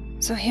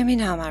 So hear me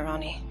now,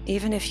 Myrani.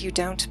 Even if you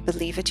don't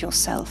believe it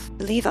yourself,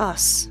 believe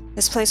us.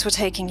 This place we're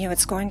taking you,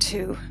 it's going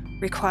to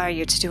require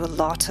you to do a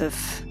lot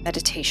of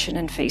meditation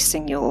and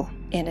facing your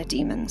inner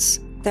demons.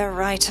 They're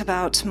right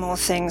about more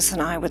things than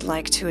I would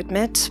like to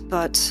admit,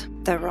 but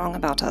they're wrong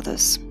about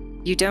others.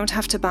 You don't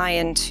have to buy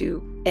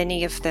into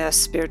any of their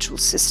spiritual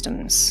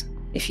systems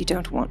if you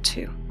don't want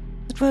to.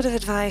 But word of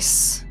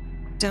advice,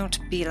 don't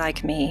be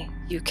like me.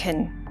 You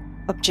can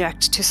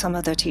object to some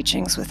of their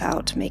teachings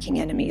without making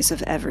enemies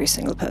of every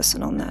single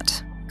person on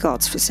that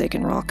God's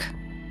forsaken rock.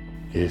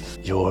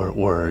 If your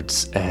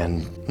words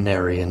and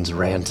Narian's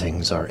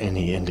rantings are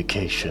any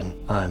indication,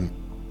 I'm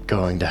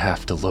going to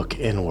have to look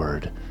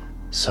inward,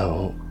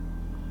 so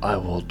I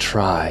will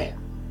try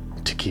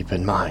to keep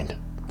in mind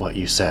what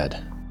you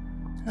said.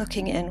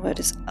 Looking inward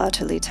is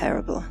utterly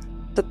terrible.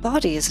 The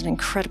body is an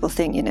incredible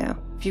thing, you know.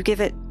 If you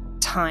give it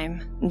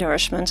time,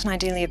 nourishment, and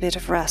ideally a bit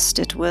of rest,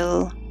 it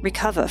will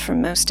recover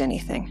from most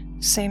anything.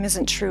 Same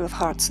isn't true of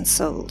hearts and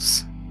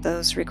souls.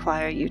 Those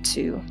require you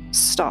to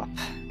stop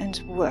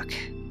and work.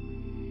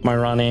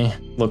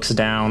 Myrani looks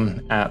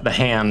down at the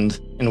hand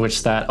in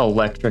which that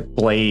electric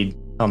blade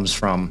comes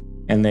from,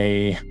 and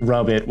they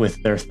rub it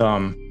with their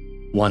thumb.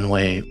 One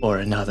way or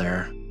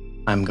another,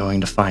 I'm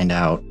going to find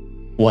out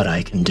what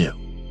I can do.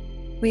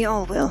 We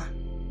all will.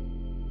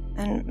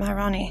 And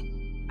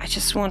Myrani, I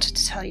just wanted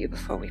to tell you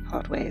before we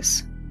part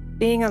ways.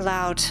 Being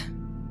allowed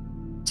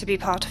to be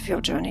part of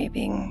your journey,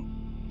 being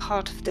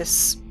part of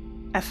this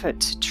effort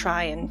to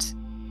try and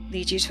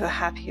lead you to a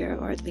happier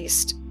or at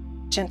least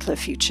gentler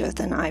future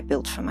than I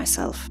built for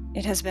myself.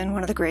 It has been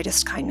one of the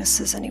greatest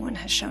kindnesses anyone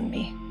has shown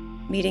me.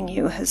 Meeting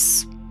you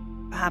has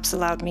perhaps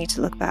allowed me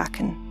to look back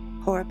and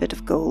pour a bit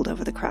of gold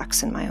over the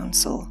cracks in my own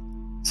soul.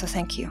 So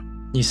thank you.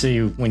 You see,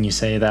 when you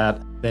say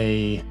that,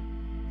 they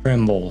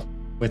tremble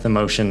with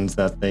emotions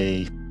that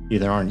they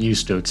either aren't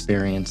used to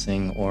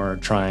experiencing or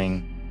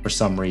trying for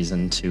some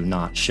reason to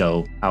not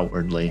show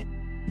outwardly.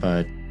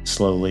 But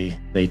slowly,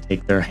 they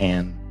take their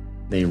hand,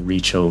 they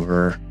reach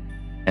over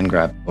and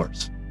grab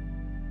yours.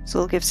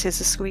 Zool gives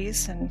his a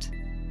squeeze, and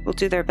we'll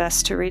do their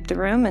best to read the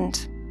room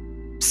and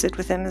sit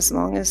with him as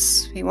long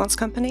as he wants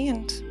company,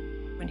 and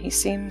when he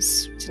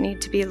seems to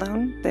need to be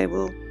alone, they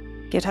will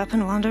get up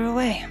and wander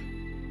away.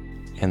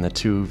 And the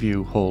two of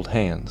you hold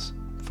hands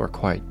for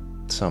quite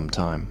some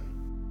time.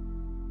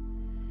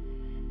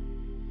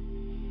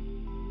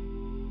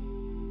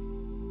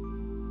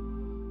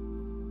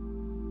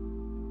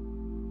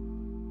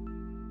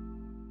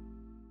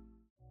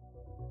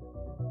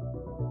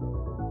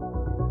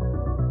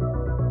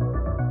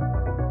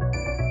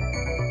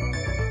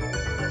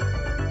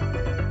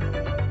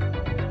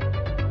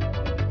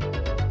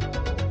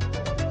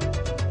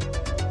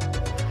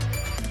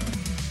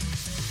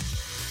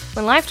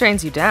 When life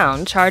drains you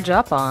down, charge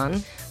up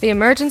on the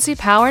Emergency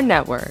Power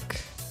Network.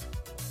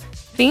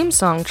 Theme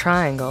song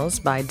Triangles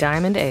by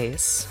Diamond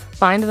Ace.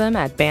 Find them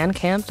at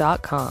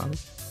bandcamp.com.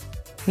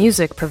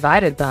 Music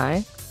provided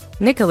by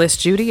Nicholas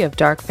Judy of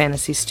Dark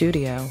Fantasy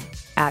Studio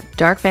at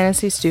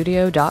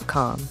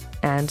darkfantasystudio.com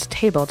and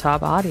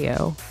Tabletop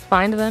Audio.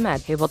 Find them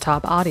at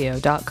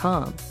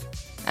tabletopaudio.com.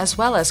 As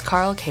well as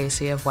Carl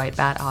Casey of White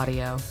Bat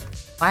Audio.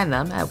 Find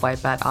them at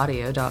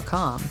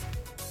whitebataudio.com.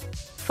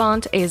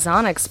 Font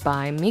Azonics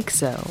by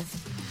Mixo.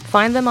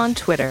 Find them on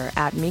Twitter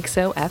at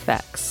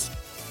MixoFX.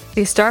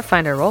 The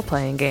Starfinder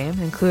role-playing game,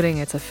 including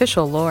its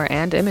official lore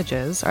and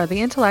images, are the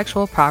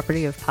intellectual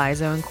property of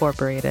Paizo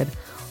Incorporated,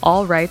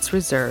 all rights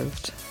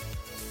reserved.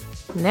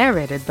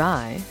 Narrated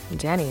by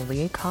Danny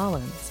Lee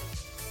Collins.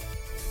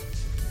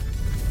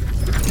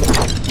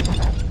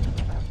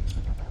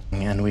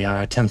 And we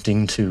are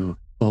attempting to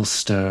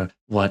bolster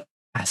what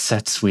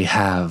assets we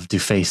have to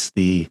face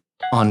the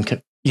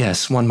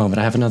Yes, one moment.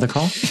 I have another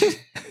call.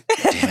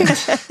 Damn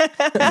it.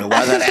 I don't know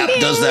why that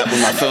app does that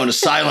when my phone is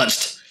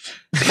silenced.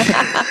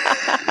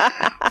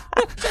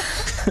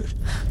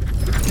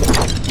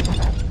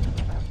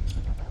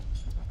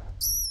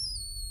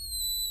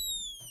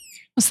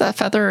 Was that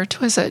Feather or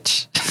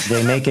Twizzich?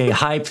 They make a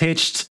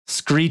high-pitched,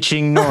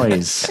 screeching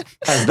noise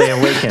as they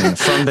awaken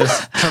from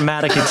this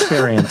traumatic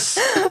experience.